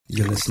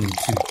You're listening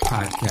to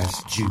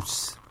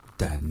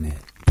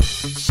podcastjuice.net.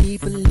 She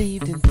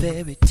believed in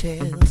fairy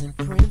tales and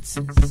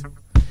princes.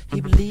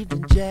 He believed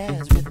in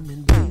jazz, rhythm,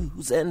 and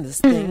blues, and this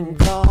thing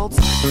called...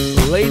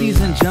 Ladies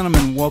and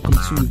gentlemen, welcome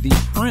to the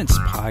Prince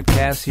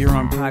Podcast here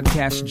on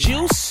Podcast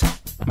Juice.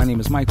 My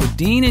name is Michael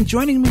Dean, and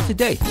joining me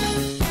today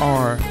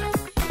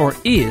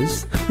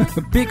is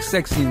Big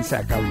Sexy and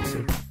Sack. How are you,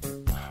 sir?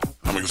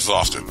 I'm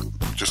exhausted.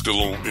 Just did a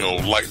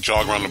little, light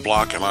jog around the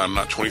block, and I'm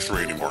not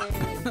 23 anymore.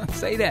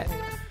 Say that.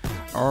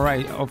 All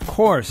right, of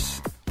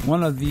course,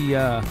 one of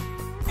the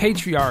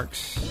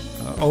patriarchs,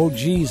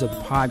 OGs of the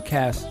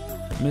podcast,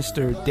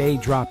 Mr. Day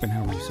Droppin'.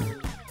 How are you, sir?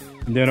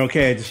 I'm doing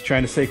okay. Just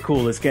trying to stay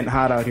cool. It's getting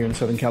hot out here in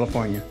Southern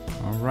California.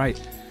 All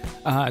right.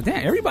 Damn,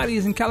 everybody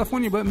is in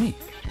California but me.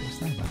 What's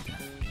that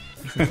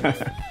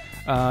about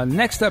that?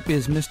 Next up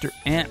is Mr.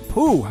 Ant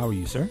Pooh. How are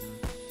you, sir?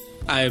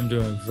 I am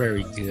doing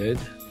very good.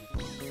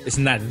 It's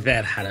not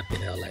that hot up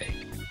in L.A.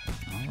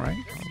 All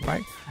right.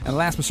 And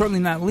last but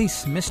certainly not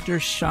least, Mr.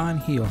 Sean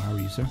Hill. How are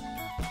you, sir?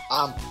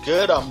 I'm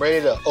good. I'm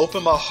ready to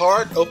open my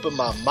heart, open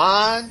my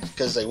mind,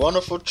 because a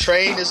wonderful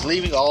train is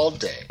leaving all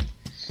day.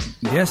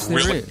 Yes, there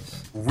Really?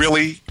 is.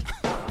 Really?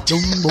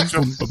 Boom, boom,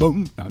 boom, boom,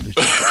 boom. No, I'm just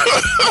all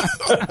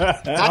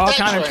that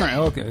kind of train. train.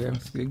 Okay,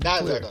 that's good.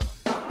 No.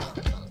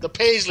 The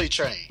Paisley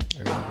train.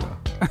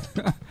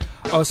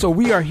 So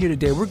we are here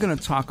today. We're going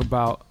to talk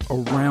about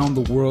Around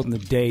the World in a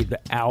Day, the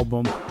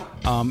album.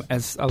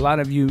 As a lot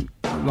of you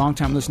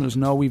longtime listeners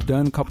know, we've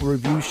done a couple of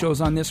review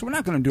shows on this. We're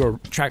not going to do a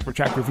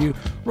track-for-track review.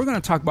 We're going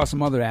to talk about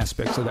some other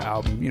aspects of the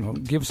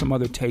album, give some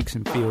other takes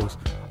and feels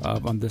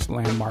on this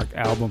landmark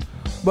album.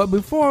 But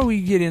before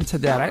we get into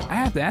that, I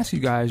have to ask you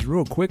guys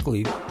real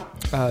quickly,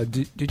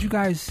 did you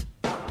guys,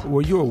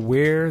 were you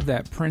aware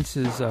that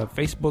Prince's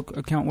Facebook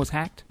account was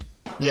hacked?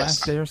 Yes.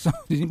 Last day or so?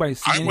 Did anybody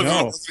see I it? wasn't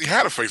know he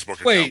had a Facebook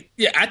account. Wait,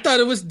 yeah, I thought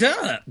it was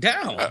down.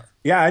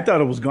 Yeah, I thought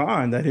it was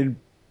gone. That had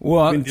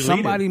Well, been deleted.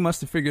 somebody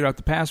must have figured out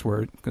the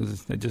password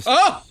because they just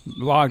Oh!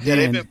 logged Yeah, in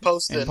they've been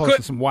posting. and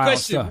posted some wild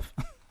Question. stuff.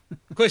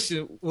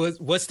 Question,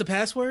 what's the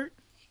password?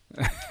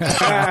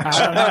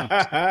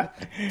 To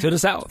the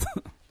south.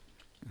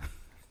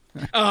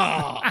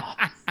 Oh,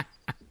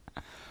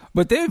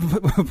 But they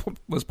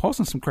was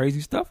posting some crazy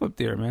stuff up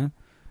there, man.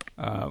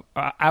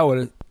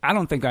 I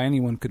don't think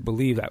anyone could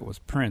believe that was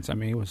Prince. I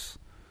mean, it was.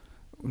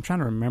 I'm trying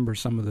to remember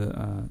some of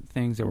the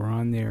things that were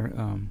on there.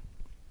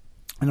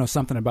 I know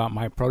something about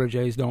my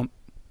proteges don't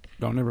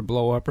ever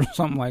blow up or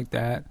something like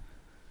that.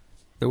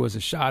 There was a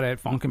shot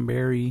at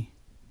Funkenberry.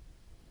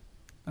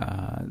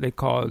 They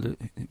called it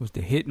was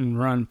the Hit and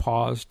Run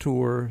Pause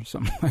Tour,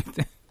 something like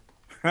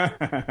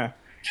that.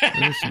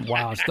 There's some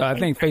wild stuff. I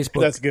think Facebook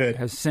That's good.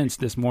 has since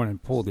this morning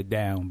pulled it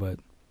down, but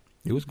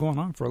it was going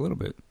on for a little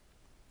bit.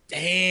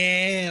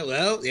 damn.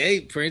 Well,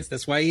 hey, Prince,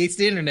 that's why he hates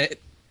the internet.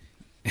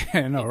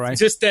 I know, right?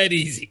 Just that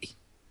easy.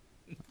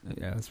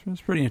 Yeah, it's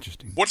pretty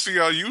interesting. What's the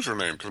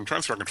username? Because I'm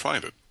trying to see if I can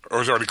find it.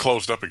 Or is it already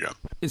closed up again?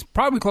 It's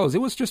probably closed. It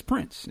was just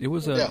Prince. It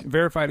was a Yeah.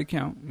 verified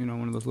account,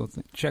 one of those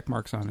little check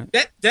marks on it.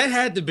 That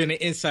had to have been an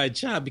inside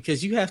job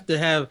because you have to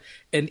have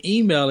an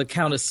email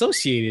account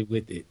associated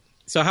with it.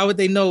 So how would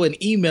they know an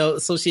email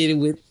associated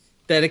with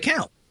that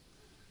account?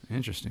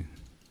 Interesting.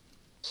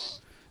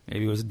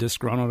 Maybe it was a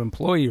disgruntled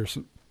employee or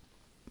something.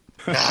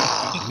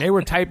 They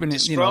were typing it,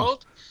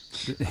 Disgruntled?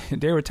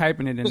 They were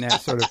typing it in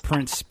that sort of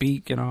Prince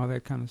speak and all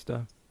that kind of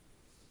stuff.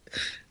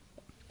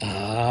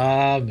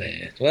 Ah,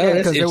 man. Well,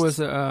 Because there was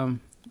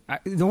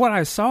what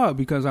I saw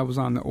because I was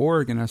on the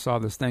org and I saw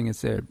this thing that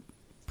said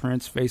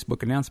Prince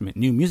Facebook announcement,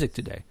 new music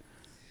today.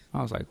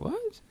 I was like,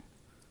 what?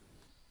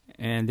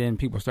 And then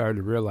people started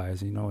to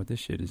realize, what, this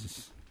shit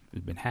has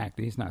been hacked.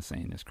 He's not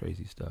saying this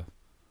crazy stuff.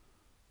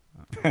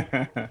 So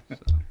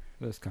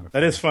that's kind of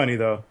That is funny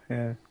though.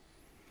 Yeah.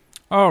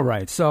 All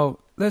right, so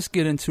let's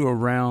get into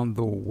Around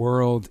the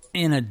World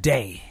in a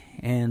Day.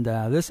 And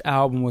this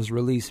album was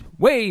released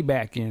way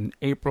back in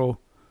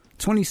April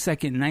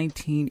 22nd,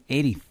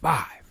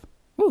 1985.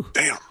 Woo.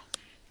 Damn.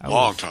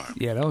 Long time.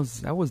 Yeah,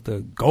 that was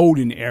the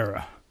golden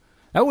era.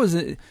 That was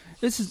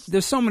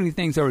there's so many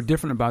things that were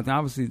different about that.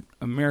 Obviously,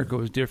 America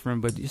was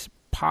different, but just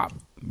pop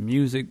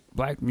music,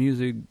 black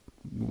music,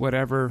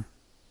 whatever.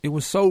 It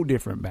was so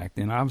different back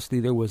then.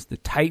 Obviously, there was the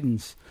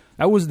Titans.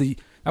 That was the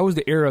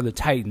era of the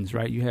Titans,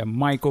 right? You had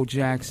Michael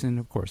Jackson,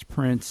 of course,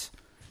 Prince,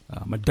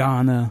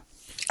 Madonna,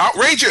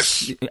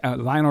 Outrageous!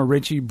 Lionel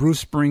Richie,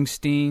 Bruce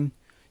Springsteen.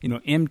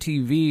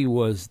 MTV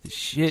was the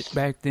shit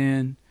back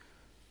then.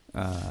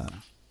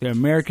 The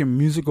American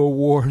Music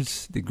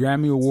Awards, the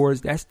Grammy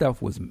Awards, that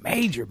stuff was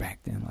major back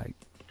then. Like,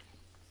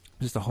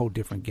 just a whole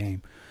different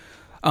game.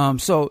 And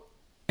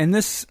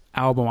this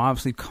album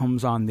obviously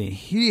comes on the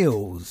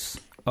heels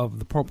of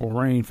the Purple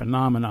Rain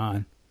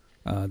phenomenon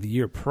the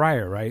year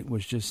prior, right?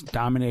 Was just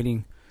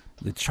dominating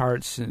the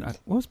charts. And what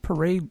was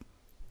Parade?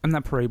 I'm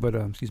not Parade, but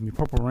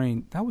Purple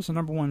Rain. That was the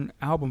number one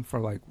album for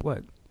like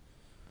what?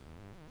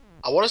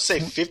 I want to say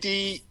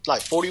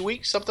 40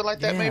 weeks, something like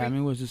that, Yeah, maybe? I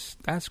mean, it was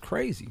just, that's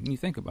crazy when you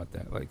think about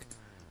that. Like,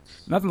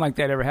 nothing like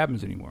that ever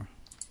happens anymore.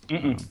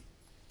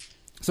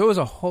 So it was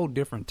a whole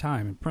different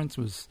time, and Prince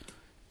was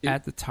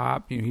at the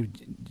top. He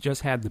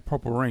just had the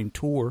Purple Rain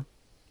tour,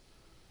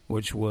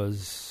 which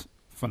was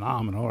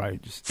phenomenal.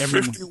 Right, just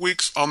 50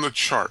 weeks on the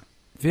chart.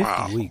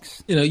 50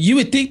 weeks. You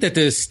would think that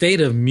the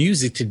state of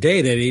music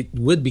today that it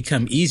would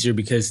become easier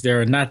because there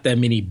are not that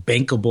many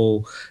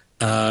bankable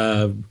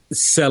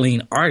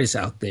selling artists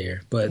out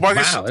there. But wow,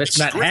 that's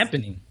not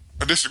happening.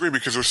 I disagree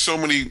because there's so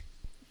many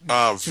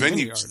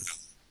venues.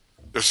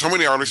 There's so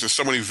many artists and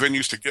so many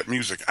venues to get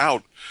music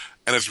out,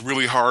 and it's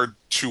really hard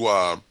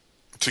to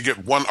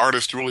get one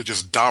artist to really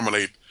just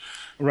dominate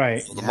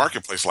the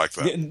marketplace like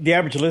that. The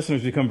average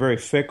listeners become very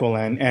fickle,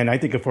 and I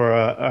think for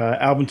an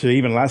album to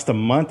even last a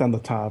month on the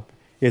top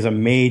is a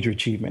major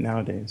achievement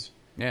nowadays.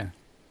 Yeah,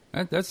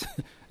 that's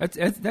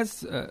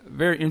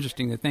very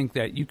interesting to think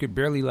that you could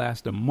barely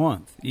last a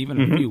month,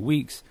 even a few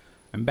weeks,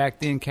 and back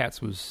then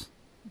Cats was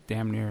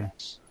damn near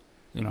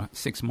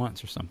 6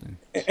 months or something.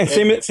 And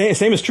same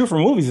is true for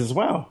movies as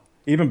well,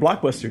 even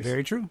blockbusters.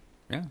 Very true.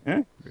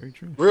 Yeah, very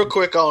true. Real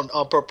quick on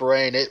Purple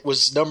Rain, it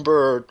was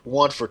number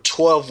 1 for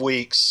 12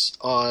 weeks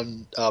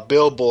on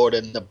Billboard,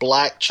 and the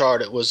Black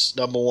chart it was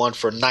number 1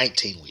 for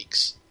 19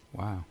 weeks.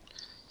 Wow.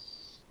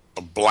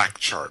 A Black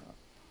chart,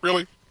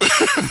 really?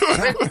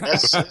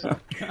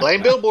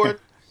 Blame Billboard.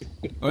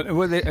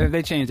 Well,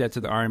 they changed that to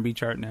the R&B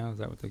chart now. Is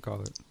that what they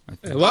call it?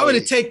 Why would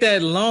it take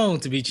that long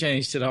to be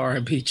changed to the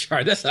R&B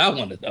chart? That's what I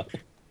want to know.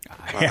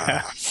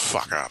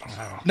 Fuck, I don't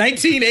know.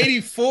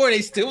 1984,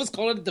 they still was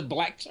calling it the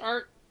Black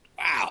chart.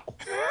 Wow.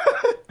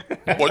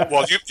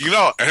 Well,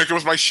 and here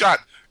comes my shot.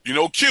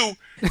 Q,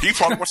 he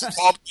talking what's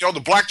called the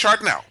Black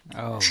chart now.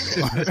 Oh,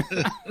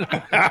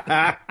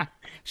 Lord.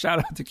 Shout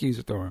out to Q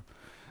Storm.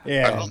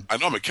 Yeah, I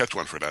know I'm gonna catch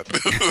one for that.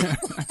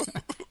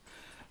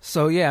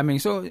 So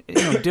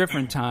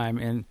different time,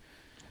 and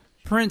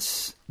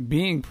Prince,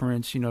 being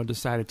Prince,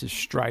 decided to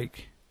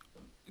strike.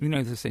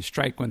 They say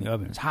strike when the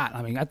oven is hot.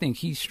 I mean, I think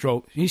he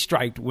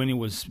striked when it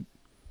was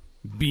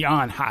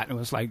beyond hot. It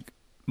was like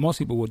most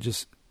people would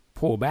just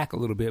pull back a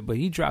little bit, but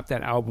he dropped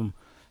that album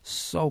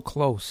so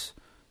close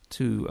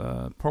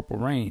to Purple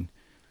Rain,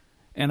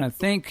 and I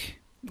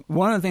think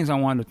one of the things I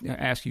wanted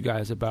to ask you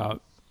guys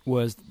about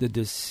was the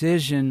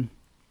decision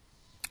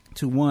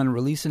to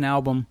release an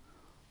album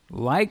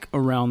like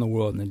Around the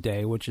World in a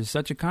Day, which is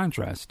such a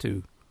contrast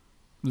to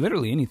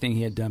literally anything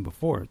he had done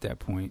before at that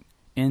point,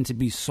 and to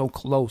be so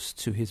close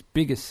to his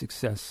biggest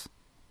success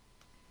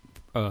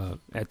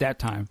at that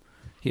time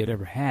he had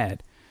ever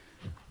had.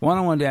 One,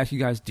 I wanted to ask you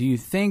guys, do you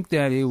think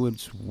that it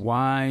was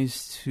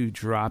wise to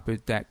drop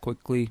it that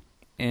quickly?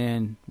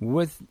 And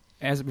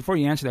before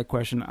you answer that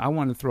question, I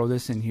want to throw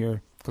this in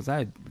here because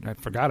I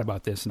forgot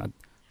about this, and I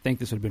think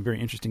this would have been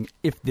very interesting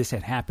if this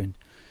had happened.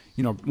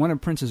 One of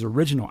Prince's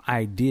original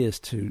ideas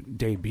to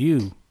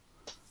debut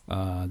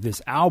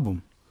this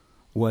album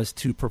was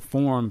to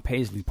perform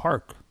Paisley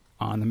Park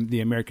on the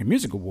American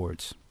Music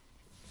Awards.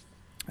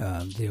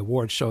 The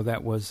award show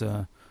that was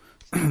the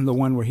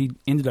one where he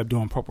ended up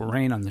doing Purple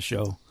Rain on the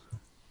show,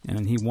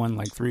 and he won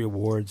like 3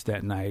 awards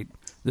that night.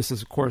 This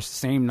is, of course, the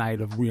same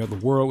night of We Are the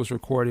World was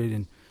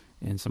recorded,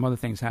 and some other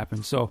things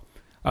happened. So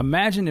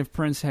imagine if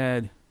Prince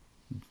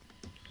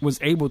was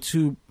able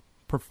to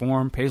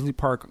perform Paisley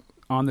Park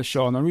on the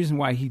show, and the reason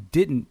why he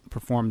didn't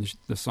perform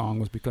the song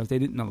was because they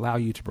didn't allow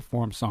you to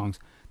perform songs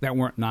that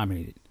weren't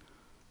nominated.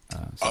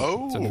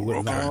 So they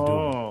wouldn't allow you to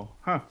do it.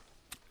 Huh.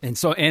 And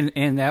so,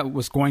 and that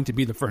was going to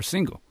be the first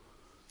single,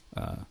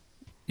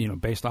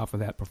 based off of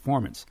that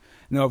performance.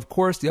 Now, of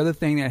course, the other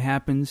thing that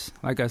happens,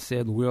 like I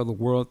said, the We Are the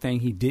World thing,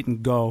 he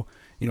didn't go.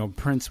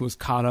 Prince was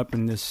caught up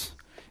in this.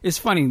 It's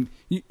funny.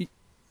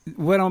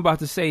 What I'm about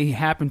to say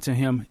happened to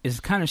him is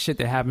kind of shit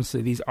that happens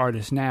to these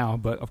artists now.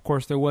 But, of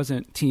course, there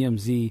wasn't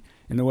TMZ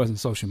and there wasn't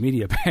social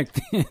media back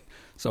then.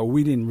 So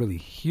we didn't really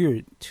hear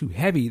it too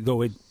heavy,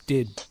 though it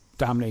did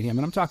dominate him.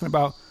 And I'm talking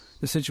about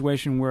the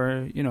situation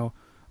where,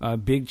 a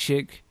big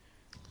chick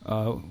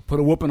put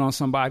a whooping on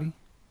somebody,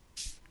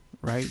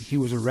 right? He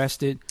was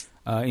arrested.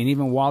 And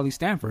even Wally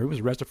Stanford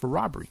was arrested for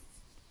robbery.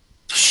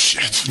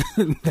 Shit.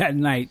 That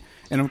night.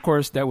 And, of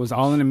course, that was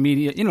all in the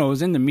media. It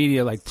was in the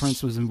media, like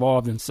Prince was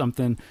involved in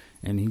something,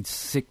 and he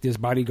sicked his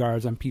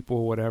bodyguards on people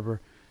or whatever,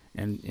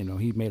 and,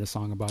 he made a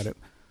song about it.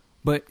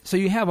 But so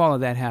you have all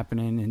of that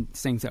happening and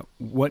things that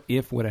what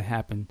if would have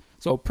happened.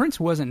 So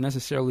Prince wasn't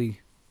necessarily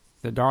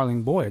the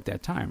darling boy at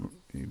that time.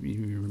 If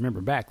you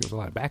remember back, there was a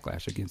lot of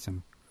backlash against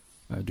him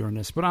during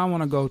this. But I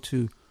want to go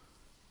to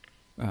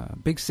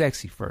Big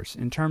Sexy first.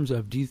 In terms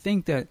of, do you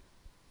think that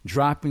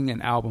dropping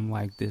an album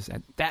like this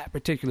at that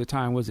particular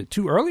time, was it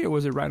too early or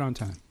was it right on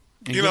time?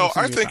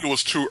 I think it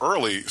was too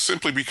early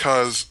simply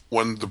because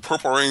when the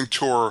Purple Rain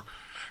tour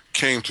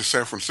came to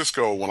San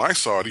Francisco, when I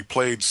saw it, he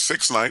played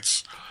 6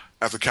 nights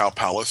at the Cow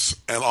Palace,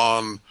 and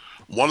on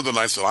one of the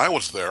nights that I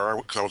was there,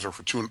 because I was there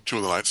for two of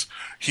the nights,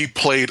 he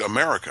played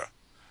America,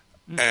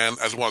 and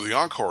as one of the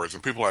encores,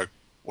 and people were like,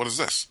 what is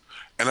this?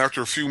 And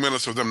after a few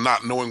minutes of them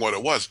not knowing what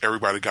it was,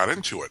 everybody got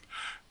into it.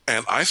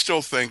 And I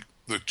still think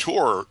the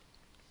tour,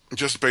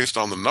 just based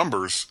on the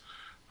numbers,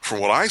 from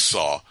what I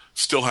saw,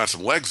 still had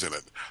some legs in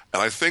it.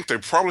 And I think they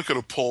probably could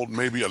have pulled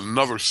maybe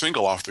another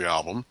single off the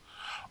album,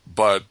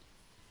 But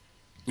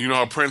you know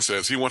how Prince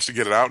is. He wants to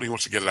get it out, and he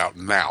wants to get it out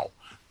now.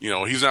 You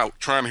know, he's not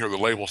trying to hear the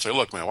label say,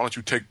 look, man, why don't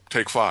you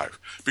take 5?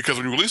 Because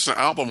when you release an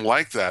album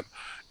like that,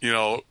 you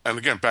know, and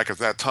again, back at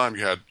that time,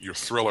 you had your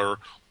Thriller,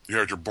 you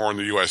had your Born in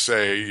the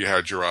USA, you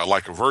had your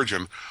Like a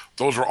Virgin.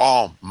 Those were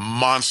all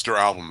monster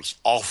albums,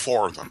 all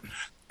 4 of them.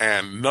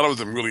 And none of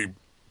them really,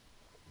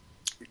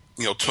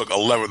 you know, took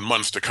 11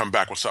 months to come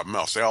back with something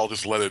else. They all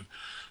just let it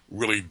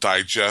really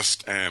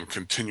digest and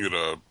continue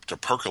to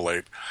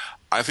percolate.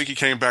 I think he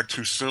came back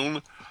too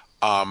soon.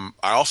 I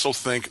also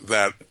think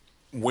that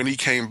when he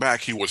came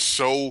back, he was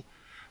so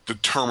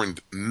determined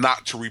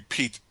not to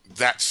repeat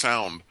that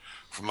sound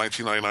from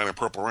 1999 and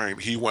Purple Rain.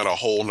 He went a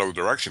whole nother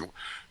direction,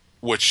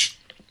 which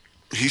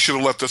he should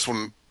have let this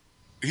one.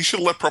 He should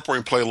have let Purple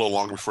Rain play a little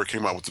longer before he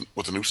came out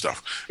with the new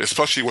stuff,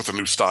 especially with a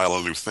new style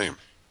and a new theme.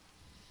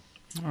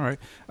 All right,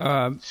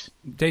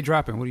 Day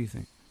Dropping. What do you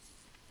think?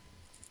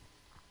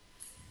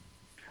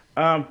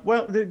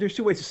 Well, there's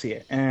 2 ways to see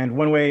it, and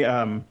one way,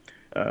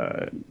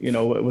 you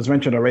know, it was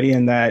mentioned already,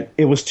 in that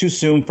it was too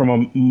soon from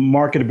a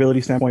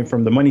marketability standpoint,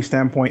 from the money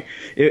standpoint.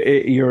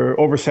 You're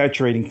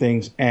oversaturating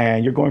things,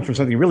 and you're going from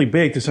something really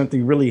big to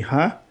something really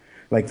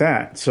like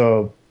that.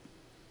 So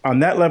on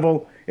that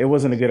level, it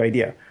wasn't a good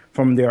idea.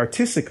 From the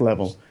artistic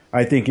level,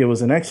 I think it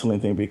was an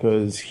excellent thing,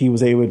 because he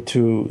was able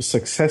to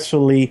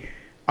successfully,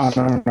 on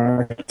an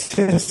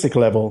artistic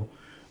level,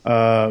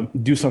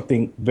 do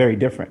something very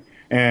different.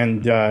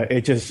 And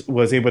it just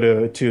was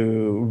able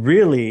to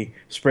really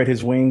spread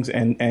his wings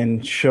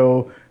and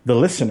show the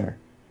listener,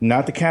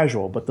 not the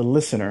casual, but the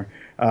listener,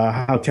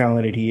 how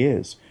talented he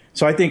is.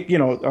 So I think, you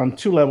know, on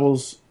 2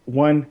 levels.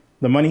 One,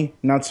 the money,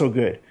 not so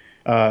good.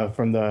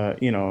 From the,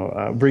 you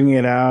know, bringing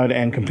it out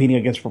and competing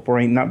against Purple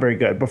Rain, not very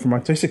good. But from an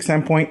artistic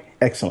standpoint,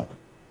 excellent.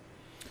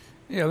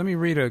 Yeah, let me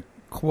read a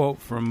quote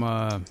from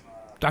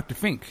Dr.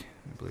 Fink,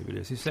 I believe it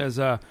is. He says,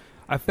 I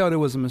felt it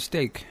was a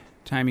mistake,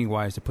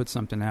 timing-wise, to put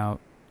something out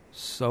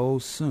so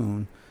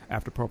soon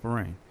after Purple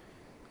Rain.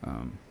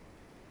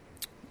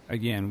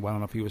 Again, well, I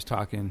don't know if he was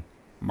talking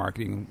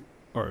marketing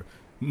or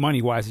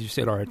money-wise, as you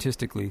said, or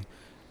artistically.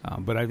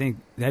 But I think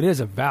that is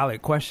a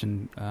valid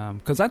question,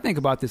 because I think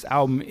about this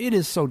album. It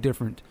is so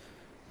different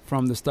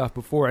from the stuff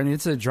before, and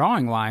it's a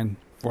drawing line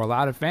for a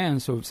lot of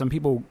fans. So some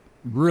people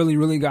really,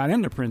 really got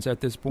into Prince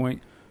at this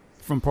point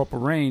from Purple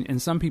Rain,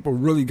 and some people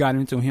really got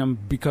into him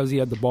because he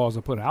had the balls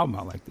to put an album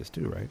out like this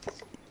too,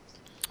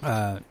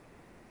 right?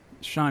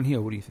 Sean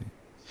Hill, what do you think?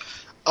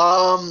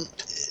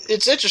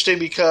 It's interesting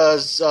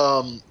because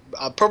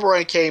Purple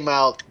Rain came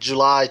out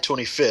July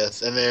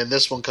 25th, and then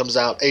this one comes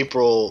out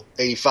April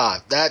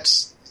 85.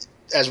 That's,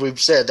 as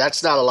we've said,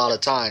 that's not a lot of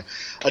time.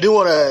 I do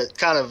want to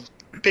kind of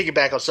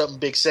piggyback on something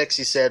Big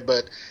Sexy said,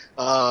 but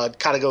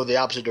kind of go the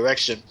opposite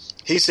direction.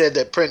 He said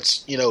that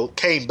Prince, you know,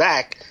 came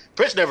back.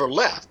 Prince never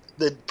left.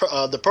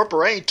 The Purple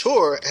Rain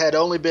tour had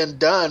only been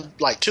done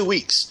like 2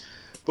 weeks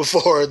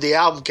before the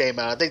album came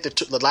out. I think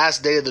the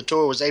last day of the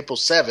tour was April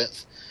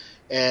 7th,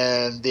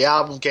 and the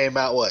album came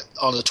out,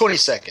 on the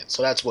 22nd.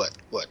 So that's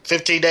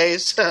 15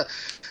 days?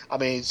 I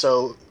mean,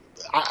 so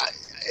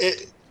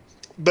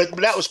but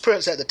that was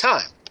Prince at the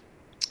time.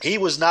 He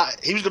was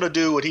going to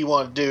do what he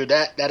wanted to do.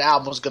 That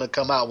album was going to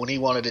come out when he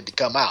wanted it to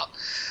come out.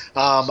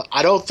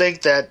 I don't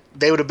think that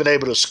they would have been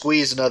able to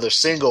squeeze another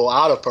single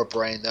out of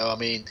Purple Rain, though. I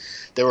mean,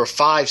 there were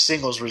 5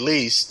 singles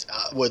released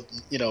with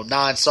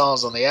 9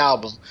 songs on the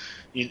album.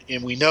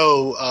 And we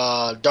know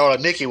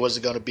Darling Nikki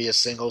wasn't going to be a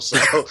single, so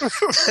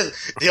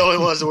the only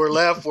ones that were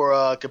left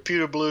were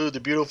Computer Blue, The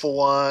Beautiful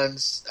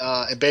Ones,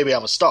 and Baby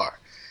I'm a Star.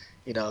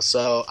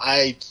 So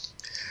I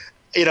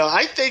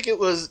think that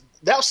was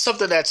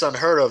something that's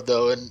unheard of,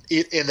 though,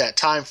 in that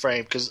time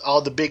frame, because all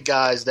the big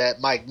guys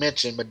that Mike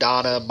mentioned,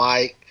 Madonna,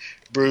 Mike,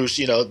 Bruce,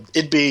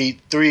 it'd be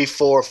 3,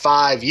 4,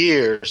 5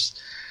 years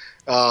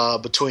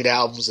between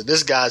albums, and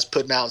this guy's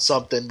putting out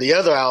something. The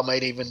other album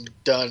ain't even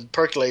done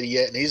percolated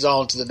yet, and he's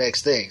on to the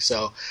next thing.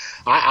 So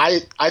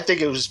I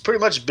think it was pretty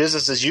much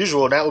business as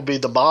usual, and that would be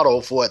the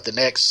model for the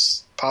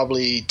next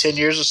probably 10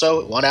 years or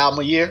so, 1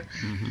 album a year.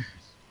 Mm-hmm.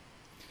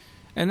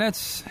 And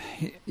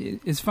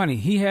it's funny.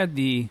 He had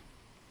the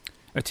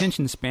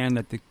attention span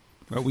that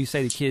we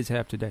say the kids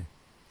have today,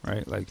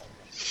 right? Like,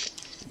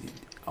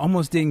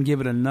 almost didn't give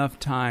it enough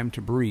time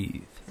to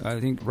breathe. I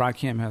think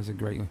Rakim has a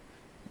great one.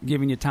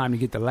 Giving you time to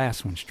get the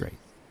last one straight.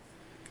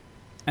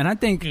 And I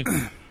think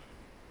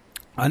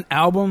an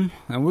album,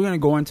 and we're going to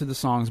go into the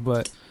songs,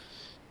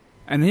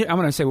 and here, I'm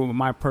going to say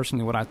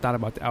what I thought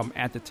about the album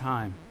at the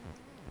time.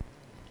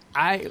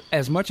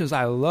 As much as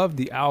I loved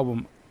the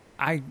album,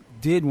 I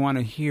did want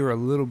to hear a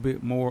little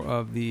bit more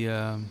of the,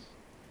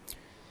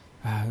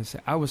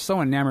 I was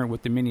so enamored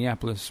with the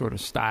Minneapolis sort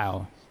of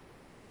style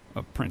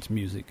of Prince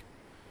music.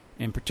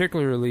 And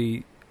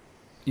particularly,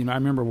 I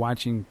remember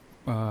watching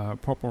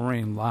Purple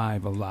Rain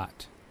live a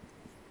lot.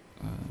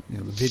 The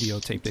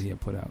videotape that he had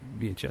put out,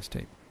 VHS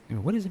tape.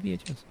 What is a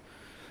VHS?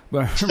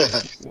 But I remember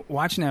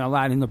watching that a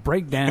lot, and the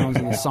breakdowns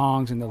and the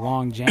songs and the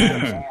long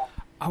jams.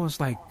 I was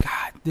like,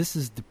 God,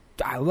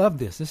 I love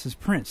this. This is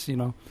Prince,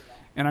 And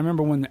I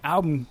remember when the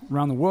album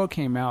Around the World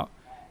came out,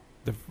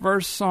 the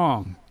first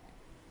song,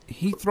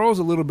 he throws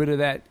a little bit of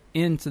that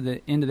into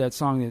that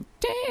song.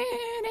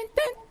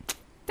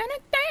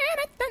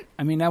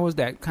 I mean, that was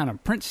that kind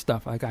of Prince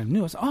stuff. Like I knew,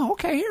 I was, oh,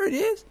 okay, here it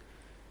is.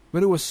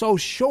 But it was so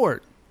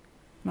short,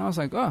 and I was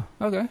like, oh,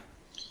 okay.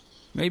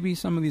 Maybe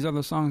some of these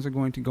other songs are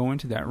going to go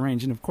into that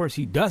range, and of course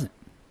he doesn't.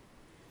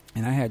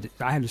 And I had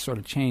to sort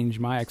of change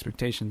my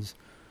expectations,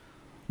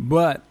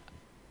 but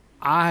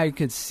I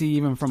could see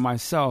even from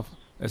myself,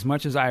 as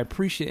much as I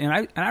appreciate,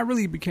 and I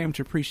really became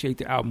to appreciate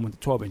the album when the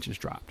 12 inches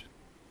dropped.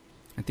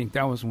 I think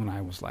that was when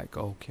I was like,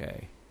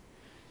 okay,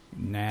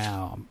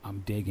 now I'm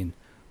digging.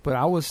 But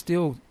I was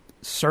still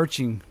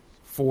searching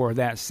for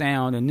that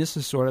sound, and this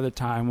is sort of the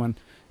time when,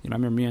 I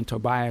remember me and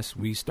Tobias,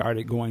 we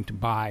started going to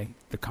buy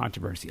the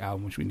Controversy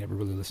album, which we never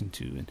really listened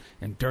to,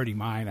 and Dirty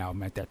Mind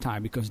album at that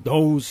time, because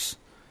those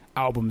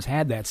albums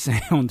had that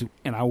sound,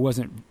 and I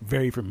wasn't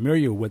very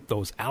familiar with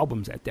those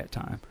albums at that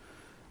time.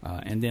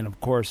 And then, of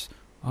course,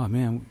 oh,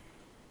 man,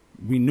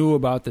 we knew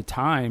about The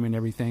Time and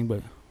everything,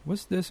 but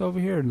what's this over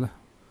here?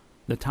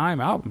 The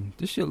Time album.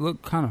 This shit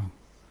look kind of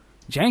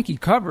janky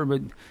cover,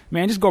 but,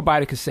 man, just go buy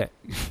the cassette.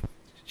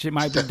 Shit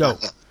might be dope.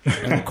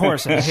 And, of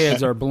course, our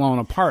heads are blown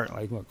apart.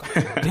 Like, look,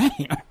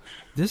 damn,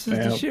 this is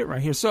the shit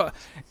right here. So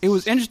it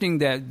was interesting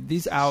that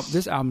this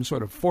album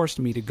sort of forced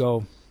me to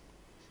go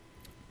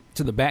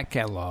to the back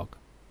catalog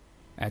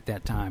at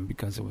that time,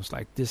 because it was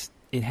like this.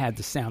 It had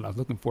the sound I was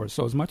looking for.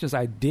 So as much as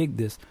I dig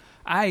this,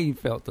 I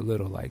felt a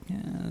little like,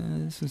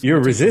 this is... You're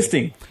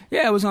resisting.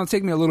 Yeah, it was going to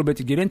take me a little bit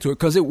to get into it,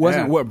 because it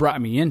wasn't what brought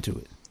me into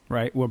it,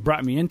 right? What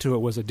brought me into it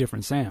was a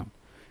different sound.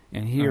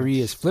 And here he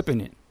is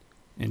flipping it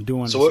and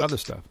doing this other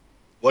stuff.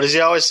 What does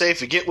he always say?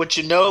 Forget what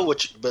you know,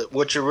 but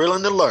what you're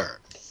willing to learn.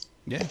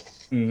 Yeah.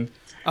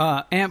 Mm-hmm.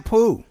 Aunt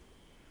Pooh.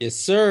 Yes,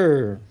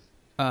 sir.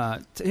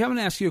 I'm going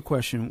to ask you a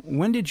question.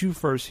 When did you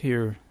first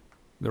hear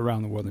the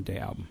Around the World in a Day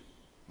album?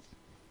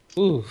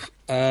 Ooh,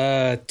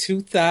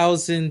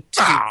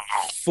 2002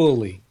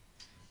 fully.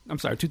 I'm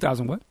sorry,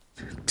 2000 what?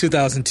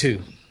 2002.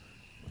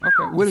 Okay,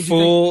 what did you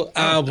full think?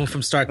 album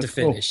from start to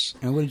finish.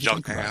 And what did you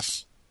Junk think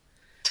ass.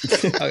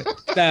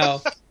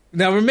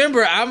 Now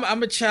remember,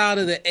 I'm a child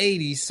of the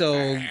 '80s, so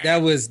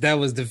that was the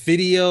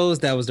videos,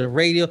 that was the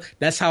radio.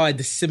 That's how I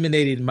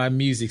disseminated my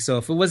music. So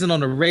if it wasn't on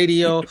the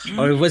radio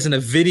or it wasn't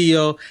a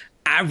video,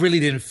 I really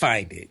didn't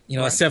find it,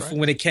 except for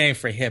when it came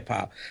for hip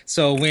hop.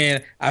 So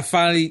when I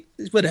finally,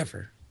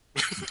 whatever.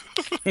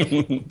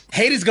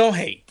 Haters gonna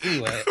hate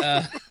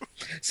anyway.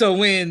 So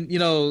when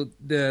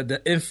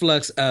the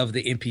influx of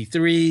the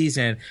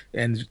MP3s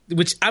and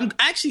which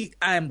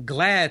I'm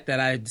glad that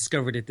I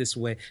discovered it this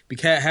way,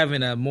 because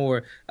having a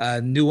more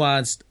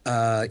nuanced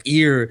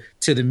ear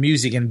to the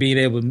music and being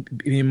able to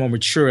be more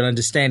mature and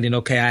understanding.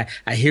 Okay,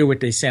 I hear what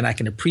they're saying. I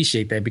can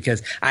appreciate that,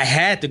 because I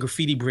had the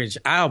Graffiti Bridge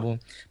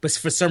album, but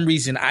for some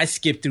reason I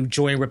skipped through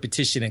Joy and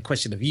Repetition and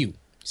Question of You.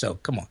 So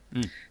come on.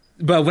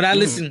 But when I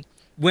listened.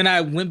 When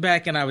I went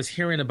back and I was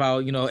hearing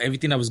about,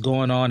 everything that was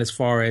going on as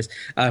far as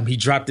he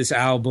dropped this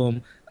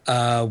album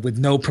with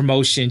no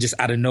promotion, just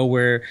out of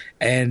nowhere,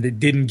 and it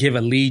didn't give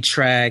a lead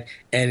track,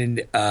 and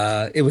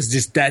it was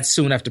just that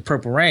soon after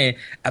Purple Rain,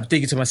 I'm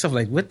thinking to myself,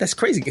 like, what? That's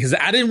crazy, because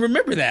I didn't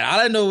remember that.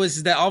 All I know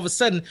is that all of a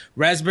sudden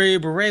Raspberry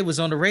Beret was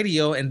on the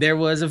radio and there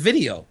was a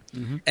video.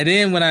 Mm-hmm. And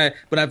then when I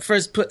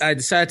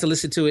decided to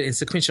listen to it in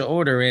sequential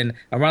order, and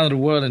Around the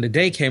World in a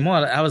Day came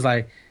on, I was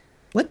like,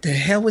 what the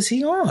hell was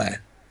he on?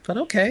 But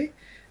okay.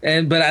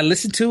 But I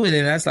listened to it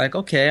and I was like,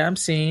 okay, I'm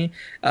seeing,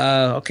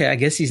 I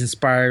guess he's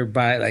inspired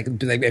by, like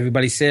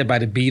everybody said, by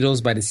the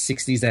Beatles, by the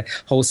 60s, that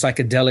whole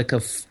psychedelic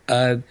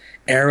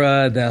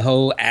era, the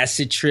whole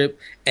acid trip.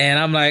 And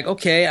I'm like,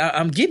 okay,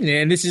 I'm getting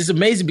it. And this is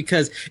amazing,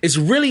 because it's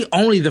really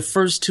only the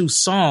first two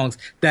songs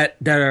that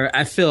are,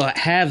 I feel,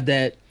 have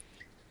that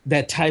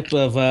type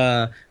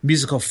of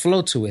musical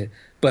flow to it.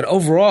 But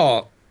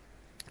overall,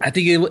 I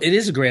think it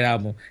is a great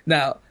album.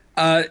 Now,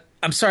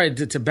 I'm sorry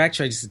to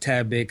backtrack just a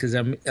tad bit, because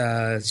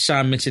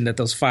Sean mentioned that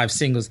those 5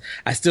 singles.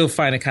 I still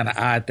find it kind of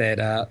odd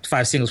that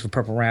 5 singles for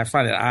Purple Rain. I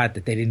find it odd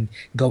that they didn't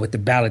go with the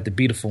ballad, The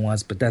Beautiful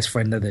Ones, but that's for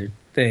another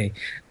thing.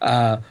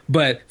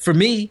 But for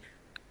me,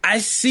 I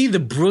see the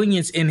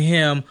brilliance in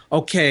him.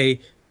 Okay,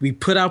 we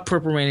put out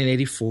Purple Rain in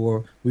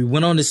 '84. We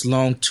went on this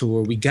long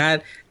tour. We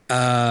got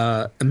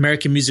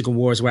American Music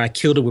Awards, where I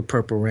killed it with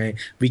Purple Rain.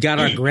 We got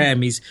our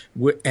Grammys,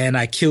 and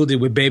I killed it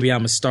with Baby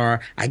I'm a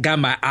Star. I got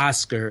my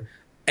Oscar.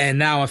 And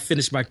now I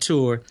finished my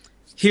tour.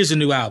 Here's a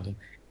new album.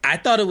 I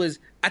thought it was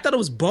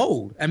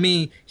bold. I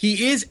mean,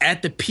 he is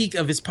at the peak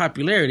of his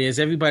popularity, as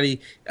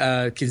everybody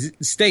can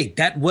state.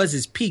 That was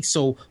his peak.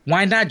 So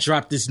why not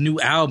drop this new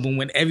album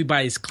when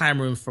everybody's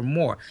clamoring for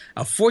more?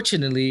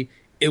 Unfortunately,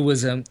 it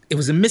was a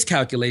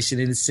miscalculation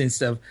in the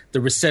sense of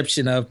the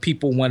reception of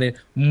people wanted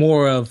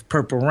more of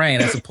Purple Rain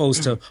as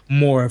opposed to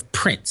more of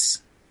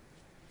Prince.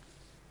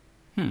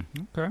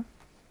 Okay.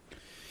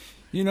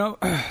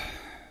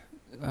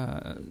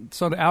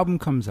 So the album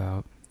comes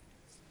out.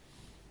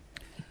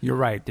 You're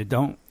right.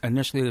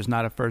 Initially, there's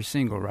not a first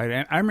single, right?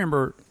 And I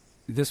remember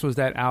this was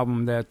that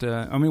album that,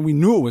 we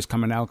knew it was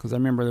coming out, because I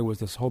remember there was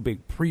this whole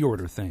big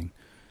pre-order thing.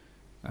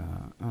 I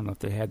don't know if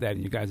they had that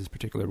in you guys'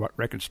 particular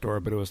record store,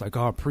 but it was like,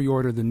 oh,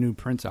 pre-order the new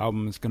Prince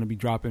album. It's going to be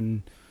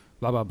dropping,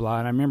 blah, blah, blah.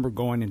 And I remember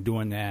going and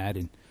doing that.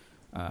 And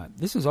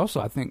this is also,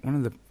 I think, one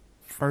of the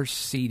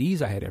first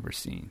CDs I had ever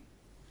seen,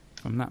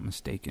 if I'm not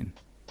mistaken.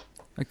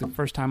 Like the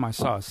first time I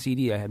saw a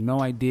CD, I had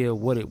no idea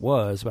what it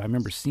was, but I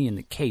remember seeing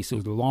the case. It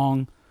was the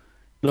long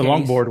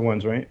longboard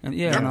ones, right? And,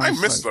 I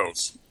missed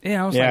those.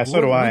 Yeah, I was like,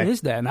 so what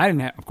is that? And I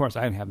didn't have, of course,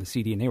 I didn't have the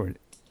CD, and they were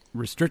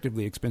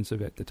restrictively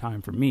expensive at the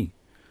time for me.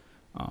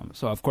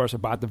 So, of course, I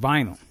bought the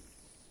vinyl.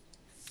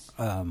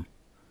 And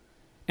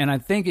I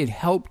think it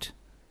helped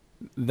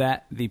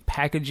that the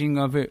packaging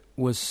of it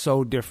was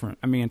so different.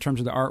 I mean, in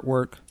terms of the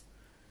artwork,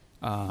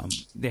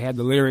 they had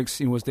the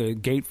lyrics. It was the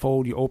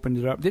gatefold. You opened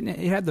it up. Didn't it?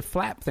 It had the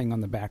flap thing on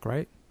the back,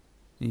 right?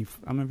 And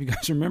I don't know if you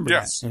guys remember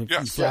that. And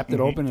yes. You flapped it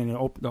open, and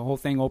the whole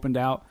thing opened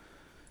out.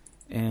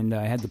 And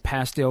I had the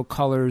pastel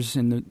colors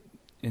in the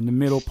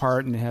middle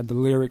part, and it had the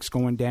lyrics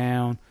going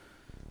down.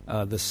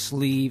 The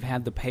sleeve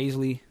had the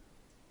paisley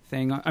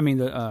thing. I mean,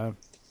 the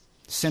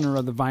center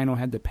of the vinyl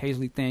had the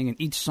paisley thing,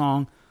 and each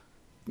song,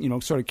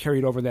 sort of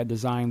carried over that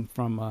design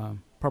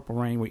from Purple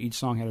Rain, where each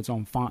song had its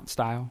own font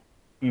style,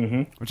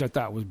 which I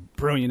thought was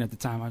brilliant at the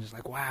time. I was just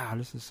like, wow,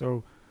 this is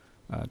so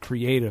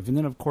creative. And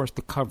then, of course,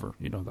 the cover,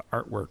 the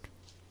artwork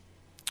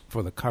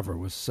for the cover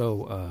was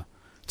so,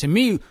 to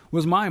me,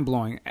 was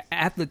mind-blowing.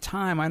 At the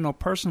time, I know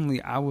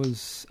personally, I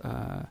was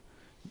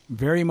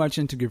very much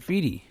into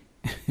graffiti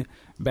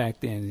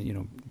back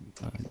then,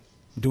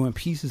 doing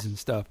pieces and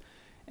stuff.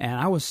 And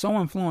I was so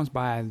influenced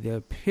by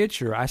the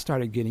picture, I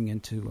started getting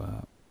into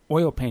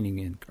oil painting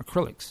in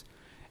acrylics.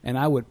 And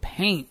I would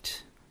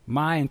paint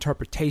my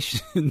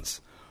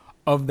interpretations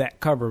of that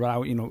cover. But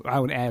I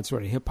would add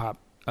sort of hip-hop.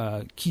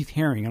 Keith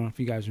Haring, I don't know if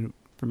you guys are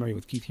familiar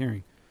with Keith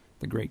Haring,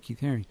 the great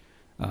Keith Haring.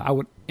 I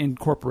would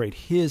incorporate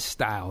his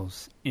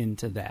styles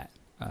into that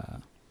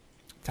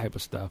type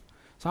of stuff.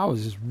 So I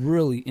was just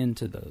really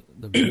into the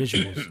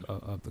visuals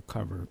of the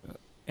cover.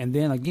 And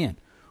then again,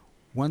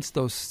 once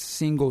those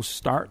singles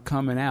start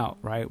coming out,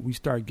 right, we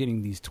start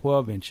getting these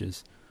 12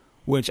 inches,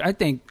 which I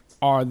think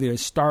are the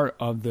start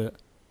of the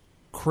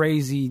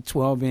crazy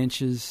 12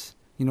 inches,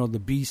 the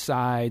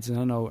B-sides. And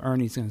I know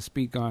Ernie's going to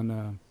speak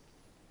on,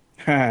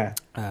 well,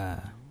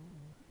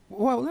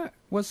 that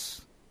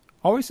was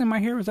Always in My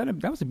Hair.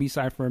 That was a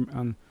B-side for,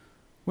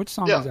 which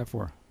song was that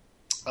for?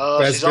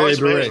 She's Always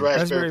in My Hair is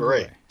Raspberry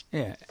Beret.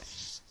 Yeah.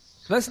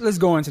 Let's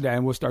go into that,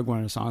 and we'll start going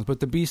into songs. But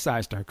the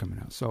B-sides start coming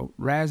out. So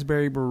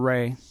Raspberry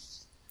Beret,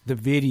 the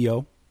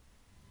video.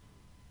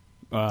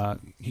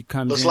 He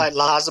comes looks in. Like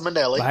Liza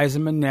Minnelli.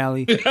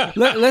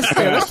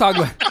 Let's talk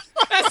about.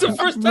 That's the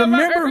first time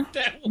I heard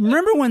that one.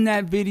 Remember when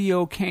that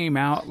video came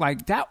out?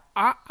 Like that,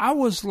 I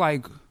was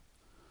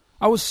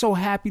so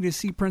happy to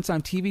see Prince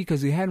on TV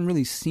because we hadn't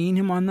really seen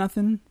him on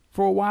nothing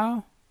for a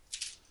while.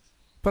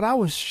 But I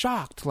was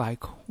shocked.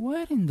 Like,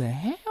 what in the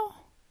hell?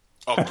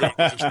 Oh, good.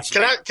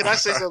 Can I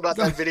say something about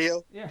that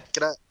video? Yeah.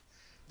 Can I?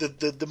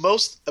 The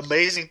most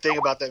amazing thing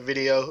about that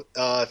video,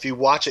 if you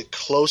watch it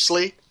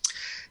closely,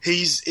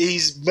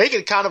 he's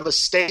making kind of a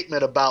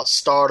statement about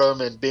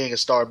stardom and being a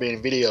star, being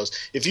in videos.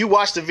 If you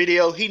watch the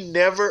video, he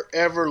never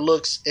ever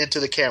looks into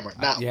the camera,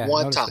 not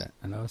one time.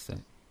 I noticed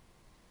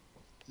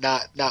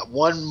that. Not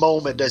one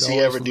moment does he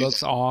ever do looks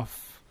that. Off.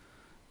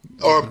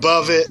 Or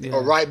above it,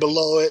 or right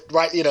below it,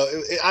 right?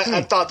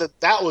 I thought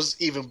that was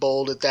even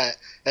bold at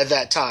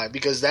that time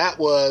because that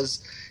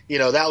was,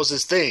 that was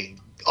his thing.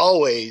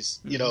 Always,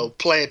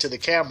 playing to the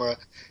camera,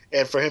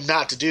 and for him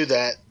not to do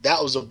that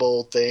was a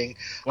bold thing.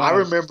 Wow, I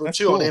remember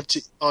too cool.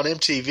 on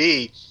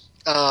MTV.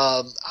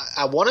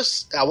 I want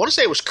to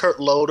say it was Kurt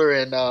Loder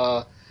and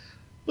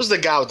was the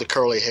guy with the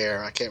curly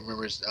hair. I can't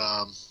remember his.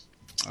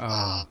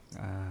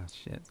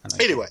 Shit.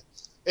 Anyway.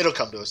 It'll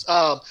come to us.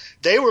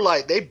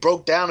 They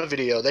broke down a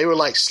video. They were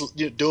like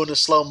doing the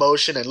slow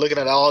motion and looking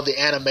at all the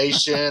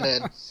animation,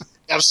 and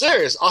I'm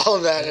serious, all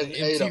of that. And,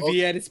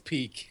 MTV at its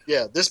peak.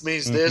 Yeah, this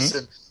means this,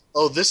 and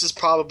this is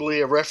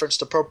probably a reference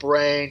to Purple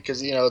Rain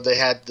because they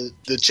had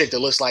the chick that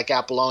looks like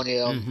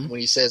Apollonia when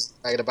he says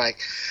 "back of the bike."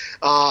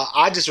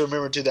 I just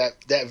remember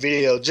that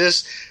video,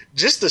 just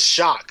the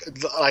shock.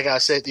 Like I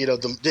said,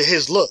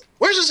 his look.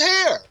 Where's his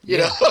hair?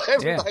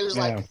 Everybody was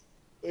like,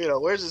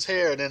 where's his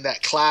hair? And then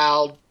that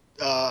cloud.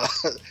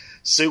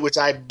 Suit, which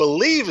I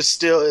believe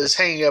is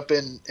hanging up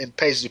in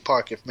Paisley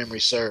Park, if memory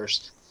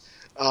serves.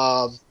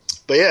 But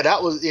yeah,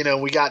 that was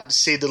we got to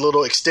see the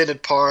little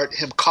extended part,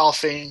 him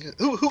coughing.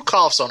 Who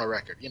coughs on a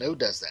record? Who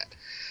does that?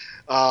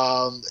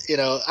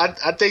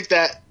 I think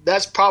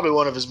that's probably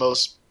one of his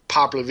most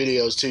popular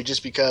videos too,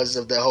 just because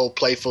of the whole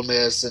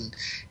playfulness and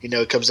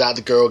it comes out,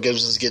 the girl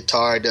gives his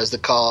guitar, does the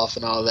cough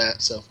and all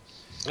that. So.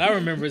 I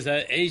remember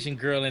that Asian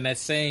girl in that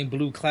same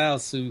blue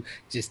cloud suit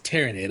just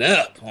tearing it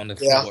up on the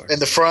floor. In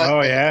the front.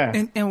 Oh, yeah.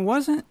 And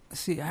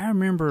I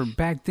remember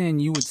back then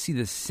you would see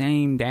the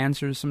same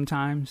dancers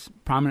sometimes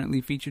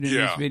prominently featured in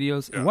these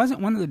videos. Yeah. It wasn't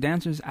one of the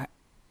dancers.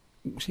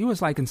 She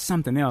was like in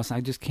something else.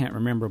 I just can't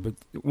remember. But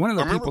one of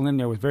the people in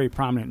there was very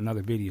prominent in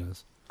other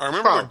videos. I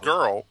remember the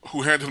girl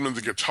who handed him the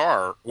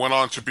guitar went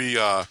on to be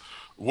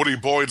Woody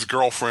Boyd's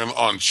girlfriend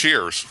on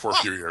Cheers for a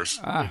few years.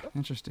 Ah,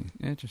 interesting.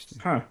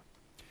 Huh.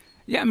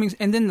 Yeah, I mean,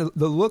 and then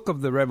the look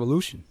of the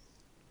Revolution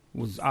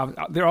was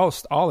they're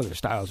all of their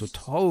styles were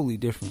totally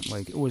different.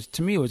 Like it was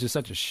to me, it was just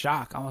such a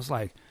shock. I was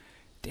like,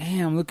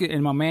 damn, look at,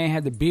 and my man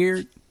had the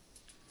beard.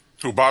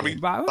 Who, Bobby?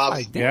 I was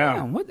like, damn,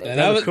 Yeah. what?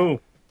 That was cool.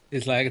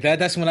 It's like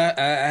that's when I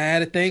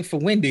had a thing for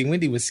Wendy.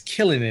 Wendy was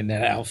killing in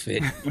that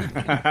outfit.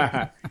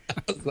 I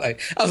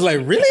was like,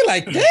 really,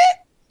 like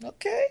that?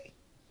 Okay.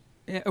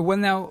 Yeah, well,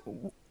 now,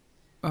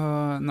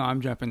 no,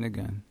 I'm jumping the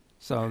gun.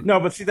 So No,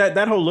 but see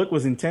that whole look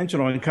was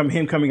intentional, and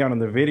him coming out on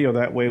the video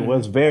that way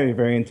was very,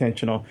 very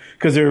intentional.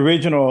 Because the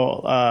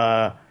original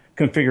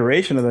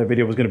configuration of that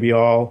video was going to be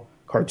all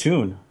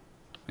cartoon,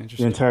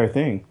 the entire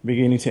thing,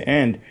 beginning to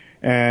end,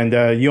 and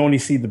you only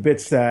see the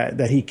bits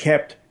that he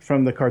kept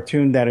from the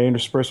cartoon that are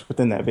interspersed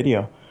within that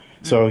video.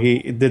 So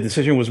the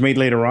decision was made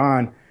later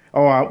on.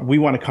 Oh, we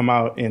want to come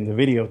out in the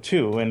video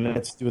too, and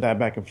let's do that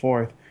back and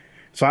forth.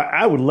 So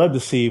I would love to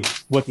see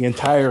what the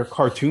entire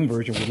cartoon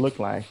version would look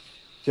like,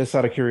 just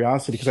out of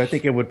curiosity, because I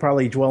think it would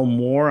probably dwell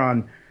more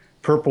on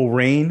Purple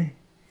Rain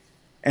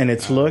and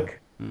its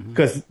look,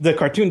 because the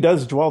cartoon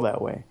does dwell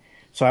that way.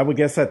 So I would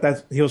guess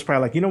that he was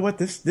probably like, you know what,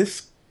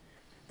 this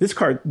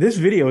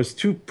video is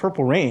too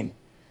Purple Rain.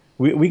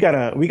 We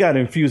gotta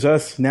infuse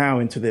us now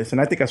into this, and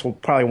I think that's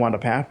what probably wound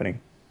up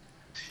happening.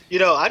 You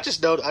know, I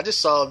just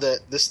saw that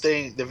this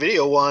thing, the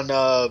video won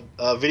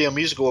Video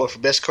Music Award for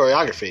Best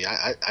Choreography.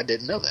 I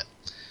didn't know that.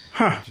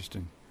 Huh.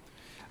 interesting.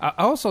 I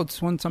also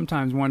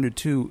sometimes wonder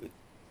too,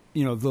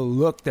 you know, the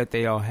look that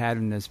they all had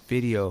in this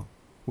video.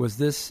 Was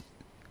this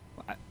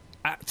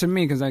to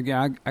me, because I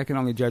can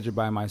only judge it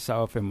by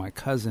myself and my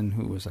cousin,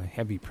 who was a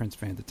heavy Prince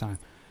fan at the time.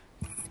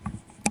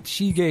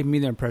 She gave me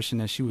the impression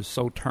that she was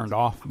so turned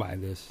off by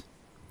this.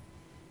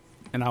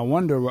 And I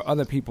wonder were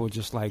other people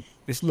just like,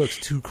 this looks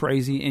too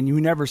crazy, and you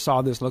never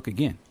saw this look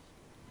again.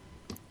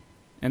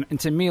 And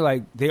to me,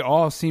 like, they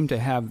all seem to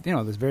have, you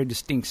know, this very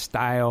distinct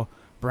style.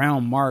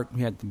 Brown Mark,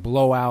 he had the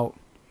blowout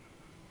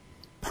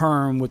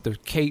perm with the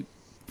cape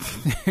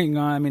thing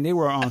on. I mean, they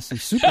were on some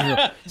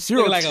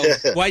superhero. Like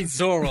a white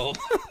Zorro.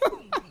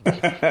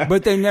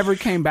 But they never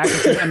came back.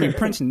 I mean,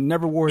 Prince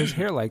never wore his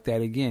hair like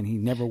that again. He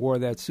never wore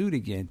that suit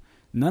again.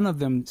 None of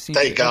them seemed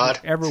Thank to God.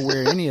 ever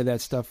wear any of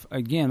that stuff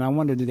again. I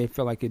wonder, did they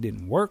feel like it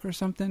didn't work or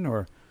something?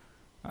 Or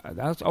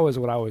that's always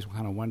what I always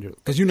kind of wondered.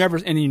 Because you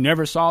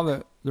never saw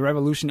the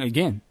Revolution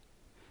again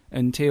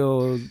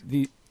until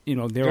they're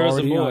Girls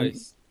already and on.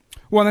 Boys.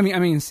 Well, I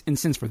mean, in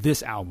sense for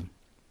this album.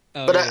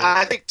 But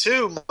I think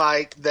too,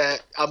 Mike,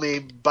 that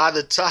by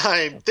the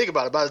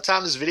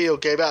time this video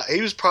came out,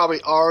 he was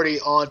probably already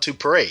on to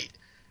Parade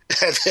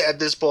at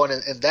this point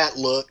in that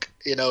look,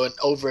 you know, and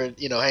over,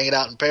 you know, hanging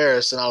out in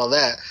Paris and all of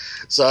that.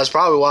 So that's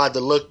probably why the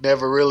look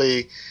never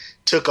really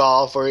took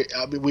off. Or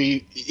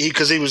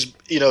because he was,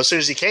 you know, as soon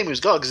as he came, he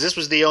was gone, because this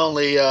was the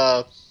only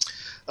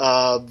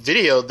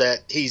video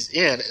that he's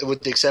in,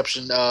 with the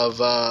exception of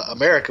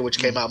America, which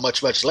came out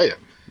much, much later.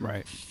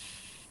 Right.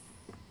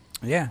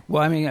 Yeah.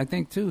 Well, I mean, I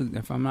think, too,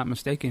 if I'm not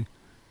mistaken,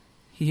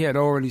 he had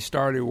already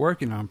started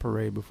working on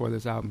Parade before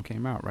this album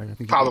came out, right? I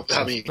think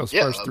Probably. those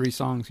first 3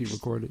 songs he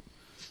recorded.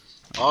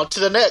 On to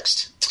the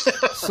next.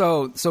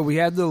 So we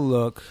had the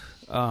look.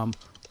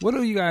 What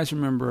do you guys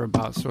remember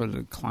about sort of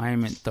the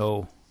climate,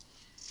 though,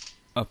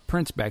 of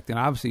Prince back then?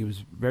 Obviously, he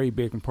was very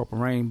big in Purple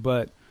Rain,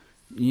 but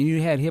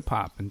you had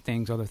hip-hop and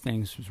other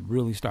things was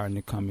really starting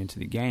to come into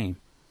the game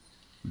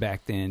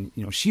back then.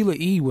 You know, Sheila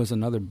E. was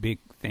another big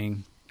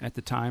thing at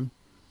the time.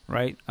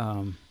 Right.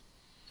 I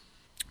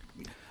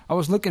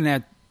was looking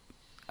at.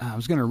 I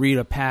was going to read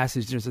a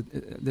passage. There's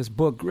this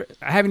book.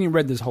 I haven't even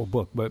read this whole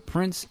book, but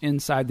Prince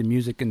Inside the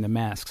Music and the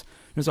Masks.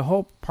 There's a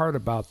whole part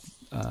about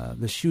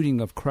the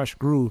shooting of Crush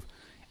Groove,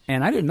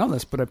 and I didn't know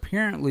this, but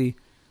apparently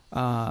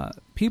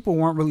people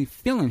weren't really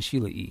feeling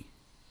Sheila E.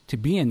 to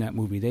be in that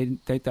movie.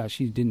 They thought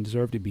she didn't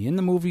deserve to be in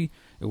the movie.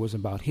 It was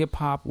about hip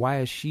hop. Why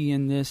is she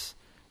in this?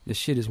 This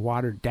shit is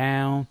watered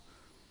down.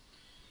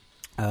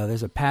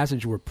 There's a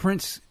passage where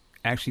Prince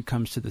actually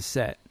comes to the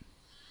set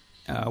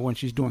when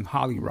she's doing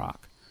Holly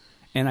Rock,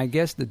 and I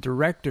guess the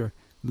director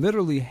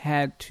literally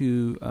had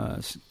to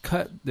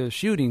cut the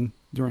shooting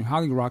during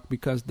Holly Rock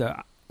because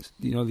the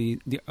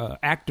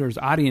actors'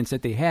 audience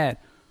that they had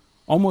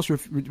almost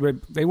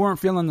they weren't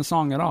feeling the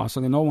song at all, so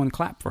then no one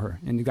clapped for her,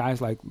 and the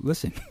guy's like,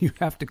 "Listen, you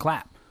have to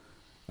clap.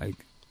 Like,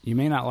 you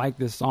may not like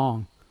this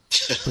song,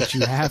 but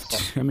you have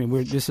to. I mean,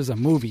 this is a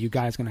movie. You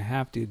guys gonna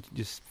have to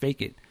just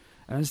fake it."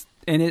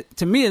 And it,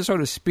 to me, it sort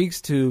of speaks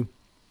to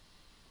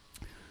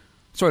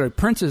sort of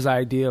Prince's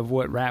idea of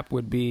what rap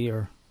would be,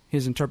 or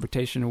his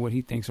interpretation of what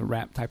he thinks a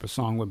rap type of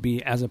song would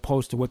be, as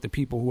opposed to what the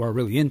people who are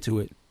really into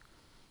it,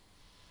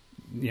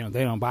 you know,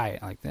 they don't buy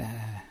it like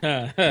that.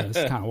 It's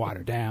kind of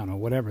watered down, or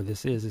whatever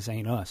this is. This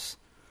ain't us.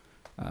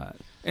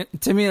 And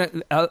to me,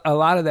 a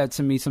lot of that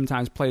to me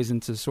sometimes plays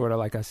into sort of,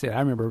 like I said, I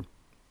remember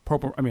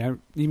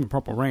even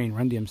Purple Rain,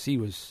 Run DMC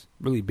was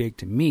really big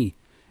to me.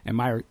 And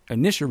my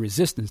initial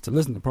resistance to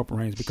listen to Purple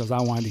Rain is because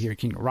I wanted to hear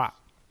King of Rock.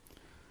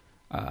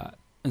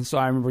 And so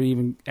I remember,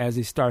 even as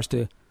he starts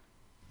to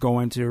go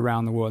into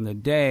Around the World in a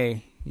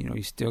Day, you know,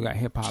 you still got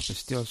hip hop is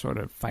still sort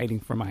of fighting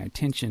for my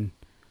attention.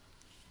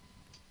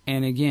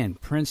 And again,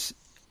 Prince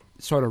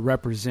sort of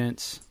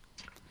represents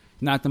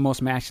not the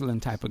most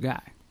masculine type of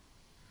guy,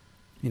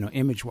 you know,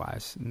 image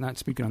wise, not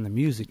speaking on the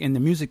music. And the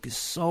music is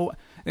so,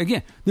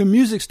 again, the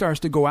music starts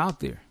to go out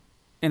there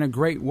in a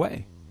great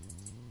way,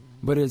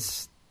 but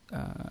it's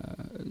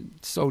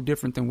so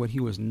different than what he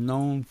was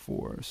known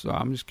for. So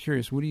I'm just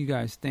curious, what do you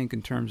guys think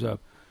in terms of,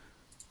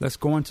 let's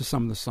go into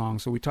some of the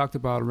songs. So we talked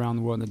about Around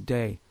the World in a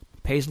Day,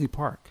 Paisley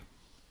Park.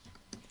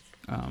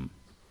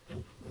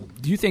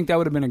 Do you think that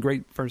would have been a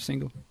great first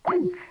single?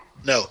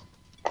 No.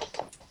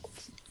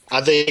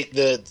 I think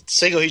the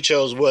single he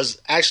chose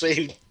was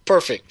actually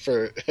perfect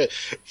for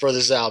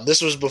this album.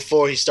 This was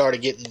before he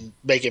started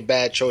making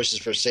bad choices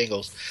for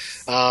singles.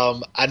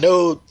 I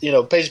know, you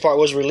know, Paisley Park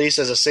was released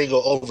as a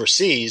single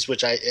overseas,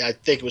 which I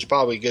think was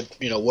probably good,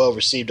 you know, well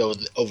received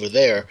over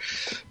there.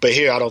 But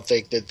here, I don't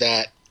think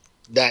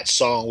that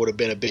song would have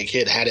been a big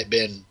hit had it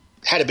been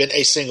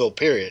a single,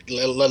 period,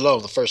 let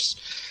alone the first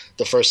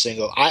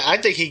single. I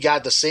think he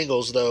got the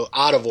singles though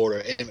out of order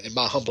in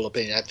my humble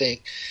opinion. I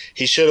think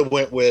he should have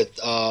went with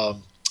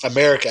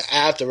America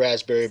after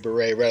Raspberry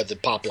Beret rather than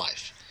Pop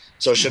Life.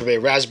 So it should have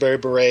been Raspberry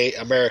Beret,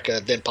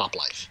 America, then Pop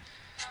Life.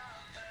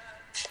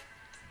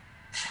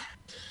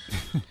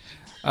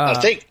 I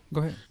think.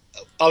 Go ahead.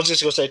 I was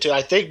just going to say too.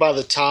 I think by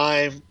the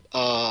time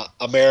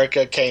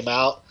America came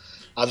out,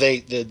 I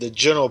think the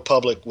general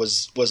public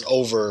was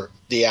over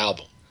the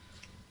album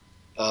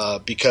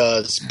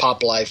because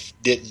Pop Life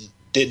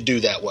didn't do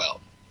that well.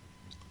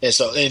 And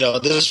so, you know,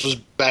 this was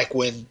back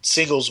when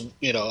singles,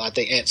 you know, I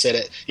think Ant said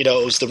it, you know,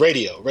 it was the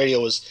radio. Radio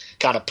was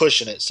kind of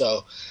pushing it.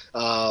 So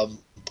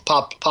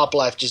Pop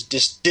Life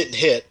just didn't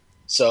hit.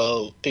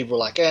 So people were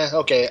like,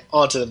 okay,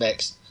 on to the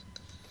next.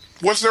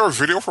 Was there a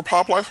video for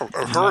Pop Life?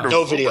 I've heard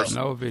no of video.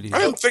 No video. I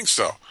didn't think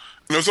so.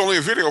 And there was only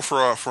a video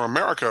for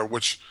America,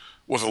 which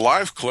was a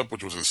live clip,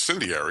 which was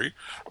incendiary,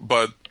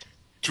 but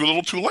too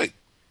little too late.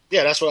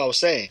 Yeah, that's what I was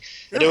saying.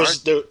 Yeah,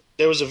 and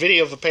there was a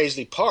video of a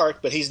Paisley Park,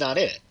 but he's not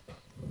in it.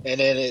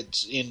 And then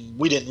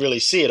we didn't really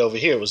see it over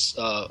here. It was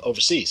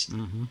overseas.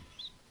 Mm-hmm.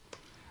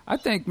 I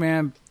think,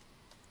 man,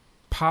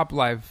 Pop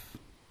Life.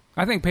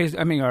 I think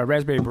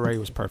Raspberry Beret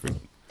was perfect,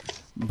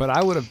 but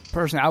I would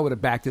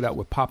have backed it up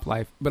with Pop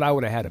Life, but I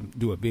would have had to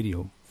do a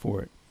video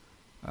for it.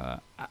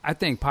 I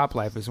think Pop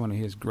Life is one of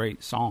his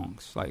great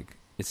songs. Like,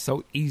 it's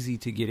so easy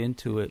to get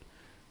into it.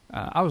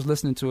 I was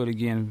listening to it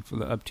again for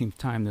the upteenth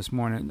time this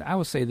morning. I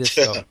would say this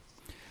though,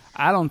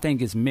 I don't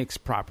think it's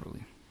mixed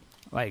properly.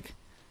 Like,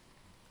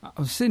 I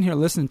was sitting here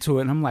listening to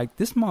it, and I'm like,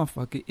 this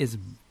motherfucker is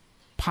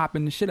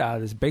popping the shit out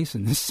of this bass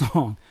in this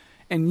song.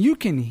 And you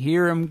can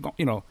hear him,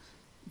 you know,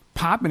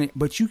 popping it,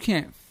 but you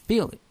can't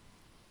feel it.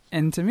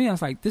 And to me, I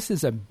was like, this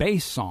is a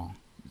bass song.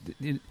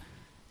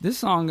 This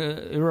song,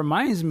 it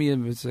reminds me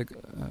of, it's like,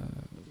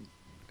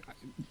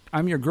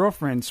 I'm Your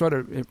Girlfriend, sort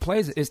of, it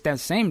plays, it's that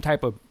same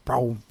type of,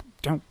 bro,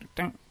 dun,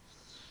 dun.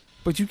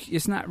 But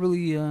it's not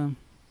really,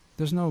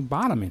 there's no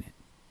bottom in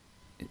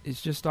it.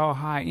 It's just all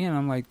high end.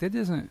 I'm like,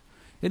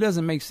 it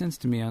doesn't make sense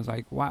to me. I was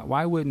like,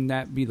 why wouldn't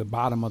that be the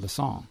bottom of the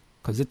song?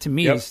 Because it, to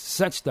me, is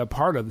such the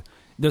part of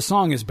the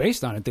song is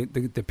based on it.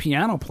 The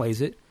piano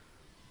plays it.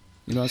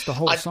 You know, it's the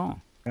whole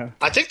song. Yeah.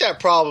 I think that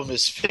problem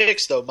is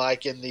fixed though,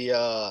 Mike, in the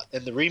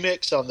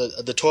remix on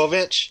the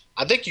 12-inch.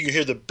 I think you can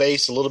hear the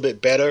bass a little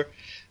bit better.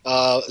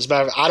 As a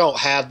matter of fact, I don't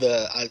have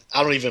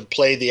I don't even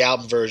play the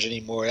album version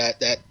anymore.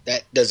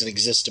 That doesn't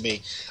exist to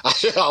me. I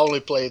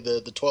only play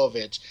the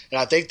 12-inch, and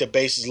I think the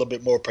bass is a little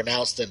bit more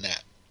pronounced than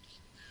that.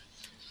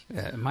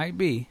 Yeah, it might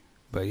be,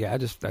 but yeah,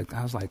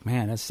 I was like,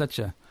 man, it's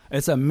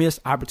a missed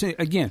opportunity.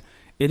 Again,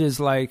 it is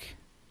like,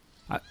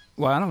 I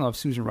don't know if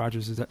Susan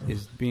Rogers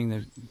is being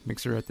the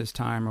mixer at this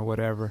time or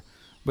whatever,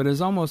 but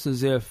it's almost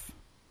as if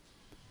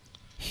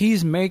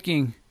he's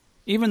making,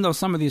 even though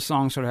some of these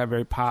songs sort of have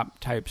very pop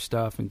type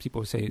stuff and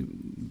people say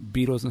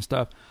Beatles and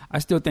stuff, I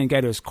still think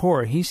at his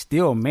core, he's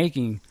still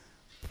making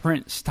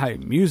Prince type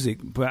music,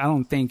 but I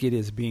don't think it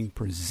is being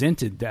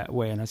presented that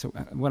way. And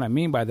what I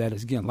mean by that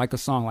is, again, like a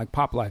song like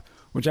Pop Life,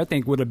 which I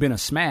think would have been a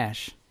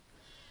smash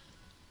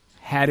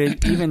had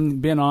it even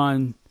been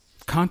on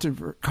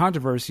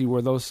Controversy,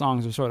 where those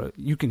songs are sort of,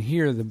 you can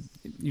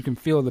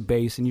feel the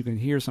bass and you can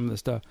hear some of the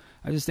stuff.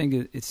 I just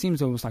think it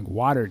seems almost like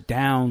watered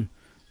down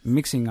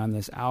mixing on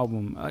this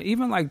album.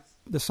 Even like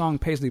the song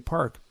Paisley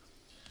Park,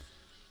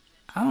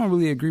 I don't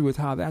really agree with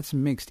how that's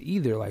mixed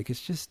either. Like,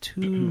 it's just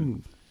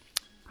too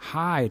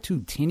high,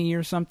 too tinny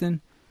or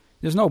something.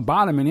 There's no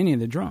bottom in any of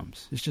the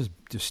drums. It's just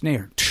the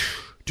snare.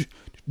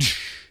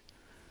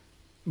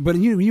 But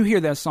you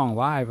hear that song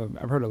live.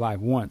 I've heard it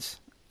live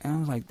once, and I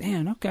was like,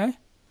 damn, okay,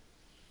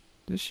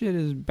 this shit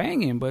is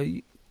banging. But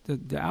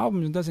the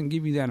album doesn't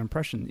give you that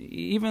impression.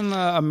 Even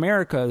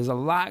America, there's a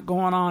lot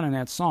going on in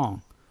that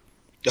song.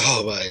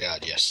 Oh my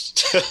God, yes.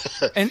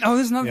 And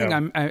there's another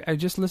thing. I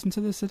just listened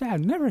to this today.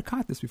 I've never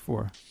caught this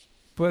before,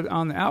 but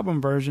on the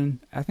album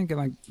version, I think at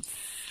like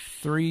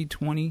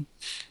 3:20,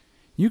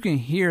 you can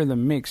hear the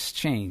mix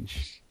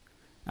change.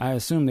 I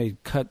assume they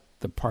cut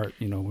the part,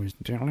 where it's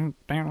down,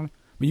 down.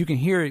 But you can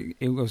hear it.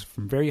 It goes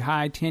from very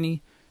high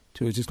tinny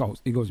to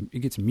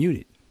it gets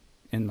muted,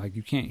 and like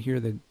you can't hear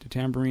the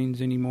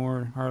tambourines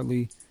anymore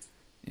hardly,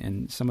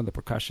 and some of the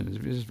percussion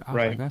is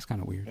Right. like, that's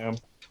kind of weird. Yeah.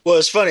 Well,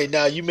 it's funny.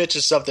 Now, you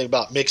mentioned something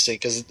about mixing,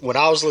 because when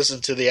I was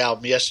listening to the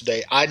album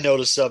yesterday, I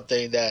noticed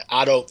something that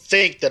I don't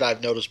think that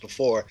I've noticed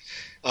before.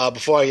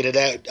 Before I get to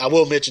that, I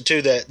will mention,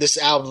 too, that this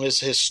album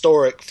is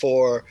historic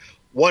for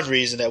one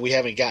reason that we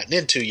haven't gotten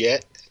into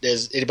yet.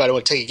 Does anybody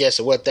want to take a guess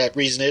at what that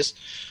reason is?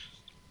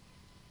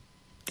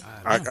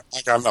 I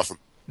got nothing.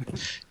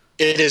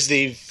 It is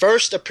the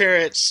first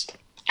appearance,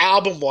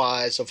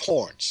 album-wise, of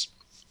horns.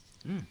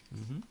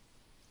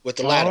 With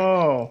the ladder.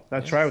 Oh,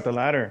 that's right, with the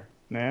ladder.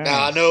 Yeah.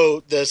 Now, I know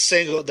the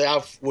single, the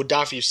I Would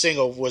Die For You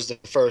single was the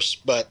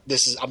first, but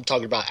I'm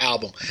talking about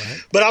album.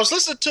 Right. But I was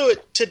listening to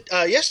it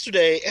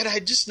yesterday, and I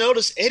just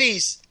noticed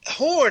Eddie's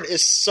horn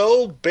is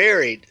so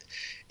buried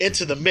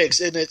into the mix,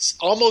 and it's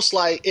almost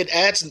like it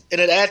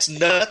adds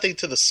nothing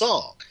to the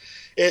song.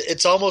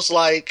 It's almost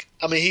like,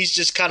 he's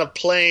just kind of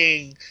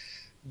playing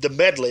the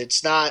medley.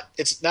 It's not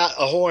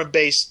a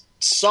horn-based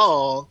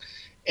song,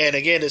 and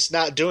again, it's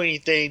not doing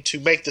anything to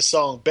make the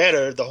song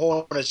better. The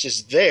horn is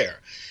just there.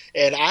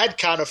 And I'd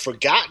kind of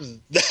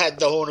forgotten that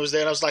the horn was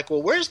there. And I was like,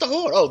 well, where's the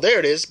horn? Oh, there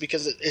it is,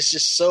 because it's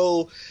just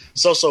so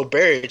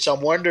buried. So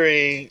I'm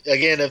wondering,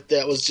 again, if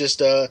that was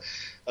just a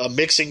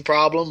mixing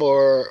problem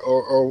or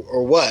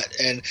what.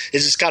 And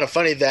it's just kind of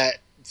funny that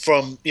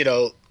from,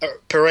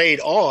 Parade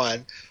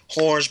on,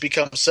 horns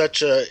become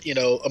such a,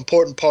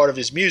 important part of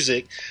his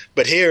music.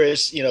 But here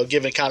is,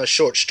 given kind of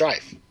short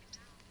strife.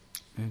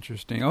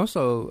 Interesting.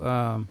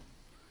 Also,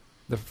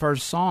 the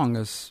first song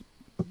is...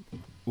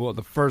 Well,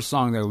 the first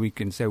song that we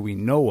can say we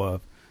know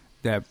of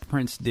that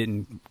Prince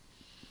didn't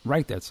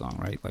write that song,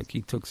 right? Like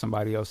he took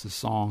somebody else's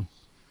song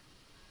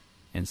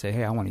and said,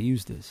 "Hey, I want to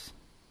use this."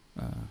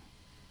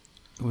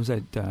 Was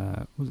it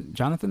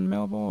Jonathan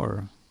Melville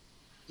or?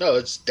 No,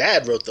 his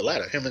dad wrote the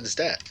ladder. Him and his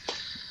dad.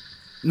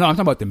 No, I'm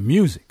talking about the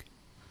music.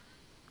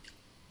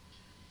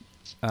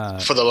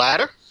 For the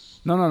ladder?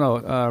 No.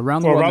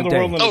 Around the World in a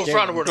Day.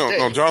 Around the World in a Day.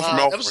 No, Jonathan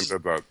Melville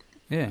did that.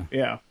 Yeah.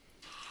 Yeah.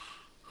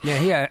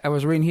 Yeah, I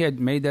was reading he had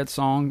made that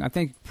song. I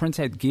think Prince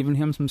had given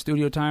him some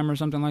studio time or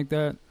something like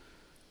that.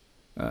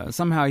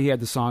 Somehow he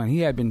had the song, and he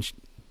had been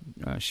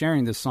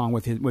sharing this song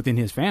within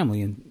his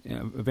family, and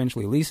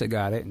eventually Lisa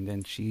got it, and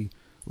then she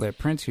let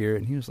Prince hear it,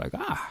 and he was like,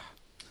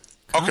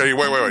 Okay,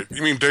 wait.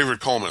 You mean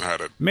David Coleman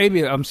had it?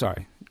 Maybe, I'm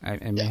sorry.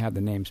 I may have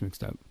the names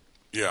mixed up.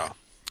 Yeah.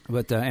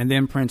 But and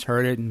then Prince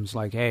heard it and was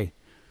like, hey,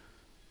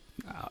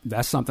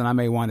 that's something I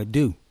may want to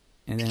do.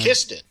 And then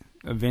kissed it.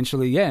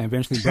 Eventually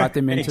brought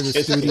them into the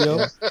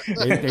studio.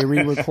 They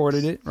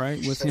re-recorded it, right,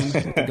 with him,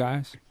 with the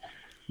guys.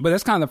 But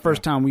that's kind of the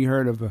first time we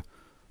heard of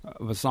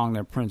a song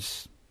that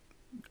Prince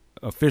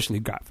officially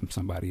got from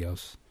somebody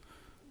else,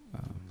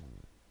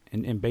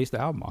 and based the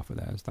album off of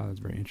that. I thought it was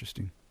very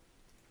interesting.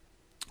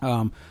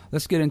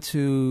 Let's get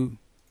into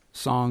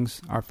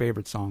songs, our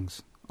favorite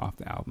songs off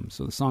the album.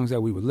 So the songs that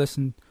we would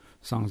listen,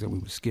 songs that we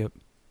would skip.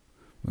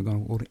 We're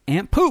going to go to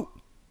Aunt Poop.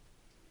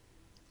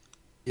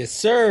 Yes,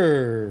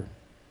 sir.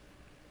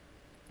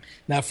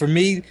 Now, for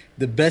me,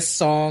 the best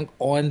song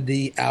on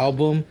the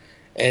album,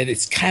 and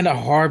it's kind of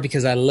hard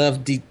because I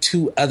love the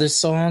two other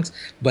songs,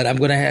 but I'm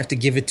going to have to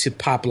give it to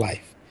Pop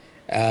Life.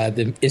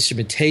 The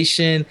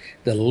instrumentation,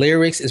 the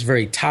lyrics is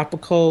very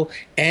topical,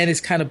 and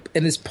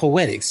it's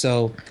poetic.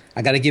 So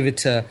I got to give it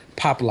to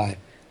Pop Life.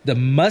 The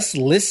must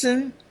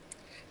listen,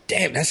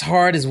 damn, that's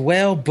hard as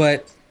well,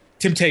 but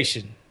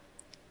Temptation.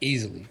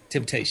 Easily,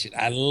 Temptation.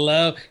 I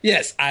love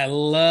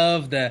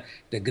the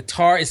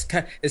guitar. It's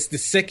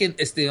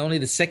only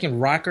the second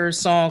rocker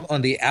song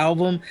on the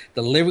album.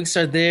 The lyrics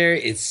are there.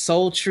 It's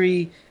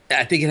sultry.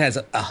 I think it has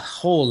a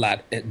whole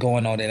lot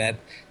going on in that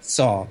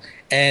song.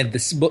 And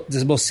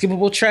the most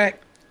skippable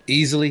track,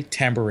 easily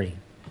Tambourine.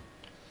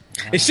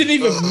 It shouldn't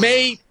even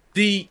made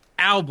the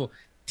album.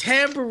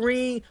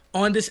 Tambourine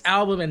on this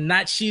album and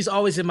not She's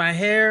Always in My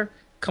Hair.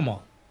 Come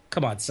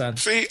on, son.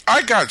 See,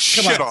 I got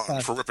shit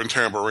on for ripping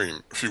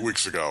Tambourine a few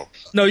weeks ago.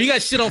 No, you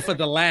got shit on for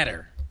the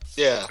ladder.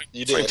 Yeah,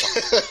 you did.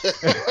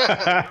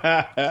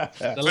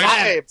 The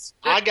ladder.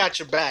 I got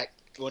your back.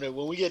 When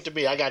we get to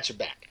me, I got your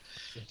back.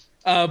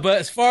 But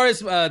as far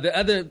as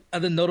the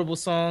other notable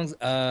songs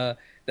that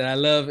I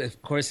love,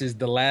 of course, is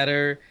The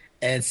Ladder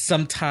and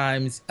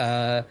sometimes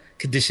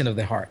Condition of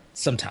the Heart.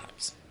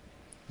 Sometimes.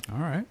 All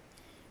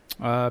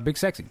right. Big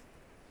Sexy.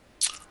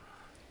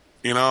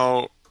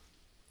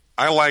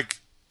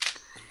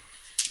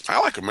 I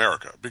like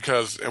America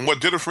and what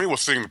did it for me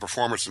was seeing the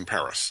performance in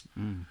Paris.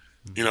 Mm-hmm.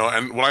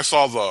 And when I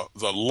saw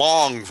the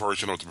long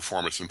version of the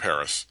performance in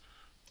Paris,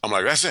 I'm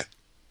like, that's it.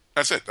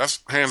 That's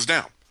hands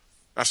down.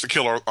 That's the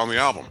killer on the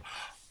album.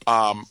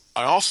 I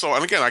also,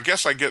 and again, I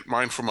guess I get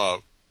mine from a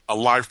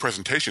live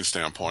presentation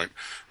standpoint,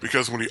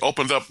 because when he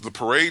opened up the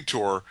Parade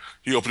tour,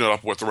 he opened it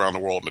up with Around the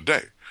World in a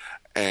Day.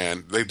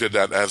 And they did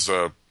that as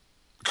a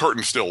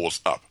curtain still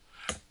was up.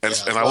 And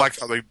I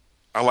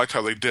liked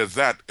how they did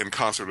that in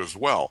concert as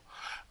well.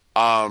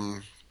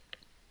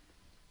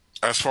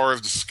 As far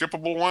as the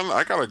skippable one,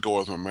 I gotta go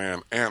with my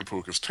man Ant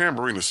Poo, because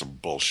Tambourine is some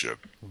bullshit.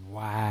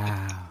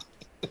 Wow.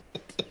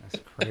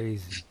 That's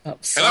crazy. And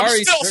I'm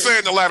still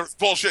saying the ladder's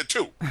bullshit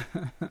too.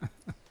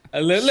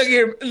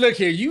 Look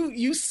here.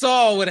 You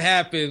saw what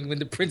happened when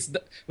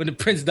the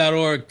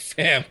Prince.org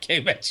fam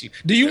came at you.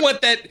 Do you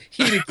want that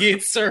heat again,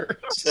 sir?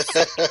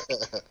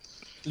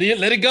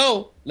 Let it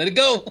go. Let it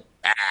go.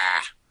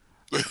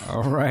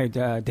 All right,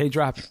 day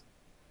dropping.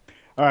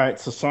 All right,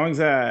 so songs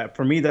that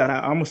for me that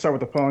I'm gonna start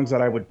with the songs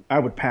that I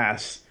would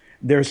pass.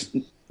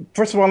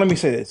 First of all, let me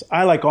say this: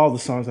 I like all the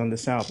songs on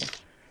this album,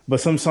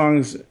 but some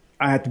songs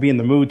I have to be in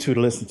the mood to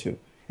listen to,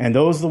 and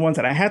those are the ones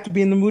that I have to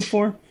be in the mood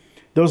for.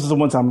 Those are the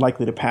ones I'm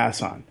likely to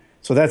pass on.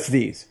 So that's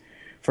these.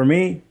 For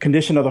me,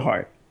 Condition of the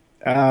Heart.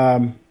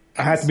 I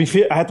have to be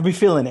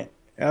feeling it.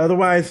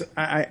 Otherwise,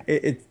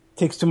 it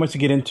takes too much to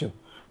get into.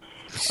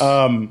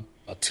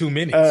 2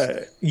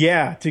 minutes.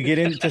 Yeah, to get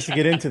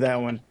into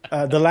that one.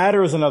 The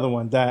Ladder is another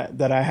one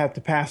that I have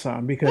to pass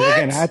on because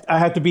again, I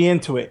have to be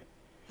into it.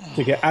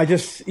 I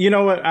just, you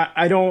know what?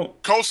 I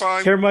don't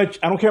Cosign. care much.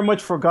 I don't care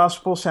much for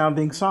gospel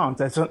sounding songs.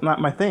 That's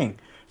not my thing.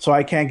 So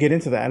I can't get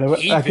into that.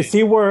 I could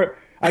see where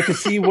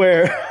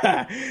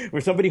where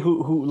somebody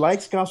who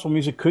likes gospel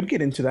music could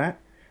get into that,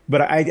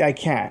 but I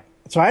can't.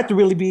 So I have to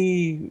really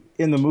be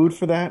in the mood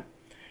for that.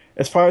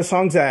 As far as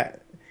songs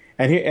that,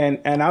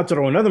 and I'll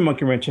throw another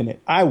monkey wrench in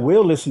it. I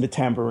will listen to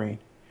Tambourine.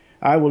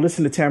 I will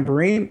listen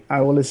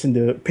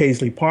to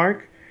Paisley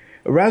Park,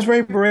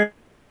 Raspberry Beret,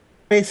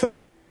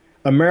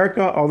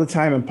 America all the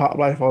time, and Pop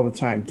Life all the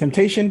time.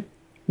 Temptation,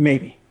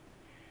 maybe,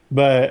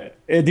 but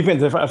it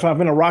depends. If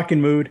I'm in a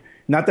rocking mood,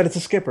 not that it's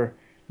a skipper.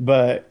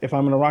 But if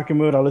I'm in a rocking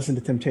mood, I'll listen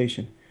to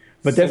Temptation.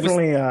 But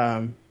definitely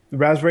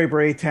Raspberry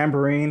Beret,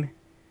 Tambourine,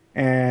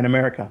 and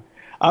America.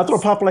 I'll throw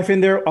Pop Life in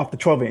there off the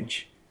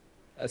 12-inch.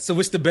 So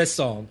what's the best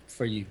song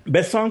for you?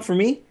 Best song for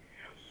me?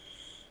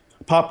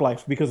 Pop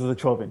Life, because of the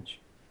 12-inch.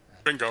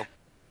 Bingo.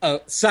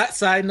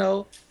 Side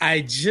note,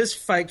 I just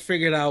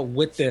figured out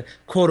what the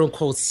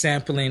quote-unquote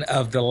sampling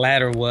of the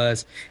Ladder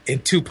was in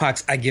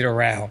Tupac's I Get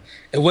Around.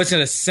 It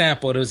wasn't a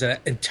sample. It was an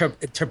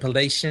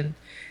interpolation.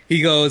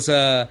 He goes,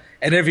 and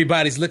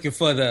everybody's looking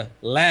for the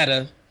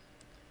ladder.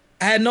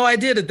 I had no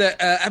idea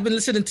that I've been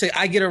listening to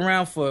I Get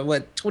Around for,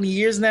 20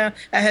 years now?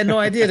 I had no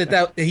idea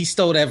that he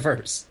stole that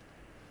verse.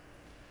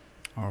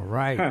 All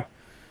right. Huh.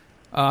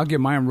 I'll get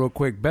mine real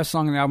quick. Best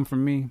song on the album for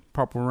me,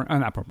 Pop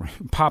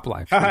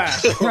Life.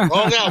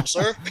 Wrong album,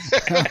 sir.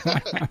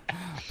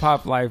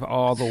 Pop Life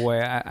all the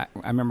way. I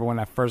remember when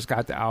I first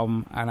got the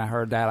album and I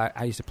heard that,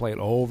 I used to play it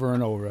over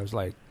and over. I was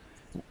like,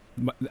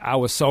 I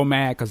was so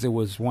mad because it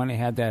was one that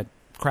had that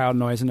crowd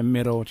noise in the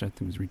middle, which I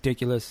think was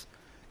ridiculous,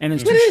 and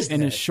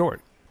it's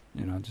short.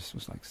 You know, just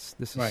was like,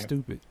 this is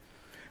stupid.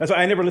 That's why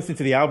I never listened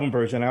to the album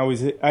version.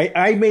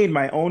 I made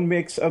my own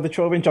mix of the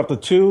 12-inch off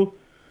the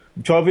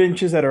 12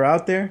 inches that are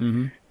out there.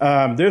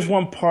 Mm-hmm. There's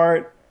one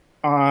part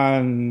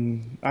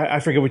on I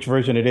forget which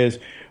version it is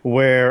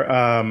where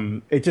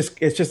it's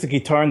just the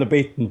guitar and the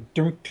bass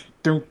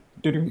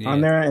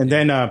on there, and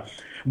then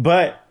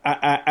but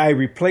I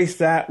replaced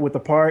that with the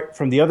part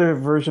from the other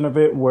version of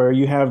it where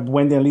you have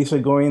Wendy and Lisa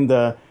going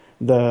the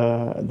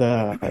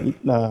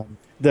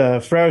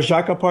Frère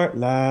Jacques part,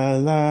 la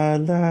la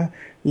la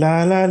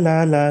la la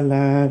la la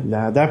la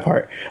la, that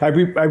part. I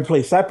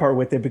replaced that part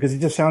with it because it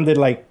just sounded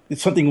like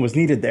something was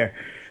needed there.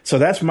 So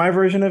that's my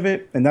version of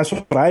it, and that's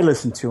what I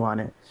listened to on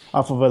it,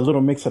 off of a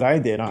little mix that I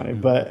did on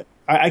it. But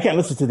I can't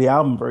listen to the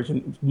album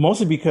version,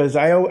 mostly because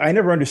I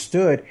never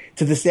understood.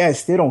 To this day, I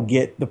still don't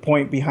get the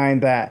point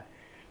behind that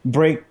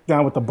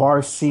breakdown with the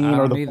bar scene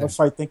or the boss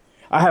fight thing.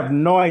 I have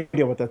no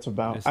idea what that's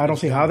about. I don't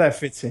see how that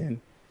fits in.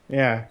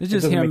 Yeah, it's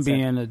just him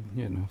being a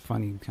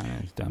funny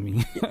kind of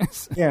dummy.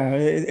 Yeah,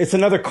 it's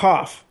another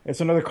cough. It's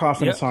another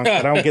cough in the song.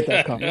 But I don't get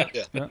that cough.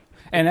 Yeah.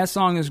 And that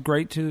song is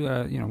great too.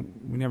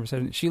 We never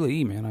said it. Sheila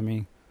E. Man, I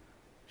mean,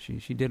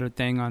 she did her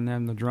thing on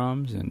them, the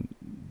drums, and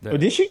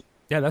did she?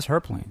 Yeah, that's her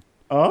playing.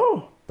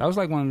 Oh, that was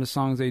like one of the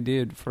songs they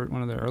did for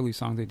one of the early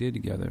songs they did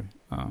together.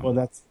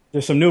 Well,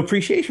 there's some new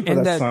appreciation for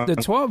that song. The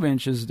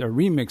 12-inch is a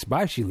remix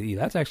by Sheila E.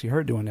 That's actually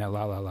her doing that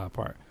la la la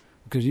part.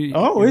 Because you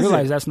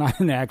realize that's not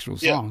in the actual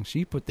song. Yeah.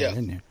 She put that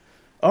in there.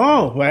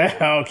 Oh,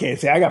 well, okay.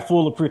 See, I got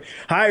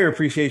higher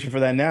appreciation for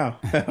that now.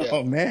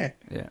 Oh, man.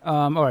 Yeah.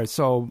 All right.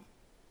 So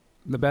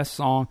the best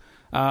song,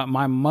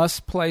 my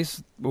must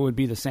place would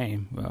be the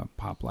same,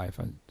 Pop Life.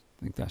 I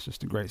think that's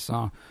just a great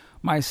song.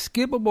 My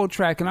skippable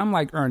track, and I'm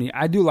like Ernie,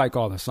 I do like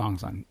all the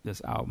songs on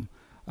this album.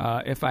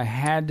 If I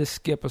had to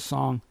skip a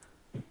song,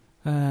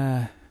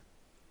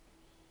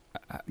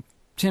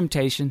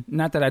 Temptation.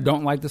 Not that I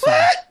don't like the song.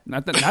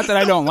 Not that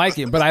I don't like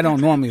it, but I don't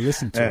normally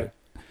listen to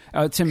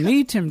it. To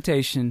me,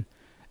 Temptation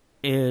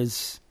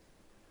is,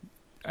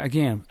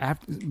 again,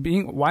 after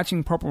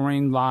watching Purple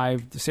Rain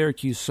live to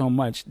Syracuse so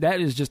much, that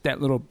is just that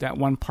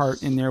one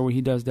part in there where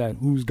he does that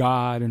 "Who's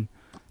God," and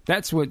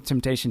that's what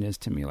Temptation is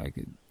to me. Like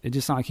it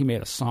just sounds like he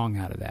made a song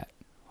out of that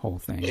whole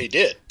thing. He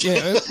did.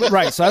 Yeah,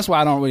 right. So that's why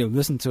I don't really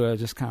listen to it.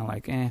 Just kind of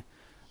like,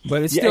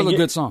 but it's still a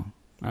good song.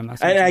 I'm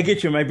not I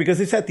get you, Mike, because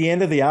it's at the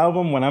end of the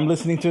album. When I'm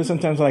listening to it,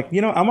 sometimes I'm like,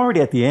 I'm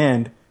already at the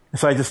end,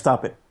 so I just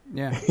stop it.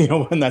 Yeah.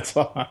 When that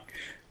song.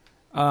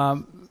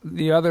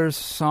 The other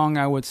song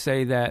I would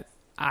say that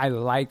I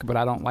like, but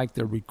I don't like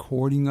the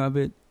recording of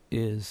it,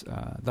 is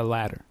The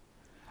Ladder.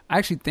 I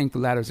actually think The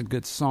Ladder is a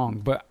good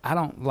song, but I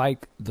don't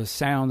like the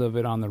sound of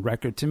it on the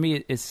record. To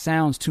me, it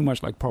sounds too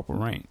much like Purple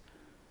Rain.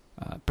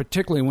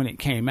 Particularly when it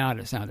came out,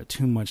 it sounded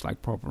too much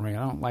like Purple Rain.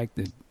 I don't like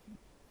the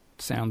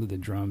sound of the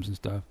drums and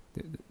stuff.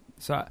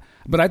 So,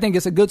 but I think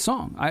it's a good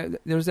song.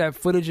 There's that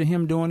footage of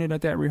him doing it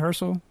at that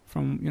rehearsal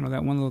from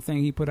that one little thing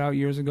he put out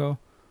years ago.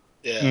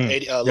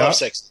 Yeah, Love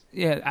Sex.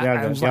 Yeah,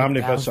 I was like,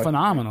 that was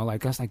phenomenal.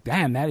 Like I was like,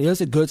 damn, that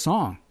is a good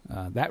song.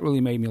 That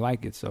really made me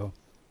like it. So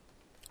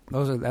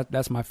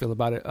that's my feel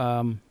about it.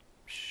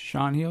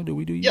 Sean Hill, do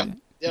we do you? Yeah.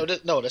 Yeah,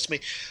 no, that's me.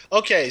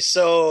 Okay,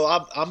 so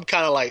I'm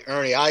kind of like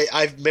Ernie.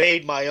 I've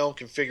made my own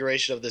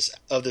configuration of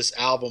this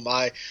album.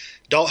 I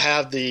don't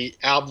have the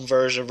album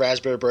version of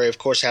Raspberry Beret. Of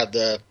course, have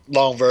the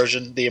long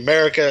version. The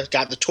America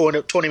got the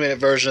 20-minute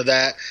version of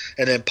that,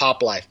 and then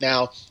Pop Life.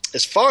 Now,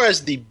 as far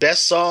as the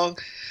best song,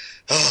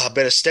 I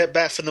better step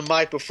back from the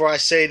mic before I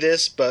say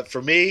this, but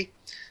for me,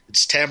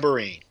 it's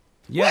Tambourine.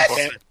 Yes,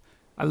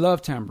 I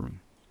love Tambourine.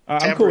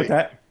 I'm cool with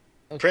that.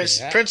 Okay,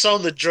 Prince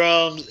on the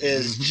drums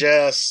is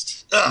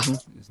just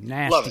It's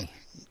nasty. love it.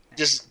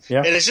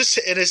 And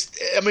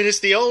it's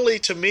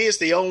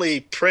the only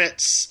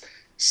Prince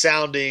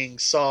sounding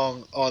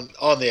song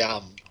on the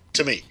album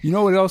to me. You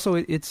know what? Also,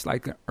 it's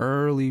like an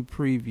early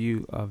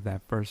preview of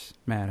that first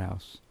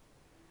Madhouse.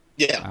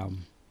 Yeah.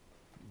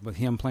 With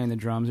him playing the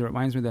drums, it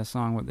reminds me of that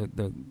song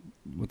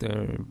with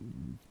the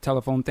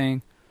telephone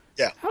thing.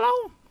 Yeah.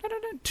 Hello.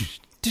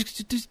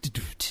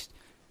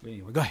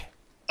 Anyway, go ahead.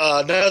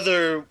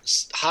 Another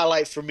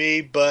highlight for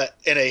me, but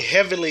in a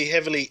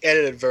heavily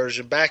edited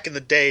version. Back in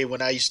the day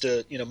when I used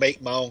to,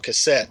 make my own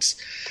cassettes,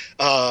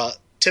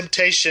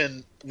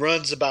 Temptation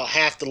runs about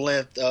half the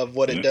length of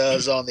what it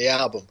does on the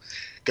album,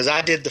 because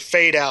I did the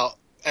fade out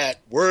at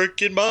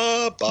 "Working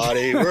My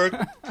Body."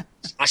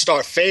 I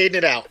start fading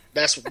it out.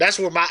 That's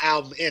where my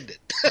album ended.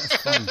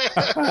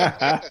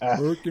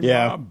 Working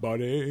my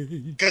body.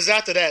 Because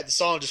after that, the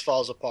song just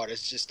falls apart.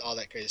 It's just all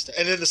that crazy stuff.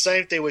 And then the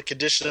same thing with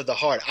 "Condition of the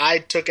Heart." I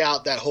took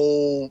out that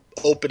whole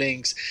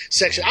openings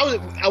section.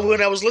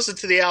 When I was listening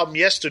to the album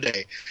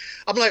yesterday,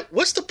 I'm like,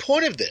 "What's the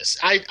point of this?"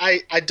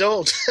 I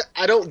don't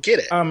get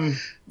it.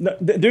 No,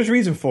 there's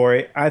reason for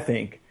it, I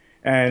think.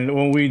 And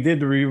when we did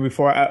the review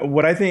before,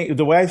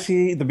 the way I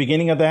see the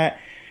beginning of that,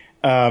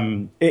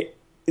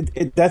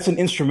 that's an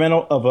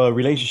instrumental of a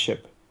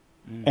relationship.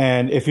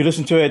 And if you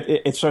listen to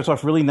it, it starts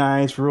off really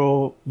nice,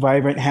 real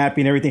vibrant,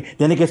 happy and everything.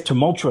 Then it gets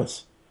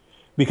tumultuous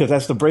because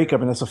that's the breakup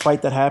and that's a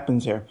fight that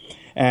happens here.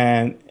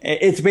 And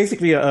it's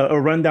basically a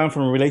rundown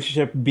from a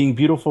relationship being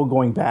beautiful,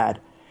 going bad.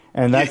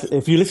 And that's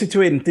if you listen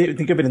to it and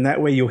think of it in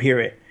that way, you'll hear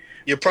it.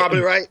 You're probably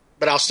right,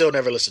 but I'll still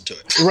never listen to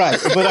it.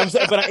 Right. And I was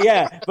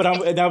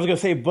going to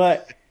say,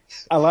 but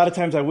a lot of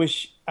times I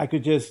wish I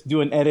could just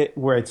do an edit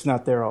where it's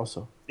not there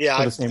also. Yeah,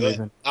 for the same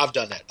reason. I've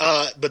done that.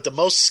 But the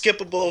most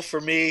skippable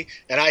for me,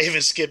 and I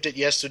even skipped it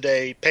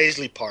yesterday,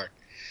 Paisley Park.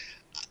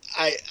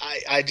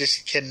 I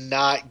just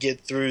cannot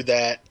get through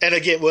that. And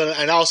again,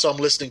 and also I'm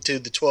listening to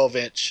the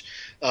 12-inch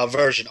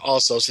version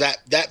also, so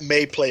that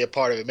may play a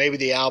part of it. Maybe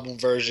the album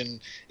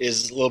version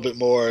is a little bit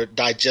more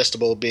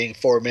digestible, being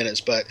 4 minutes,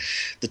 but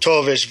the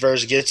 12-inch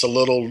version gets a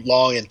little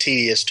long and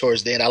tedious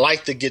towards the end. I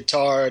like the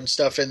guitar and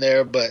stuff in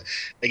there, but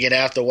again,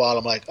 after a while,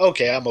 I'm like,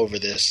 okay, I'm over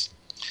this.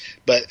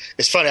 But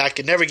it's funny, I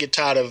can never get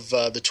tired of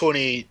the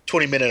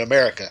 20-minute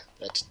America.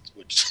 That's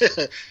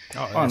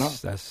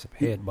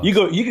head bust.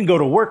 You can go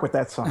to work with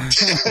that song.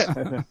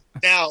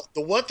 Now,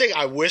 the one thing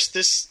I wish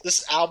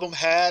this album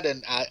had,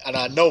 and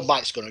I know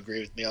Mike's going to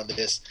agree with me on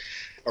this,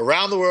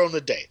 "Around the World in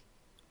a Day."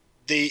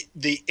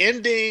 The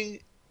ending,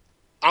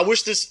 I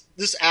wish this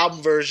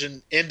album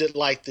version ended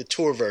like the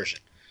tour version,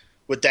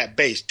 with that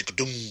bass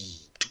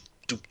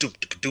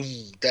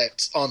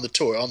that's on the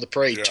tour, on the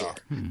Parade tour.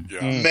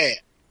 Yeah. Man,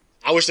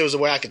 I wish there was a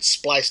way I could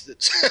splice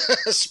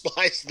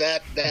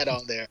that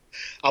on there.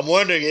 I'm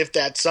wondering if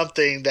that's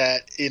something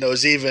that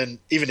is even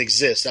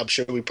exists. I'm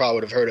sure we probably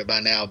would have heard it by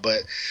now.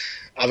 But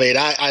I mean,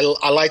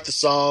 I like the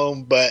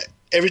song, but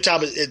every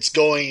time it's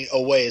going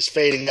away, it's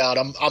fading out.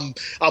 I'm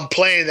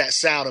playing that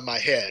sound in my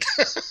head.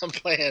 I'm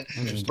playing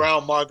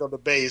Brown Mark on the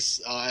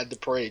bass at the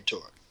Parade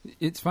tour.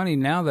 It's funny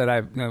now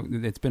that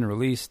it's been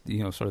released.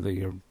 Sort of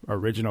the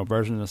original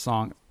version of the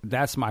song.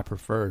 That's my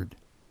preferred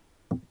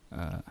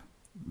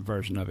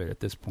version of it at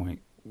this point.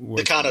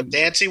 The kind of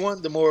dancey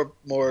one, the more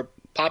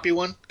poppy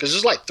one, because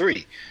there's like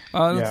three.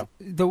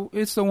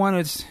 It's the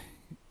one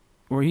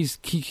where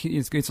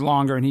it's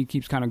longer and he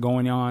keeps kind of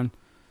going on.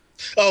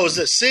 Oh, is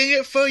it "Sing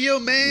It for Your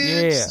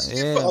Man"?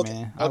 Yeah, okay.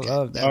 Man. I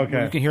love that.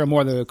 Okay. You can hear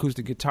more of the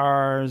acoustic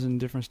guitars and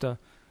different stuff.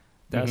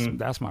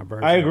 That's my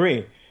version. I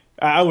agree.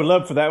 I would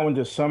love for that one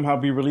to somehow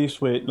be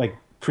released with like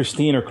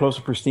pristine or close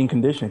to pristine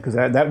condition, because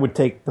that would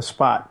take the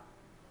spot.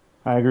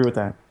 I agree with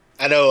that.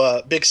 I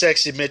know Big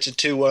Sexy mentioned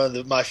too. One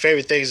of my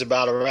favorite things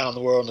about Around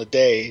the World in a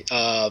Day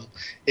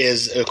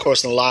is, of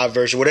course, in the live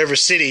version, whatever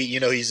city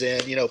he's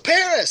in.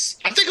 Paris.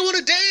 I think I want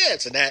to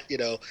dance, and that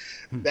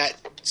that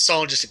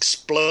song just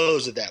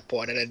explodes at that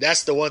point. And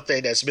that's the one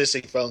thing that's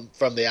missing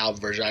from the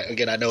album version.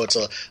 I know it's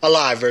a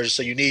live version,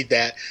 so you need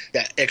that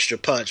extra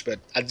punch. But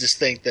I just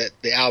think that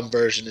the album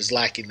version is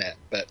lacking that.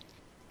 But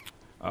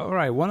all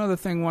right, one other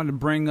thing I wanted to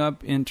bring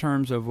up in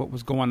terms of what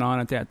was going on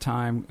at that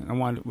time.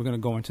 We're going to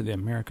go into the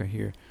America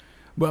here.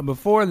 But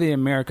before the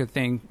America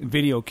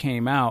video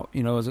came out,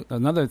 it was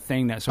another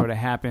thing that sort of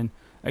happened.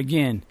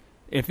 Again,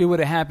 if it would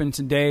have happened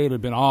today, it would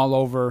have been all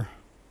over,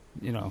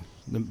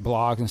 the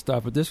blogs and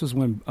stuff. But this was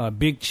when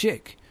Big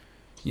Chick,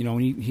 when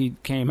he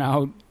came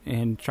out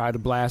and tried to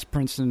blast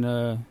Prince in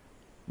the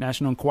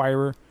National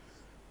Enquirer.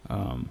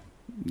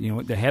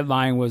 The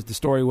headline was, the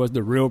story was,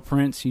 "The Real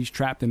Prince, he's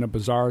trapped in a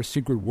bizarre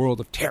secret world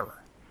of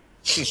terror."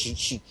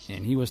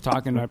 And he was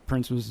talking about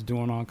Prince was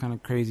doing all kind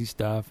of crazy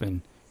stuff,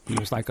 and he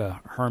was like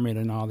a hermit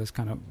and all this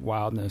kind of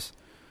wildness.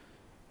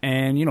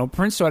 And,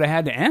 Prince sort of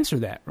had to answer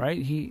that,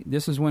 right?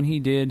 This is when he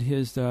did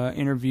his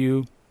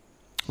interview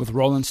with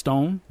Rolling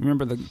Stone.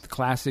 Remember the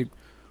classic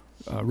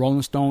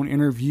Rolling Stone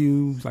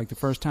interview, like the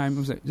first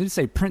time? Did it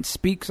say Prince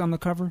Speaks on the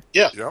cover?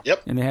 Yeah.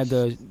 Yep. And they had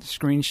the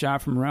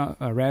screenshot from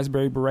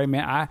Raspberry Beret.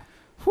 Man, I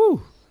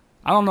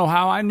don't know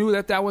how I knew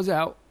that was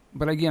out.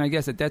 But again, I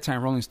guess at that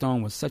time, Rolling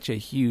Stone was such a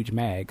huge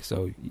mag,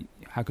 so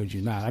how could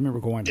you not? I remember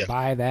going to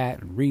buy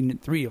that and reading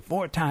it 3 or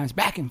 4 times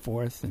back and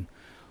forth, and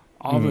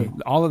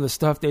all of the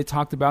stuff they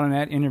talked about in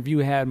that interview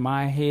had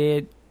my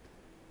head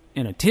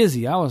in a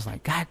tizzy. I was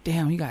like, God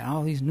damn, he got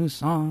all these new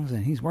songs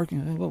and he's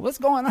working. What's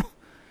going on?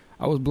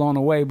 I was blown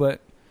away.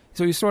 But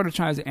so he sort of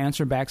tries to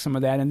answer back some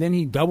of that, and then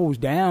he doubles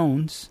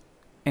down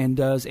and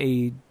does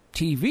a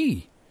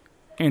TV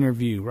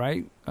interview,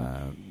 right?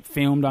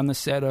 Filmed on the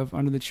set of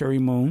Under the Cherry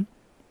Moon,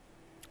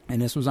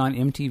 and this was on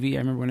MTV. I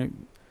remember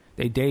when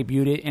they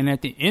debuted it, and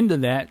at the end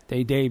of that,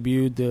 they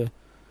debuted the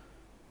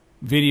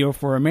video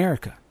for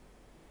America.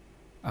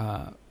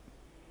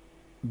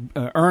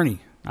 Ernie,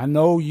 I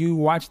know you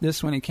watched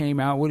this when it came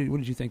out. What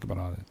did you think about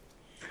all that?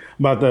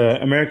 About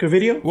the America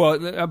video?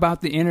 Well,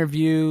 about the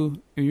interview.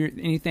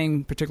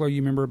 Anything particular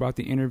you remember about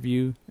the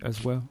interview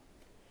as well?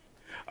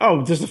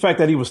 Oh, just the fact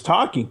that he was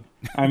talking.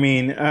 I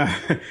mean,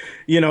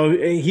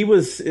 he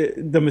was,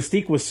 the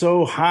mystique was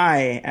so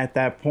high at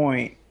that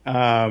point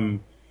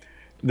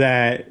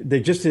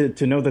that just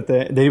to know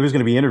that he was going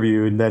to be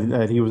interviewed,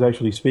 that he was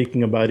actually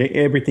speaking about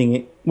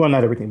everything. Well,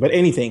 not everything, but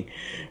anything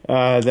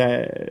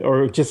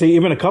or just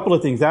even a couple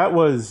of things. That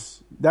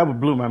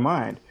blew my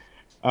mind.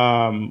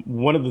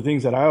 One of the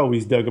things that I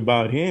always dug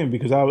about him,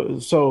 because I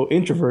was so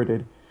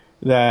introverted,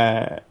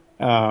 that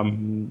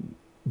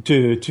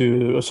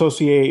to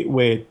associate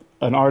with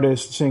an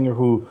artist, singer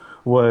who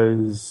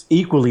was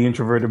equally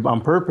introverted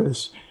on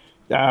purpose,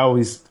 I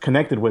always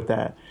connected with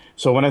that.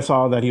 So when I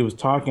saw that he was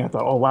talking, I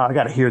thought, oh, wow, I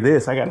got to hear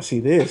this. I got to see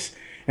this.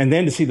 And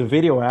then to see the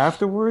video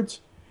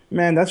afterwards,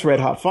 man, that's red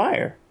hot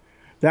fire.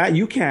 That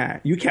you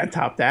can't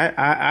top that.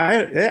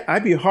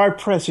 I'd be hard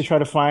pressed to try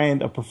to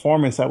find a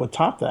performance that would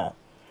top that.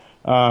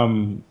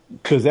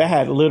 Because that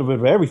had a little bit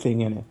of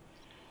everything in it.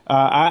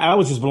 I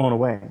was just blown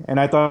away. And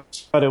I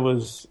thought it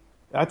was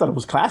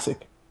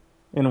classic.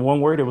 In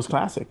one word, it was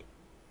classic.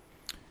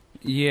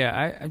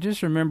 Yeah, I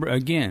just remember,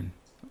 again,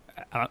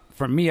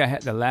 for me,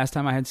 the last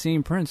time I had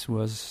seen Prince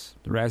was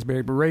the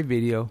Raspberry Beret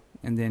video,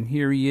 and then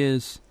here he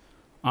is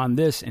on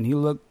this, and he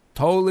looked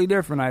totally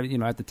different.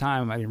 At the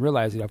time, I didn't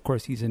realize it. Of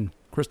course, he's in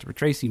Christopher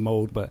Tracy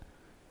mode, but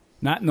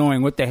not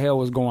knowing what the hell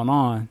was going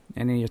on,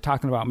 and then you're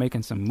talking about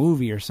making some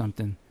movie or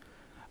something,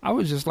 I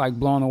was just like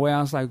blown away.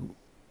 I was like,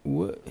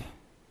 what?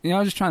 I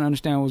was just trying to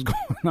understand what was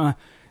going on.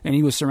 And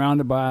he was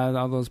surrounded by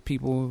all those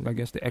people, I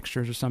guess the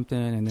extras or something.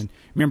 And then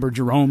remember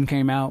Jerome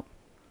came out,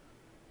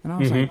 and I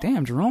was like,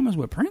 "Damn, Jerome is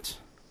with Prince."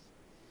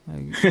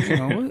 Like,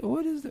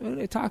 what are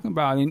they talking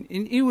about? And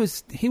he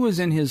was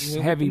in his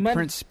heavy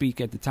Prince speak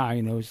at the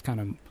time. Just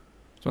kind of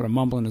sort of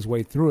mumbling his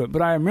way through it.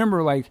 But I remember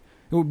it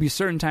would be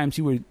certain times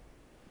he would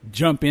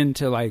jump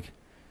into well,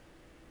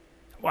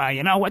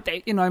 what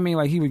they, I mean,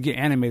 like he would get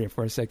animated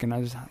for a second. I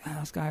was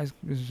like,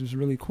 this is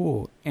really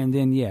cool. And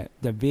then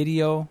the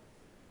video.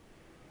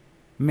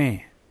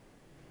 Man,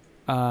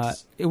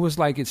 it was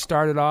like it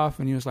started off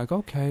and he was like,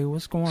 okay,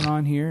 what's going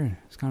on here?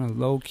 It's kind of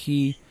low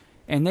key.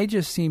 And they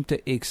just seemed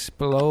to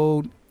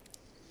explode.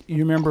 You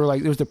remember,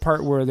 there was the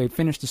part where they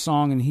finished the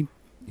song and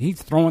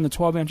he's throwing the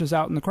 12 inches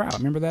out in the crowd.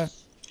 Remember that?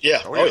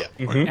 Yeah. Oh, yeah.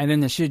 Mm-hmm. And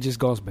then the shit just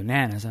goes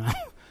bananas. And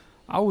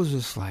I was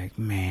just like,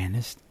 man,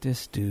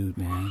 this dude,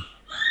 man.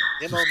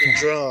 Him on the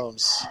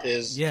drums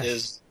is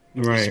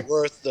right.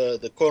 worth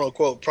the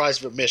quote-unquote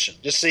price of admission.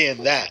 Just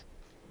seeing that.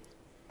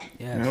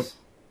 Yes. Yep.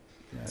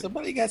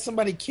 Somebody got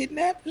somebody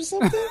kidnapped or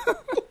something?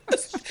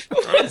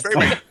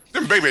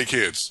 Them baby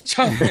kids.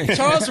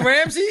 Charles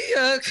Ramsey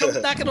comes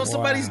knocking on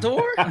somebody's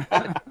door?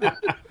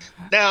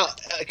 Now,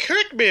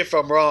 correct me if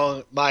I'm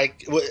wrong,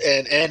 Mike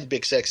and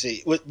Big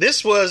Sexy.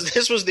 This was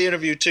the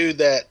interview too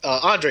that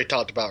Andre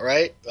talked about,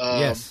 right?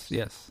 Yes.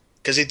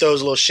 because he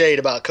throws a little shade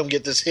about come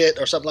get this hit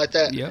or something like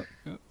that. Yep.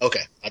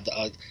 Okay,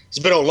 it's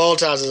been a long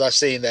time since I've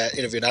seen that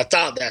interview, and I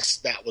thought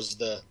that was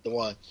the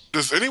one.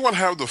 Does anyone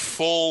have the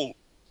full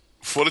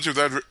footage of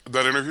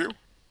that interview?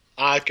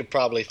 I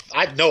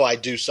know I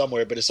do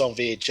somewhere, but it's on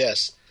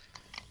VHS.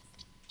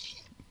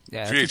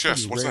 Yeah,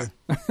 VHS, what's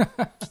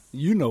that?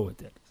 You know what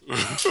that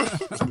is.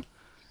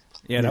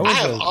 Yeah, that was I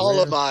have all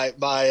of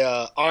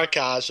my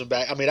archives from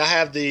back. I mean, I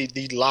have the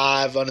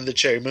live Under the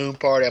Cherry Moon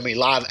party. I mean,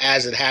 live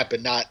as it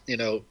happened, not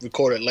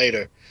recorded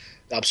later.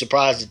 I'm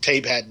surprised the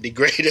tape hadn't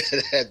degraded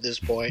at this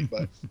point.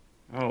 But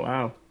Oh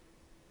wow.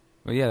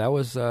 But yeah, that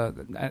was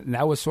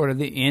sort of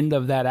the end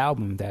of that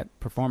album, that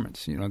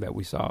performance, that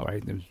we saw,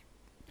 right?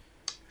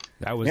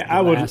 That was the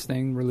last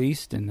thing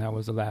released, and that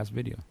was the last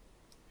video.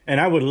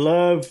 And I would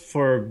love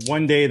for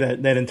one day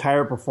that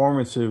entire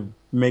performance to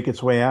make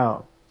its way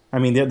out. I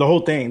mean, the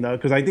whole thing, though,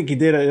 because I think he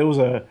did. It was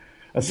a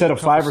set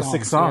of 5 or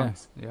 6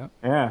 songs.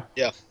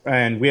 Yeah.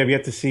 And we have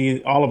yet to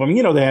see all of them.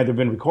 They had to have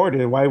been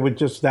recorded. Why would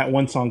just that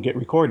one song get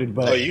recorded?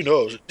 But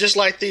just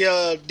like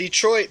the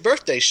Detroit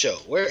birthday show,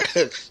 where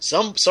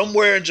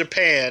somewhere in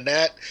Japan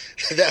that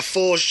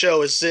full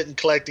show is sitting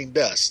collecting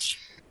dust.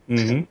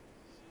 Mm-hmm.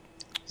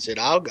 Said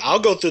I'll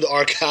go through the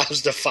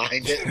archives to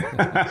find it.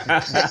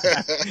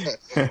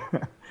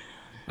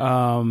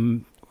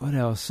 What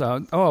else? I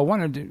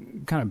wanted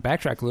to kind of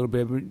backtrack a little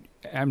bit, but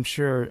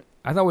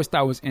I always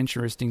thought it was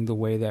interesting the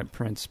way that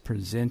Prince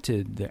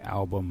presented the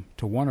album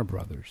to Warner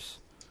Brothers.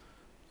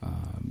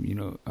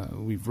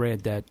 We've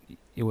read that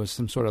it was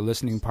some sort of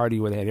listening party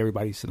where they had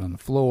everybody sit on the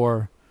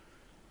floor,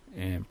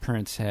 and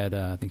Prince had,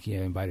 I think he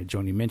had invited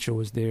Joni Mitchell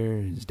was there,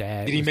 his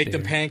dad. Did he make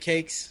them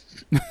pancakes?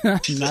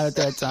 Not at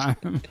that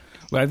time.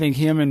 But I think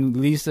him and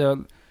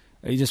Lisa,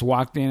 he just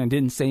walked in and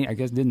didn't say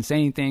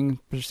anything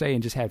per se,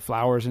 and just had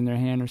flowers in their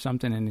hand or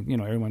something, and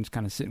everyone's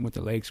kind of sitting with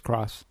their legs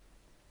crossed.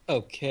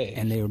 Okay.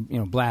 And they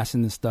were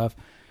blasting this stuff,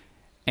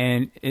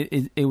 and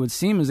it would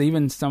seem as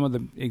even some of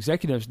the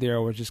executives there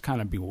were just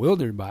kind of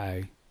bewildered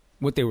by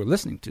what they were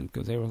listening to,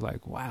 because they were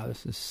like, "Wow,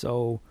 this is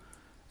so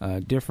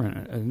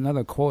different."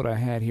 Another quote I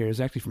had here is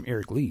actually from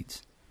Eric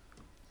Leeds,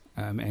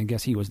 and I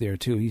guess he was there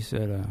too. He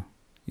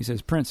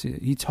says Prince,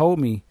 he told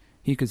me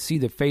he could see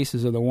the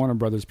faces of the Warner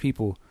Brothers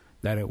people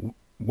that it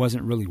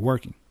wasn't really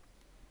working.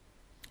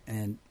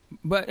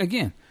 But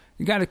again,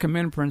 you got to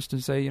commend Prince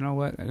to say, you know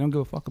what, I don't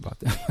give a fuck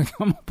about that. I'm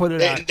gonna put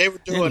it out. They were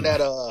doing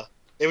that.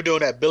 They were doing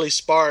that Billy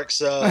Sparks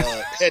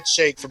head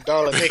shake from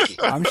Darling Nikki.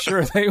 I'm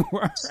sure they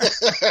were.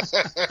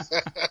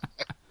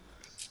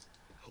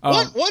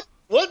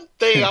 One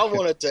thing I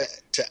wanted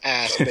to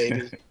ask,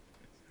 baby.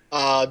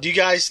 Do you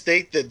guys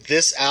think that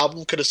this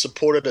album could have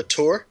supported a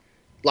tour,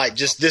 like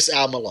just this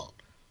album alone?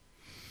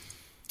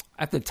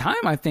 At the time,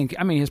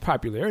 his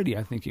popularity,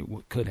 I think it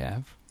could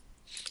have.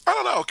 I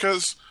don't know,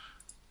 because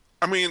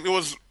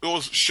it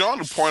was Sean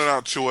who pointed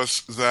out to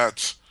us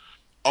that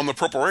on the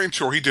Purple Rain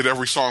tour he did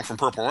every song from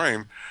Purple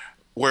Rain,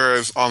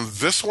 whereas on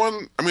this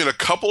one, a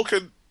couple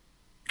could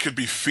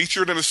be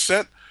featured in a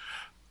set,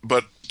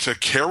 but to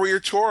carry a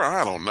tour,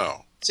 I don't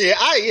know. See,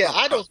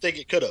 I don't think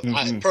it could have.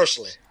 Mm-hmm.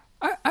 Personally,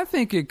 I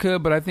think it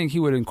could, but I think he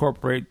would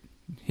incorporate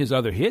his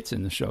other hits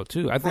in the show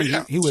too. I think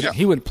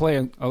he would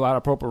play a lot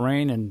of Purple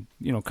Rain and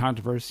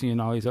Controversy and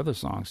all these other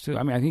songs too.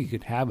 I think he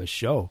could have a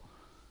show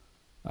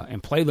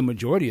and play the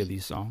majority of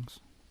these songs.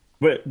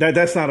 But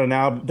that's not an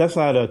album. That's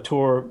not a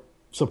tour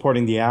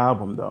supporting the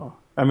album, though.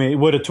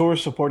 Would a tour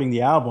supporting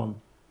the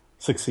album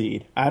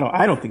succeed? I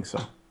don't think so.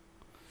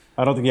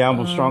 I don't think the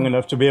album's strong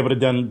enough to be able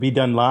to be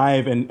done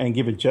live and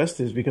give it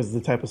justice because of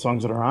the type of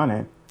songs that are on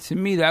it. To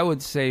me, I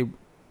would say.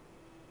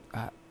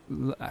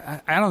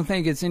 I don't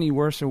think it's any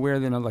worse or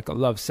weird than a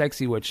Love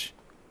Sexy, which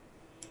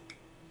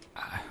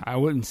I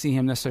wouldn't see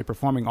him necessarily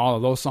performing all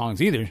of those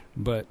songs either.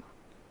 But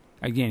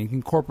again, you can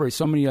incorporate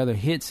so many other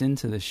hits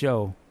into the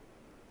show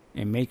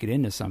and make it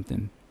into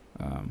something.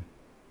 I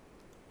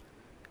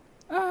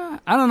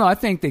don't know. I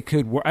think they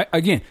could work.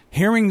 Again,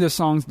 hearing the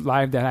songs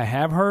live that I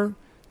have heard,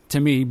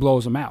 to me,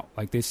 blows them out.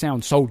 Like, they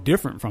sound so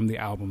different from the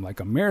album. Like,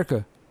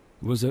 America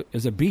is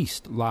a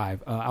beast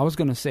live. I was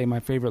going to say my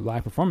favorite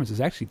live performance is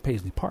actually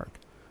Paisley Park.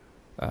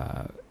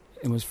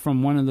 It was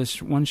from one of the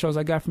shows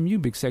I got from you,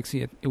 Big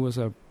Sexy. It was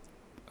a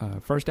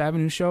First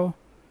Avenue show.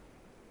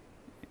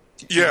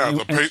 Yeah,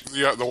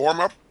 the warm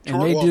up.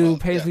 And they do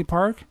Paisley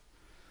Park.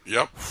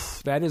 Yep,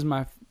 that is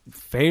my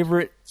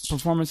favorite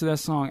performance of that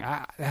song.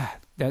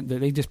 That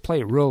they just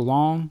play it real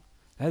long.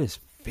 That is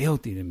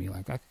filthy to me.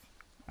 Like I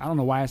don't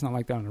know why it's not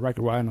like that on the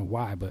record. Well, I don't know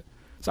why, but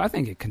so I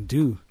think it can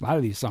do a lot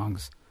of these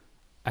songs.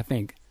 I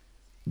think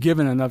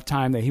given enough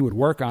time that he would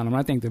work on them.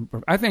 I think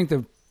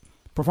the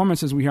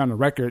performances we hear on the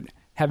record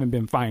haven't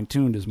been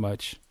fine-tuned as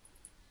much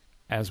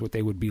as what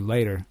they would be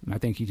later. And I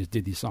think he just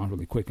did these songs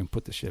really quick and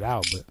put the shit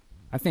out. But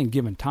I think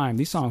given time,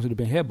 these songs would have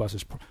been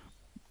headbusters.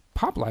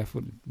 Pop Life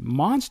would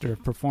Monster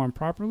performed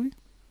properly.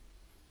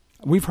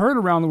 We've heard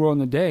Around the World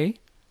in a Day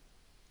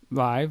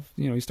live.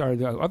 He started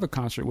the other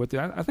concert with it.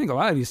 I think a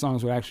lot of these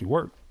songs would actually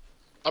work.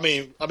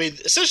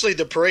 essentially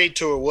the Parade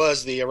tour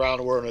was the Around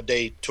the World in a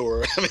Day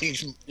tour.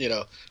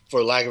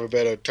 For lack of a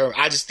better term,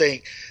 I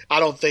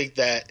don't think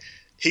that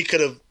he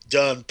could have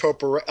done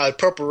Purple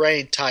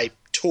Rain type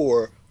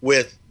tour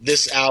with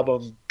this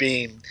album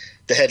being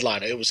the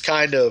headliner. It was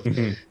kind of,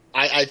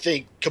 I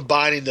think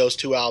combining those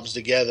two albums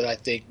together, I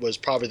think was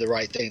probably the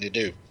right thing to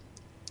do.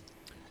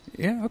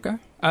 Yeah, okay.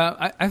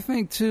 I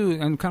think too,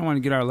 and kind of want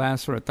to get our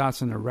last sort of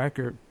thoughts on the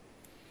record.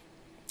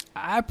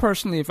 I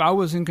personally, if I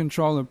was in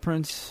control of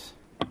Prince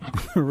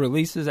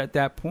releases at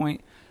that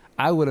point,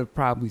 I would have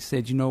probably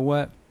said, you know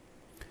what?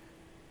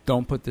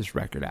 Don't put this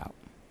record out.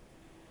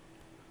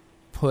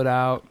 Put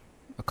out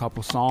a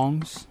couple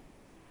songs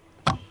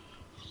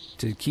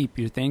to keep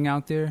your thing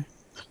out there,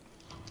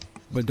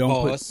 but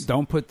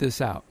don't put this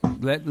out.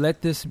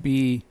 Let this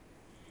be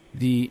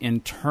the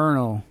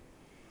internal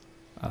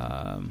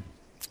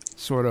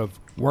sort of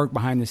work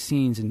behind the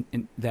scenes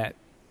and that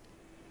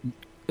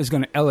is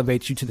going to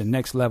elevate you to the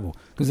next level.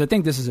 Because I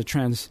think this is a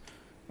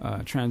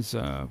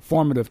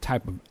transformative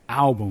type of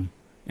album,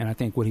 and I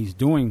think what he's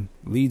doing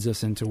leads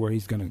us into where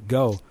he's going to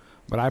go.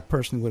 But I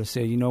personally would have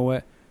said, you know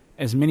what?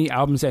 As many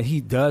albums that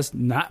he does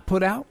not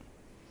put out,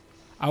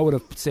 I would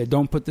have said,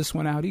 don't put this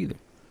one out either.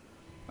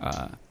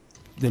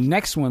 The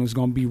next one is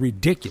going to be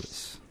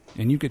ridiculous,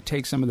 and you could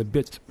take some of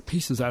the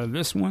pieces out of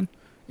this one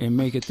and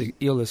make it the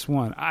illest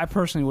one. I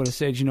personally would have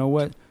said, you know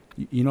what?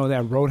 You know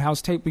that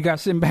Roadhouse tape we got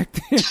sitting back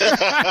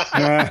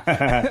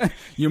there?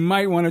 You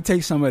might want to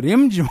take some of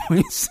them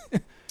joints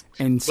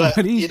and some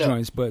of these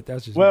joints, but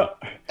that's just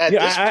at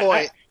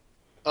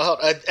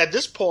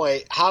this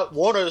point,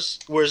 Warner's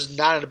was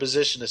not in a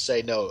position to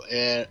say no,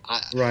 and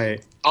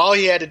all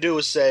he had to do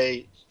was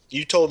say,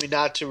 "You told me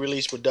not to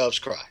release When Doves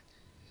Cry."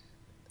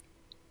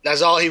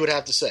 That's all he would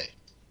have to say,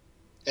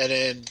 and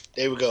then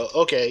they would go,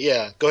 "Okay,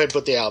 yeah, go ahead and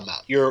put the album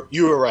out.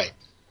 You were right."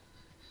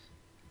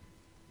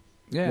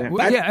 Yeah,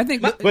 I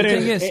think the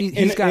thing is,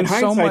 he's got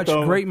so much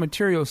great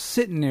material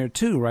sitting there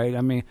too, right? I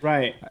mean,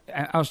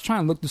 I was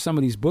trying to look through some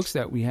of these books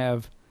that we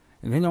have,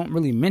 and they don't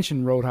really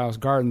mention Roadhouse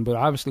Garden, but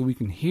obviously we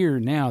can hear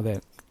now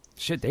that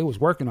they was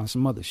working on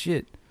some other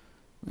shit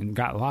and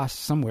got lost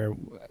somewhere.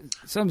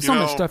 Some of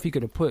the stuff he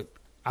could have put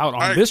out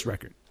on this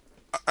record.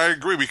 I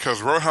agree,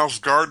 because Roadhouse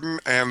Garden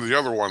and the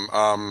other one,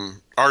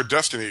 Our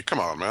Destiny,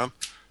 come on, man.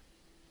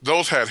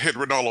 Those had hit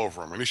written all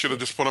over them, and he should have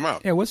just put them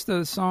out. Yeah, what's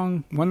the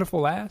song,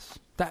 Wonderful Ass?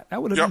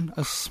 That would have been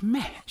a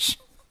smash.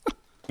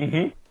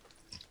 But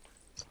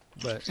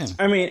yeah.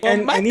 I mean,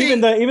 and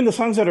even the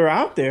songs that are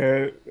out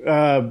there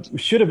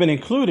should have been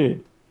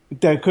included.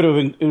 That could have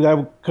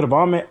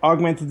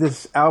augmented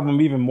this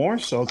album even more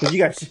so, because you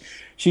got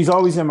She's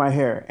Always in My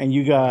Hair, and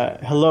you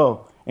got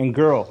Hello and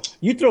Girl.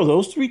 You throw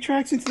those 3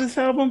 tracks into this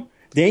album,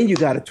 then you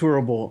got a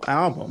tourable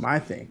album, I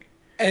think.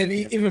 And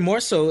even more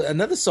so,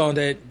 another song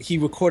that he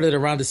recorded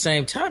around the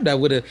same time that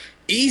would have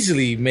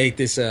easily made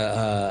this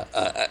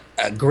a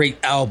great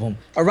album,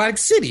 Erotic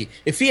City.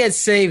 If he had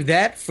saved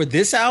that for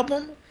this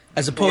album,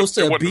 as opposed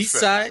to a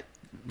B-side,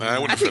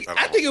 I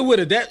think it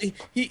would have.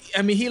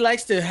 He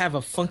likes to have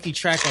a funky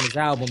track on his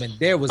album, and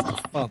there was the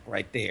funk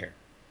right there.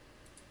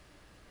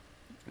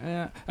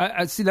 Yeah,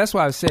 I see. That's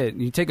why I said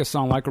you take a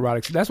song like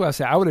Erotic. That's why I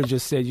said I would have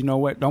just said, you know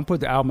what? Don't put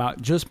the album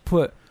out. Just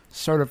put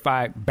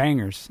certified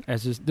bangers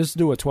as just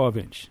do a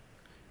 12-inch.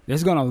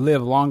 It's going to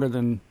live longer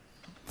than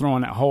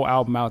throwing that whole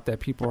album out that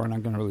people are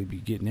not going to really be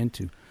getting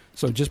into.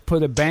 So just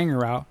put a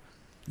banger out.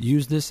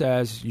 Use this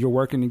as you're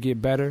working to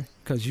get better,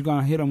 because you're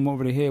going to hit them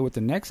over the head with the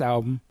next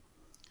album.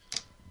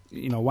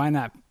 You know, why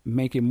not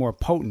make it more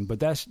potent? But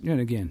that's,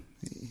 again,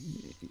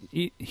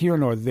 here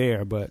nor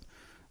there. But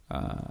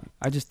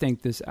I just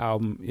think this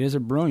album is a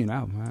brilliant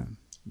album.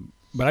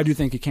 But I do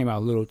think it came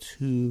out a little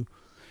too...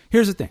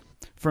 Here's the thing.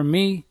 For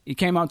me, it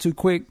came out too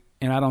quick,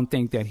 and I don't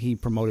think that he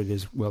promoted it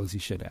as well as he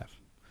should have.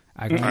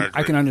 I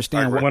can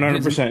understand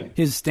 100%.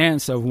 His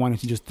stance of wanting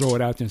to just throw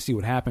it out there and see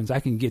what happens. I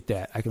can get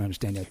that. I can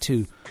understand that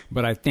too.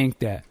 But I think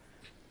that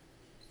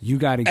you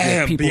got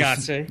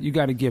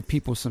to give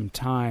people some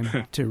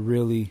time to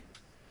really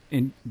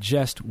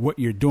ingest what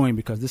you're doing,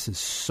 because this is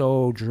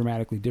so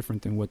dramatically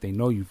different than what they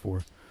know you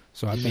for.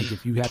 So I think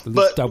if you have to at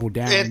least double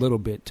down a little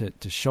bit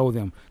to show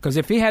them, because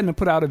if he hadn't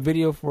put out a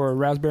video for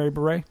Raspberry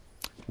Beret,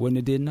 wouldn't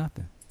have did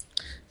nothing.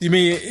 You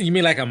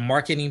mean like a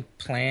marketing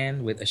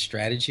plan with a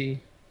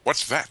strategy?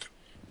 What's that?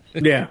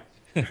 Yeah.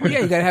 Well, yeah,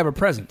 you got to have a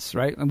presence,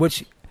 right?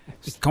 Which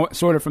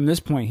sort of from this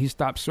point, he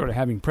stopped sort of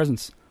having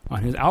presence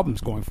on his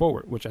albums going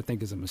forward, which I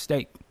think is a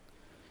mistake.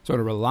 Sort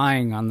of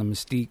relying on the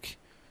mystique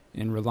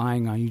and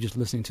relying on you just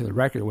listening to the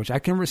record, which I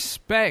can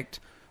respect.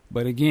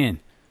 But again,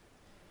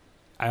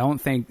 I don't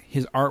think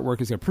his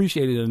artwork is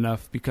appreciated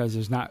enough, because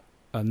there's not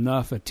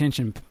enough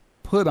attention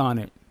put on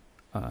it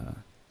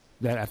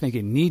that I think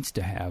it needs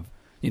to have.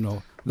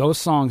 Those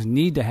songs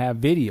need to have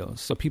videos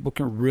so people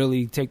can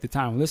really take the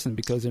time to listen,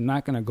 because they're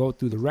not going to go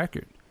through the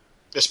record.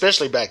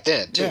 Especially back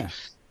then, too. Yeah.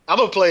 I'm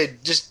going to play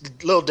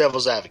just little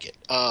devil's advocate.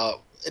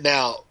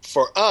 Now,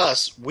 for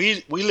us,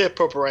 we lived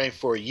Purple Rain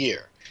for a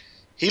year.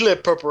 He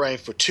lived Purple Rain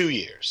for 2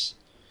 years.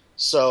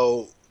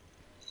 So,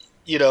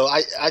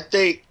 I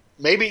think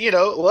maybe,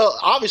 well,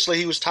 obviously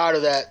he was tired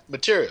of that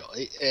material,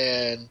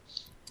 and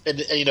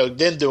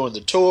then doing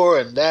the tour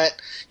and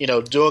that,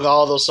 doing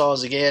all those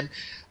songs again.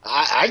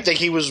 I think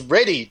he was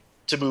ready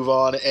to move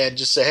on and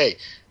just say, hey,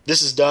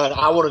 this is done.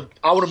 I want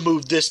to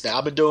move this now.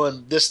 I've been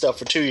doing this stuff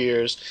for 2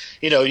 years.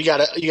 You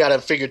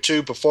gotta figure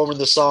too, performing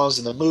the songs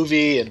in the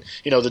movie and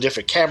the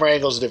different camera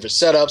angles, the different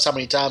setups, how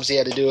many times he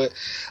had to do it.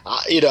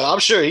 I'm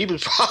sure he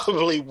was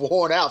probably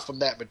worn out from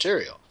that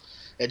material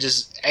and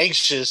just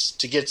anxious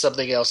to get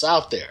something else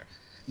out there.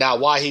 Now,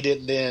 why he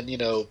didn't then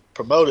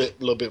promote it a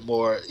little bit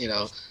more,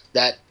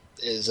 that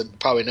is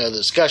probably another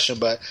discussion.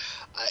 But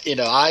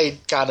I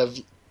kind of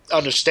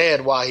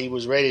understand why he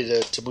was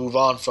ready to move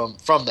on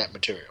from that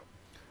material.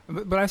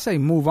 But I say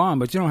move on,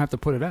 but you don't have to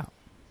put it out.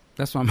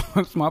 That's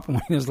my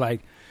point. Is like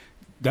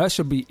that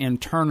should be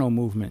internal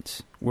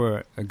movements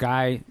where a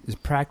guy is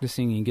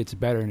practicing and gets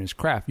better in his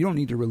craft. You don't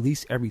need to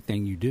release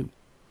everything you do,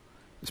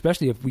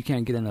 especially if we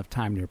can't get enough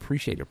time to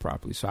appreciate it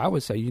properly. So I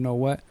would say, you know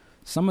what?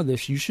 Some of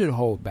this you should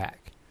hold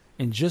back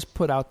and just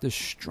put out the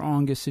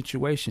strongest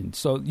situation.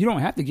 So you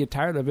don't have to get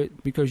tired of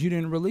it because you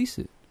didn't release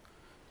it.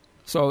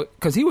 So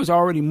because he was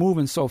already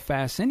moving so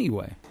fast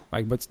anyway.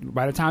 Like, but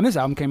by the time this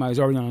album came out, he's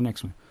already on the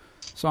next one.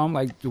 So I'm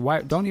like,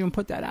 why don't even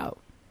put that out?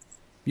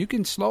 You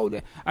can slow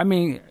that. I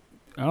mean,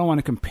 I don't want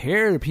to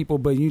compare to people,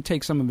 but you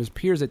take some of his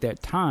peers at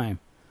that time,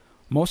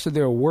 most of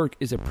their work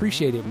is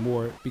appreciated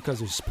more because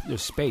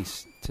there's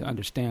space to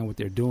understand what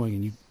they're doing,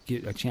 and you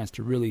get a chance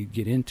to really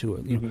get into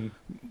it.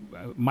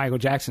 Michael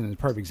Jackson is a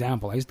perfect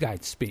example. This guy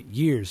spent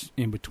years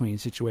in between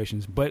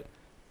situations, but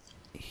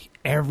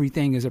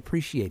everything is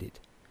appreciated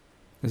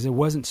because it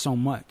wasn't so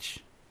much.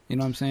 You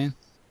know what I'm saying?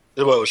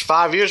 It was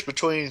 5 years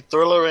between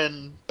Thriller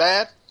and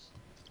Bad?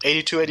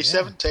 82,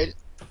 87?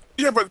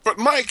 Yeah, but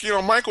Mike,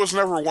 Mike was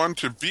never one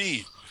to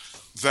be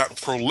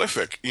that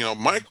prolific.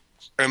 Mike,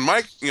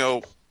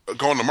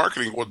 going to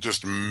marketing would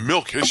just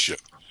milk his shit.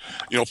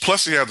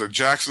 Plus he had the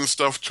Jackson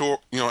stuff tour,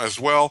 as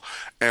well.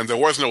 And there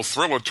was no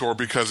Thriller tour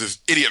because his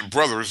idiot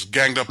brothers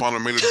ganged up on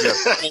him and made it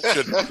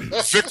that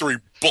bullshit victory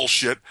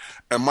bullshit.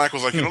 And Mike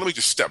was like, let me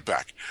just step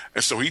back.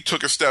 And so he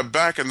took a step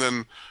back and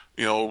then,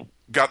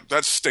 got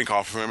that stink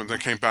off of him and then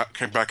came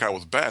back out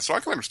with Bad. So I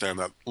can understand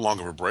that long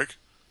of a break.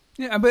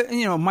 Yeah, but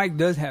Mike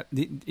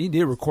he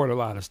did record a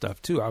lot of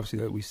stuff too. Obviously,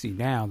 that we see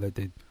now that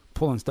they're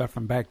pulling stuff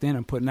from back then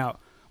and putting out.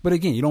 But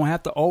again, you don't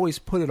have to always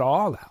put it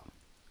all out.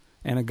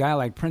 And a guy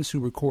like Prince who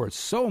records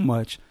so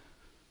much,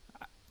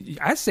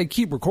 I say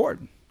keep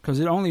recording because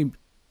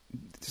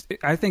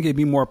I think it'd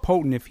be more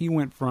potent if he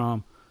went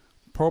from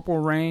Purple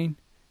Rain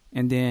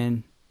and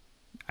then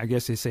I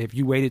guess they say if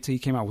you waited till he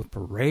came out with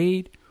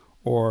Parade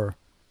or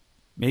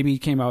maybe he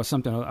came out with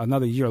something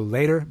another year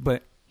later,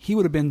 but he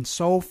would have been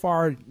so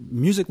far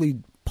musically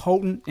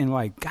potent and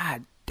like,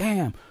 God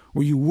damn,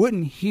 where you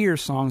wouldn't hear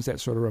songs that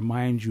sort of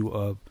remind you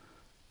of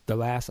the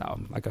last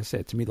album. Like I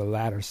said, to me, the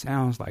latter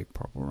sounds like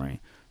Purple Rain.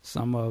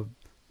 Some of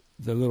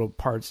the little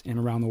parts in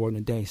Around the World in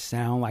a Day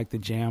sound like the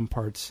jam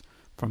parts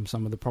from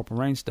some of the Purple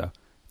Rain stuff.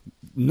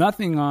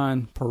 Nothing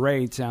on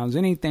Parade sounds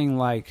anything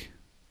like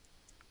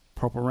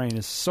Purple Rain.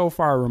 It's so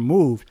far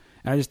removed.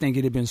 And I just think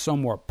it'd have been so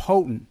more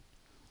potent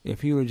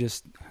if he would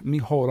just let me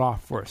hold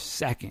off for a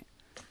second.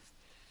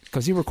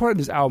 Because he recorded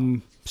this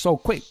album so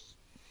quick.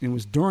 It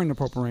was during the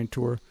Purple Rain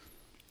tour.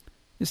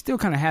 It still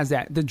kind of has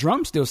that. The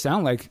drums still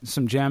sound like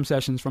some jam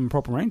sessions from the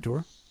Purple Rain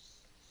tour.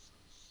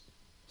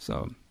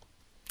 So,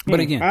 but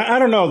again, I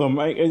don't know though.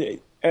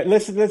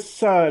 Let's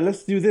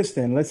do this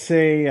then. Let's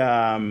say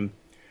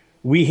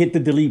we hit the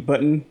delete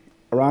button.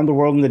 Around the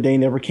World in the Day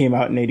never came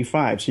out in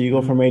 85. So you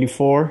go from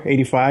 84,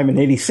 85, and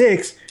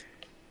 86.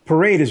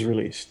 Parade is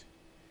released.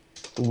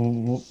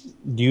 Do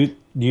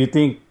you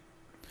think?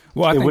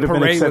 Well, I think would have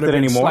Parade been would have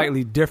been anymore?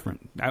 slightly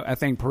different. I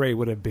think Parade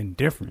would have been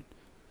different.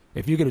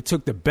 If you could have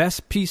took the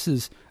best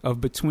pieces of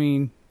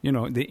between,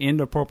 the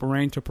end of Purple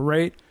Rain to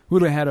Parade, we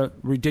would have had a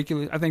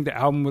ridiculous. I think the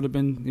album would have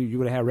been. You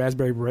would have had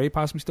Raspberry Beret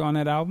possibly still on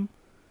that album,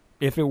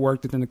 if it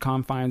worked within the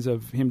confines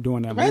of him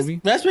doing that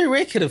movie. Raspberry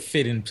Beret could have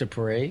fit into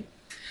Parade.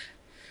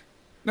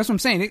 That's what I'm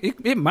saying.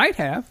 It might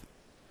have.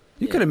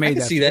 You could have made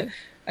that.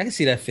 I can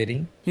see that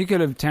fitting. He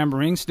could have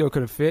Tambourine still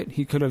could have fit.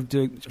 He could have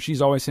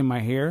She's Always in My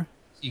Hair.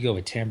 You go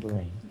with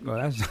Tambourine.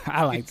 Well,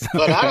 I like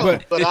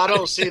that. But I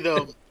don't see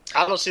them.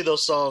 I don't see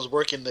those songs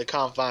working the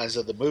confines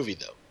of the movie,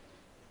 though.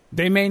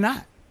 They may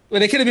not. Well,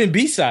 they could have been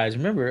B-sides.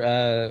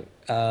 Remember,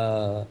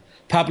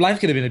 Pop Life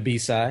could have been a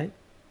B-side.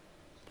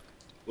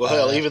 Well,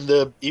 hell, even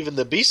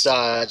the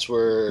B-sides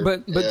were.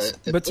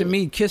 But to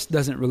me, Kiss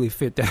doesn't really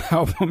fit that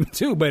album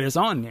too. But it's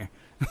on there.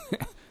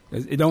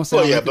 It don't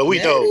sound. Well, yeah, like but we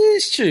know that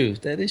is true.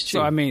 That is true.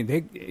 So I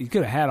mean, you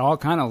could have had all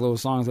kind of little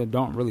songs that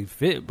don't really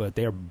fit, but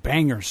they're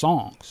banger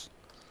songs.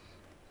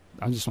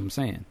 That's just what I'm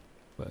saying.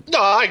 But no,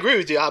 I agree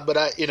with you. But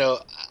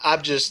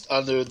I'm just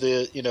under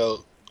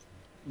the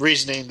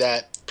reasoning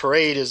that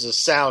Parade is a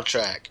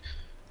soundtrack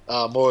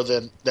more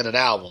than an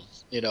album.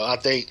 I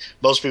think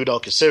most people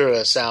don't consider it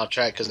a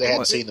soundtrack because they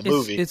hadn't seen the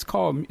movie. Is it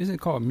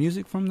called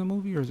music from the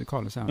movie, or is it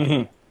called a soundtrack?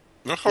 Mm-hmm.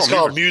 It's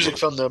called music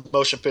from the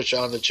motion picture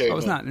on the Cherry So Moon.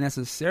 it's not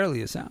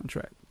necessarily a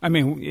soundtrack. I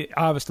mean,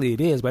 obviously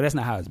it is, but that's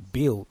not how it's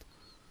built.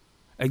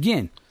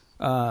 Again,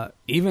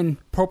 even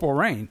Purple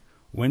Rain,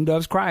 When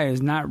Doves Cry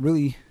is not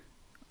really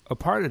a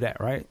part of that,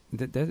 right?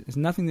 That has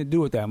nothing to do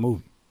with that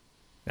movie.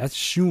 That's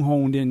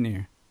shoehorned in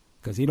there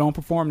because he don't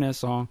perform that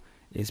song.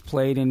 It's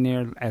played in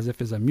there as if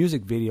it's a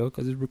music video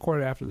because it's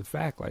recorded after the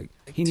fact. Like,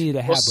 he needed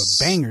to have a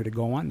banger to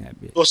go on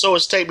that bit. Well, so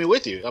is Take Me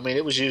With You. I mean,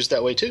 it was used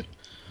that way too.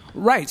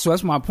 Right, so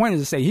that's my point,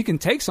 is to say he can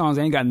take songs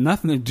that ain't got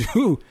nothing to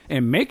do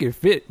and make it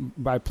fit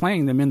by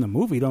playing them in the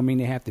movie. Don't mean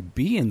they have to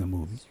be in the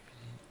movie.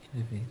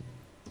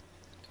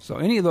 So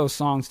any of those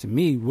songs to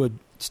me would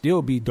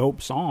still be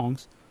dope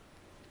songs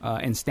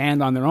and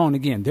stand on their own.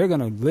 Again, they're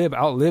going to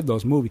outlive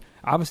those movies.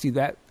 Obviously,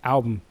 that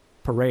album,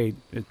 Parade,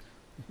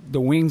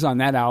 the wings on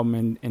that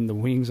album and the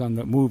wings on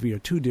the movie are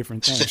two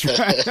different things.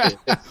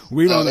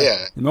 We don't.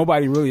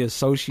 Nobody really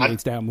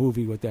associates that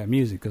movie with that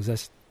music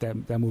because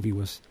that movie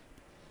was,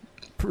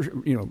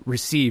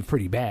 received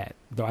pretty bad.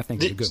 Though I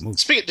think it's a good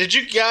movie. Did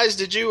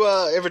you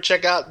ever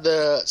check out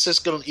the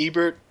Siskel and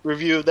Ebert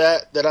review of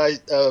that I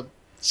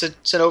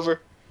sent over?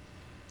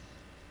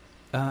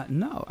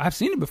 No, I've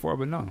seen it before,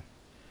 but no.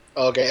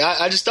 Okay,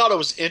 I just thought it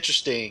was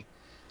interesting.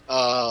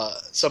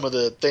 Some of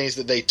the things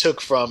that they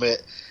took from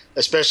it.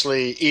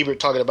 Especially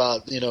Ebert talking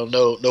about,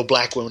 no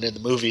black women in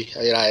the movie.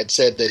 I had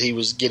said that he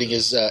was getting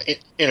his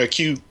inner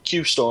Q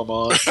storm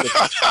on.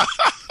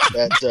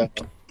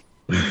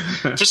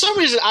 For some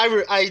reason,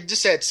 I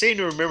just seemed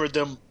to remember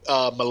them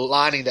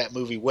maligning that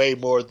movie way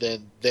more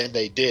than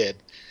they did,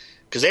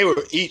 because they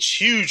were each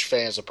huge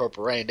fans of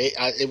Purple Rain.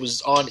 It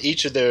was on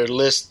each of their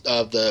list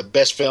of the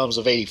best films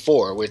of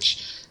 '84,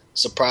 which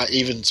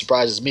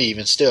surprises me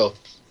even still.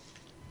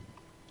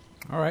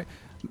 All right.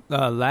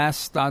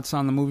 Last thoughts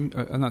on the movie?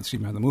 On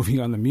the movie,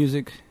 on the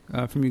music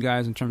from you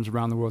guys in terms of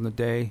Around the World in a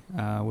Day.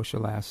 What's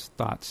your last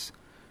thoughts,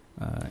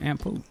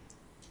 Aunt Pooh?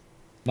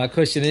 My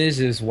question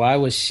is why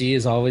was She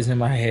Is Always in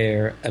My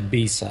Hair a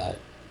B-side?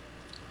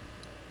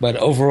 But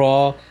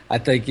overall, I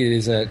think it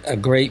is a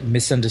great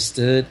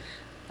misunderstood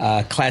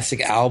classic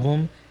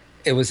album.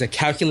 It was a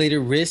calculated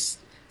risk.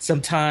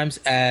 Sometimes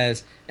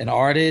as an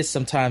artist,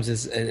 sometimes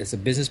as a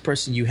business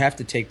person, you have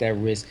to take that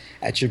risk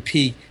at your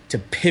peak to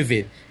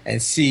pivot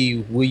and see,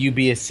 will you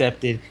be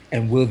accepted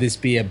and will this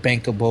be a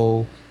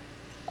bankable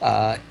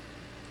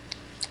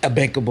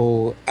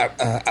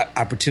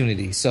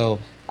opportunity. So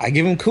I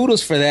give him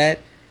kudos for that.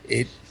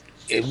 It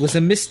was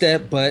a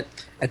misstep, but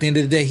at the end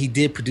of the day, he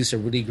did produce a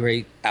really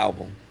great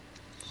album.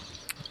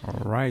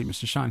 All right,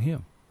 Mr. Sean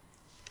Hill.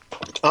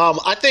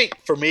 I think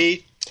for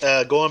me,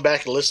 going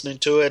back and listening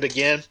to it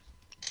again,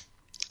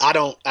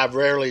 I've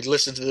rarely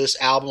listened to this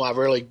album. I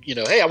rarely,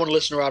 hey, I want to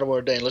listen to Around the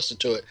World Day and listen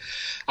to it.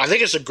 I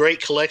think it's a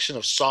great collection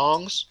of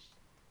songs,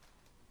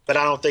 but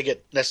I don't think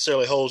it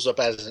necessarily holds up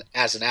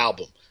as an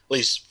album, at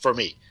least for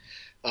me.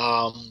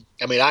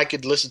 I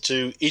could listen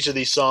to each of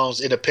these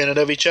songs independent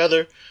of each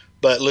other,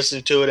 but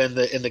listening to it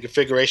in the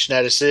configuration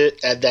that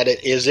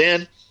it is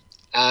in,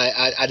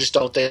 I just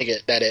don't think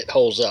that it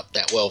holds up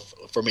that well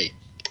for me.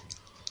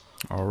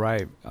 All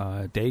right,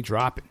 Day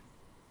dropping.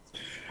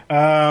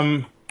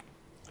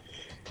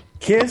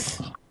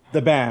 Kiss,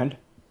 the band,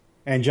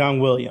 and John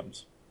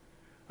Williams.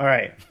 All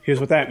right, here's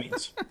what that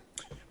means.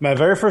 My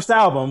very first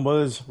album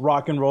was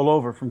Rock and Roll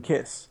Over from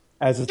Kiss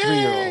as a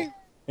 3-year-old.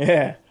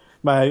 Yeah.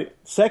 My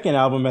second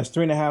album as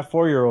 3.5,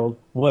 4-year-old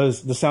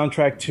was the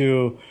soundtrack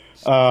to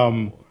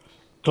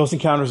Close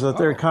Encounters of the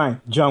Third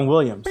Kind, John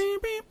Williams.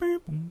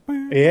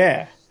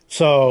 Yeah.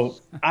 So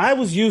I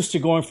was used to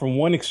going from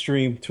one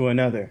extreme to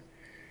another.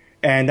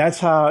 And that's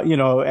how,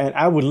 and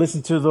I would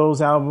listen to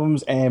those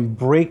albums and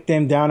break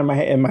them down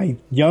in my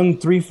young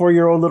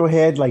 3-4-year-old little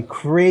head like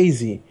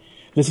crazy,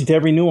 listening to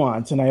every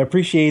nuance. And I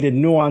appreciated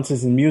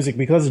nuances in music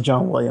because of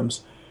John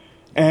Williams.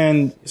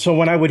 And so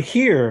when I would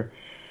hear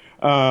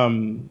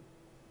Around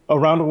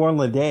the World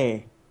in a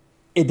Day,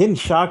 it didn't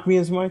shock me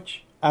as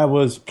much. I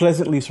was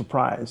pleasantly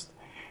surprised.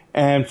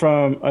 And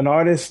from an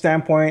artist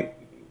standpoint,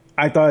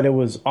 I thought it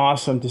was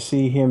awesome to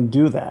see him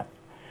do that.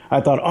 I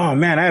thought, oh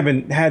man, I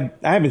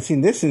haven't seen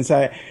this since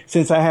I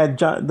had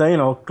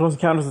Close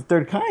Encounters of the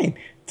Third Kind.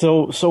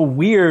 So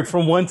weird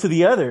from one to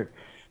the other.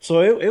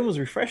 So it was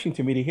refreshing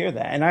to me to hear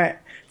that. And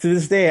to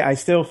this day, I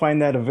still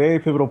find that a very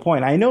pivotal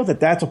point. I know that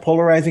that's a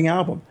polarizing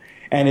album,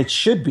 and it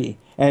should be,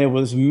 and it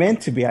was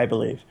meant to be, I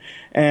believe.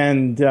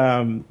 And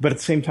but at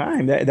the same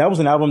time, that was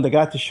an album that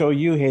got to show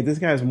you, hey, this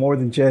guy's more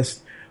than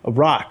just a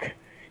rock.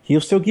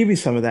 He'll still give you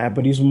some of that,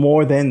 but he's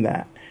more than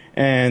that.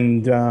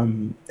 And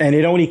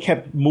it only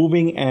kept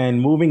moving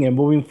and moving and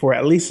moving for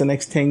at least the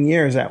next 10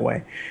 years that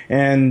way.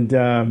 And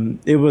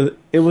it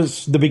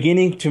was the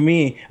beginning to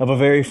me of a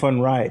very fun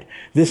ride.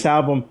 This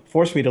album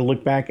forced me to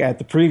look back at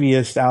the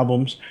previous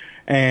albums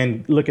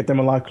and look at them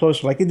a lot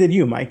closer, like it did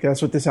you, Mike.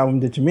 That's what this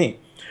album did to me.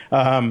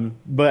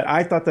 But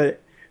I thought that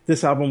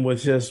this album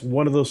was just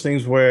one of those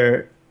things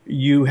where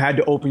you had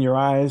to open your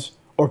eyes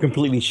or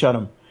completely shut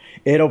them.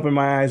 It opened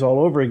my eyes all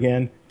over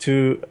again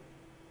to,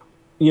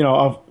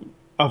 off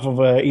of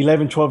a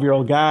 11,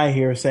 12-year-old guy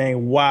here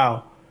saying,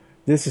 wow,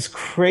 this is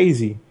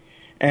crazy.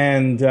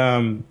 And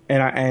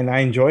I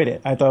enjoyed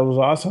it. I thought it was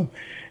awesome.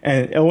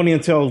 And only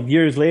until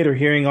years later,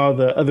 hearing all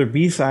the other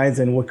B-sides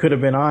and what could have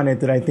been on it,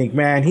 did I think,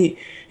 man, he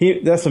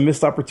that's a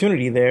missed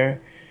opportunity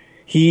there.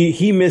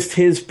 He missed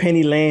his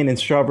Penny Lane and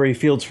Strawberry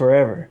Fields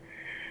Forever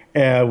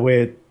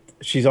with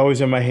She's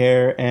Always in My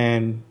Hair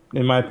and,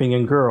 in my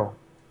opinion, Girl.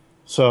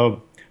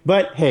 So,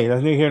 but hey,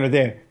 that's neither here nor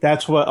there.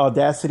 That's what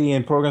Audacity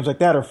and programs like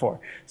that are for.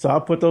 So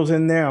I'll put those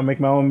in there. I'll make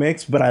my own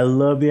mix. But I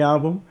love the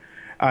album.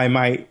 I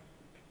might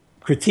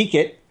critique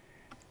it,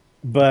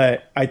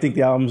 but I think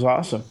the album's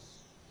awesome.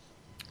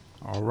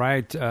 All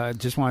right.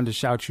 Just wanted to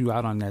shout you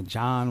out on that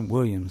John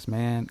Williams,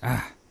 man.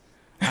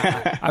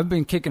 I've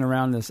been kicking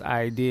around this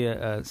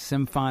idea,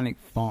 symphonic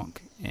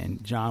funk,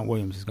 and John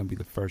Williams is going to be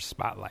the first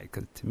spotlight,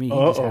 because to me, he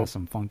just has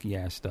some funky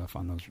ass stuff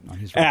on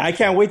his records. I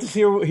can't wait to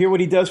hear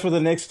what he does for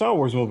the next Star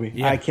Wars movie.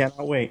 Yeah. I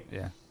cannot wait.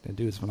 Yeah, that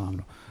dude is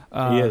phenomenal.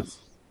 He is.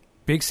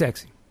 Big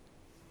Sexy.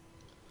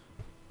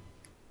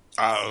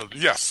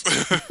 Yes.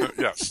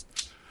 Yes.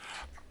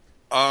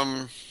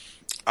 I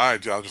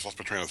just lost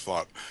my train of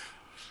thought.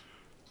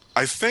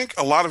 I think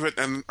a lot of it,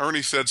 and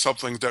Ernie said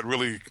something that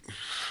really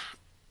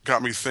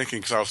got me thinking,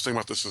 because I was thinking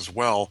about this as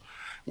well.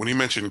 When he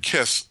mentioned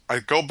Kiss, I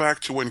go back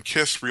to when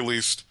Kiss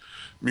released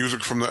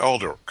Music from the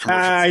Elder.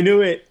 I knew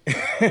it.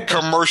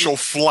 Commercial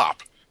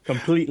flop.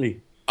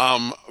 Completely.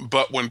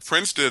 But when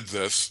Prince did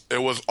this,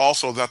 it was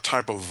also that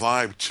type of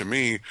vibe to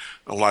me.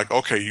 Like,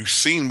 okay, you've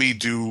seen me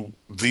do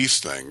these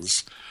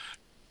things.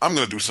 I'm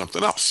going to do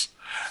something else.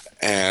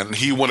 And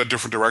he went a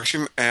different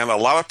direction. And a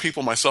lot of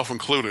people, myself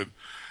included,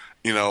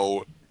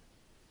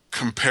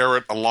 compare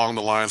it along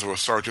the lines of a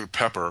Sgt.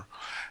 Pepper.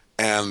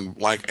 And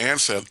like Ann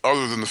said,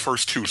 other than the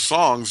first two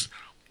songs,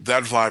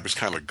 that vibe is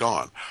kind of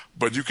gone.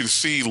 But you can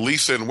see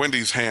Lisa and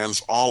Wendy's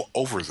hands all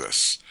over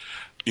this,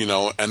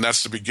 and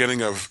that's the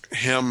beginning of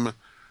him,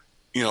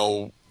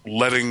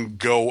 letting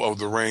go of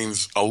the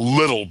reins a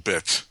little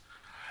bit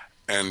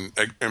and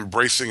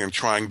embracing and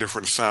trying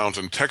different sounds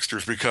and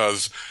textures.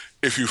 Because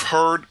if you've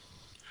heard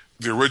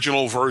the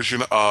original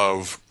version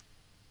of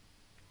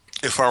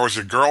If I Was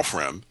Your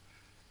Girlfriend,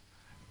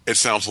 it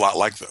sounds a lot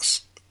like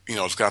this.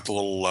 It's got the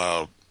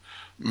little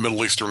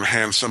Middle Eastern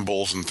hand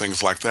symbols and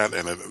things like that,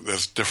 and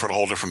there's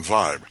whole different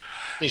vibe.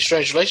 Any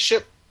Strange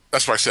Relationship?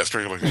 That's what I said,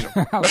 Strange Relationship.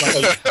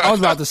 I was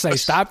about to say,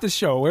 stop the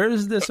show. Where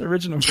is this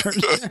original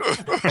version?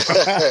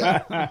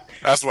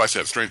 That's what I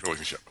said, Strange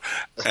Relationship.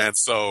 And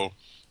so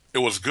it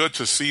was good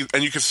to see,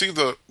 and you can see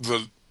the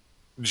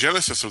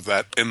genesis of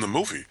that in the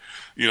movie.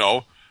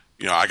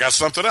 I got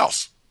something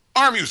else,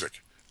 our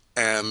music,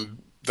 and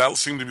that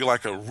seemed to be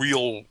like a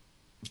real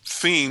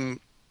theme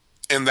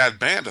in that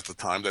band at the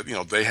time, that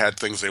they had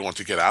things they want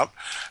to get out,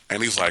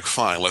 and he's like,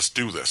 fine, let's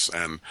do this.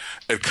 And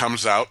it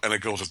comes out and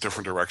it goes a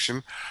different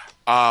direction.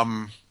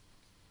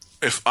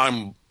 If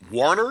I'm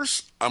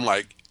Warner's, I'm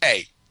like,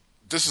 hey,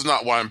 this is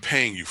not what I'm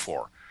paying you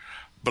for.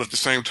 But at the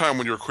same time,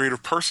 when you're a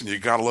creative person, you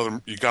gotta let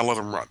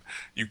them run.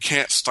 You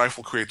can't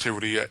stifle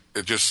creativity. It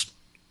just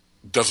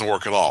doesn't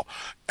work at all.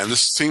 And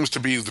this seems to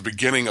be the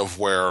beginning of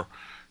where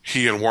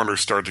he and Warner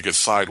started to get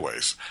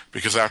sideways,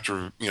 because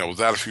after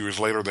that, a few years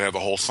later, they had the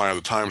whole Sign of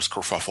the Times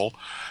kerfuffle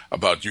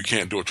about you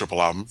can't do a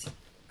triple album,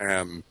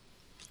 and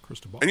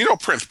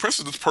Prince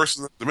is this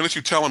person that the minute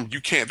you tell him you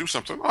can't do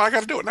something, I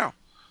got to do it now,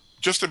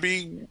 just to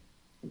be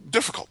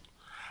difficult.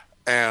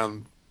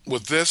 And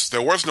with this,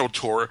 there was no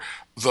tour.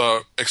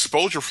 The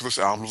exposure for this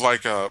album was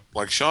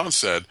like Sean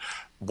said,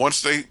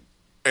 once they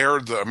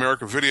aired the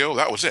America video,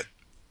 that was it.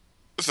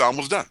 This album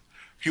was done.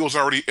 He was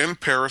already in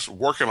Paris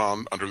working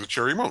on Under the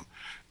Cherry Moon.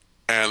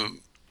 And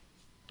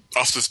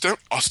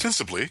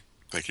ostensibly,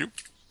 thank you,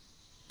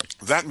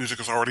 that music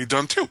is already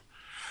done too.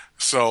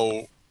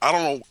 So I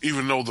don't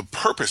even know the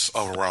purpose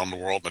of Around the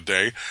World in a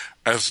Day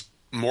as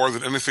more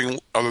than anything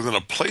other than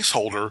a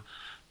placeholder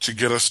to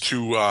get us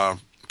to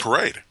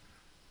Parade.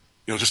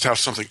 Just to have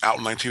something out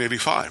in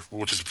 1985,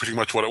 which is pretty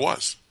much what it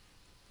was.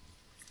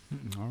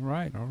 All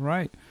right.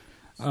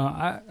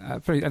 I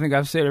think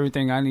I've said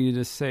everything I needed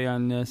to say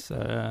on this.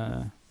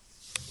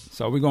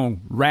 So we're going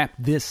to wrap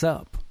this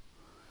up.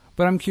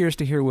 But I'm curious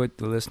to hear what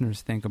the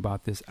listeners think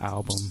about this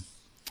album.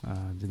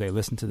 Do they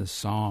listen to the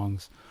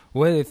songs?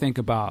 What do they think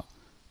about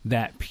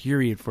that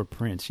period for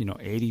Prince?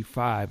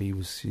 85, he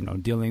was,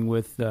 dealing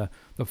with the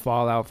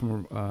fallout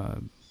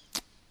from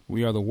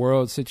We Are the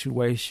World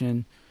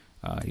situation.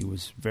 He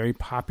was very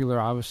popular,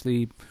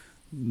 obviously.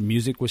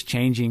 Music was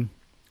changing.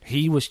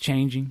 He was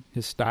changing.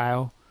 His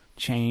style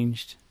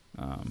changed.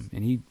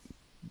 And he,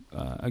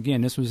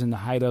 again, this was in the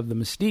height of the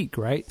mystique,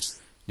 right?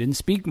 Didn't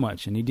speak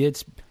much, and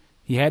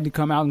he had to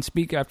come out and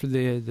speak after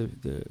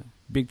the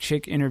Big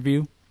Chick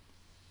interview,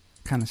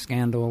 kind of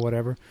scandal or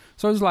whatever.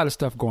 So there's a lot of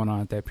stuff going on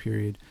at that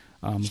period.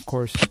 Of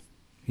course,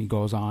 he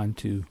goes on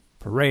to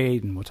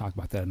Parade, and we'll talk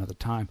about that another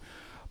time.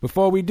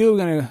 Before we do, we're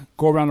going to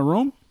go around the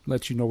room,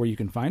 let you know where you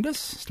can find us,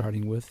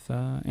 starting with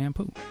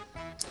Ampu.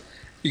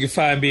 You can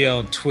find me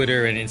on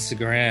Twitter and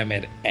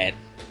Instagram at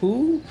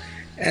Pooh,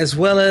 as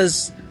well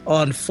as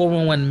on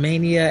 411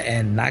 Mania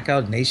and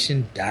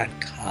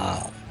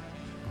KnockoutNation.com.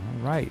 All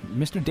right.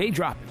 Mr.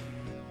 Daydrop.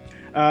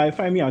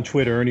 Find me on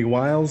Twitter, Ernie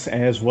Wiles,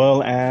 as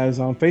well as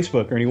on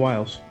Facebook, Ernie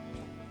Wiles.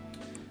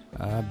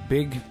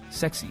 Big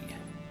Sexy.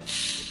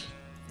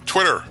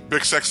 Twitter,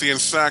 Big Sexy and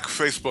Sack.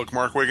 Facebook,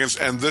 Mark Wiggins.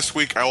 And this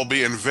week I will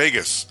be in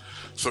Vegas.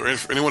 So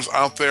if anyone's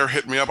out there,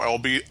 hit me up. I will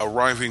be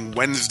arriving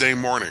Wednesday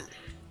morning.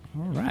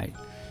 All right.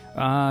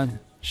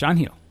 Sean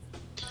Hill.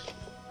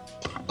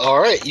 All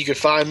right, you can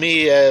find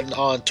me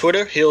on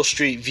Twitter, Hill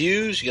Street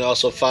Views. You can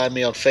also find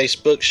me on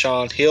Facebook,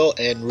 Sean Hill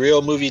and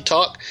Real Movie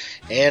Talk,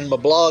 and my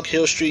blog,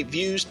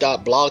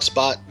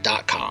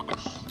 hillstreetviews.blogspot.com.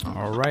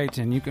 All right,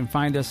 and you can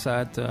find us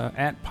at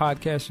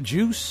Podcast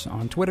Juice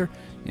on Twitter,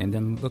 and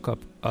then look up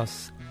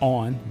us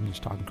on, I'm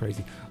just talking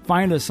crazy,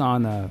 find us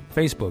on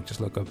Facebook, just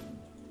look up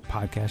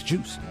Podcast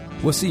Juice.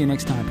 We'll see you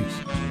next time.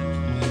 Peace.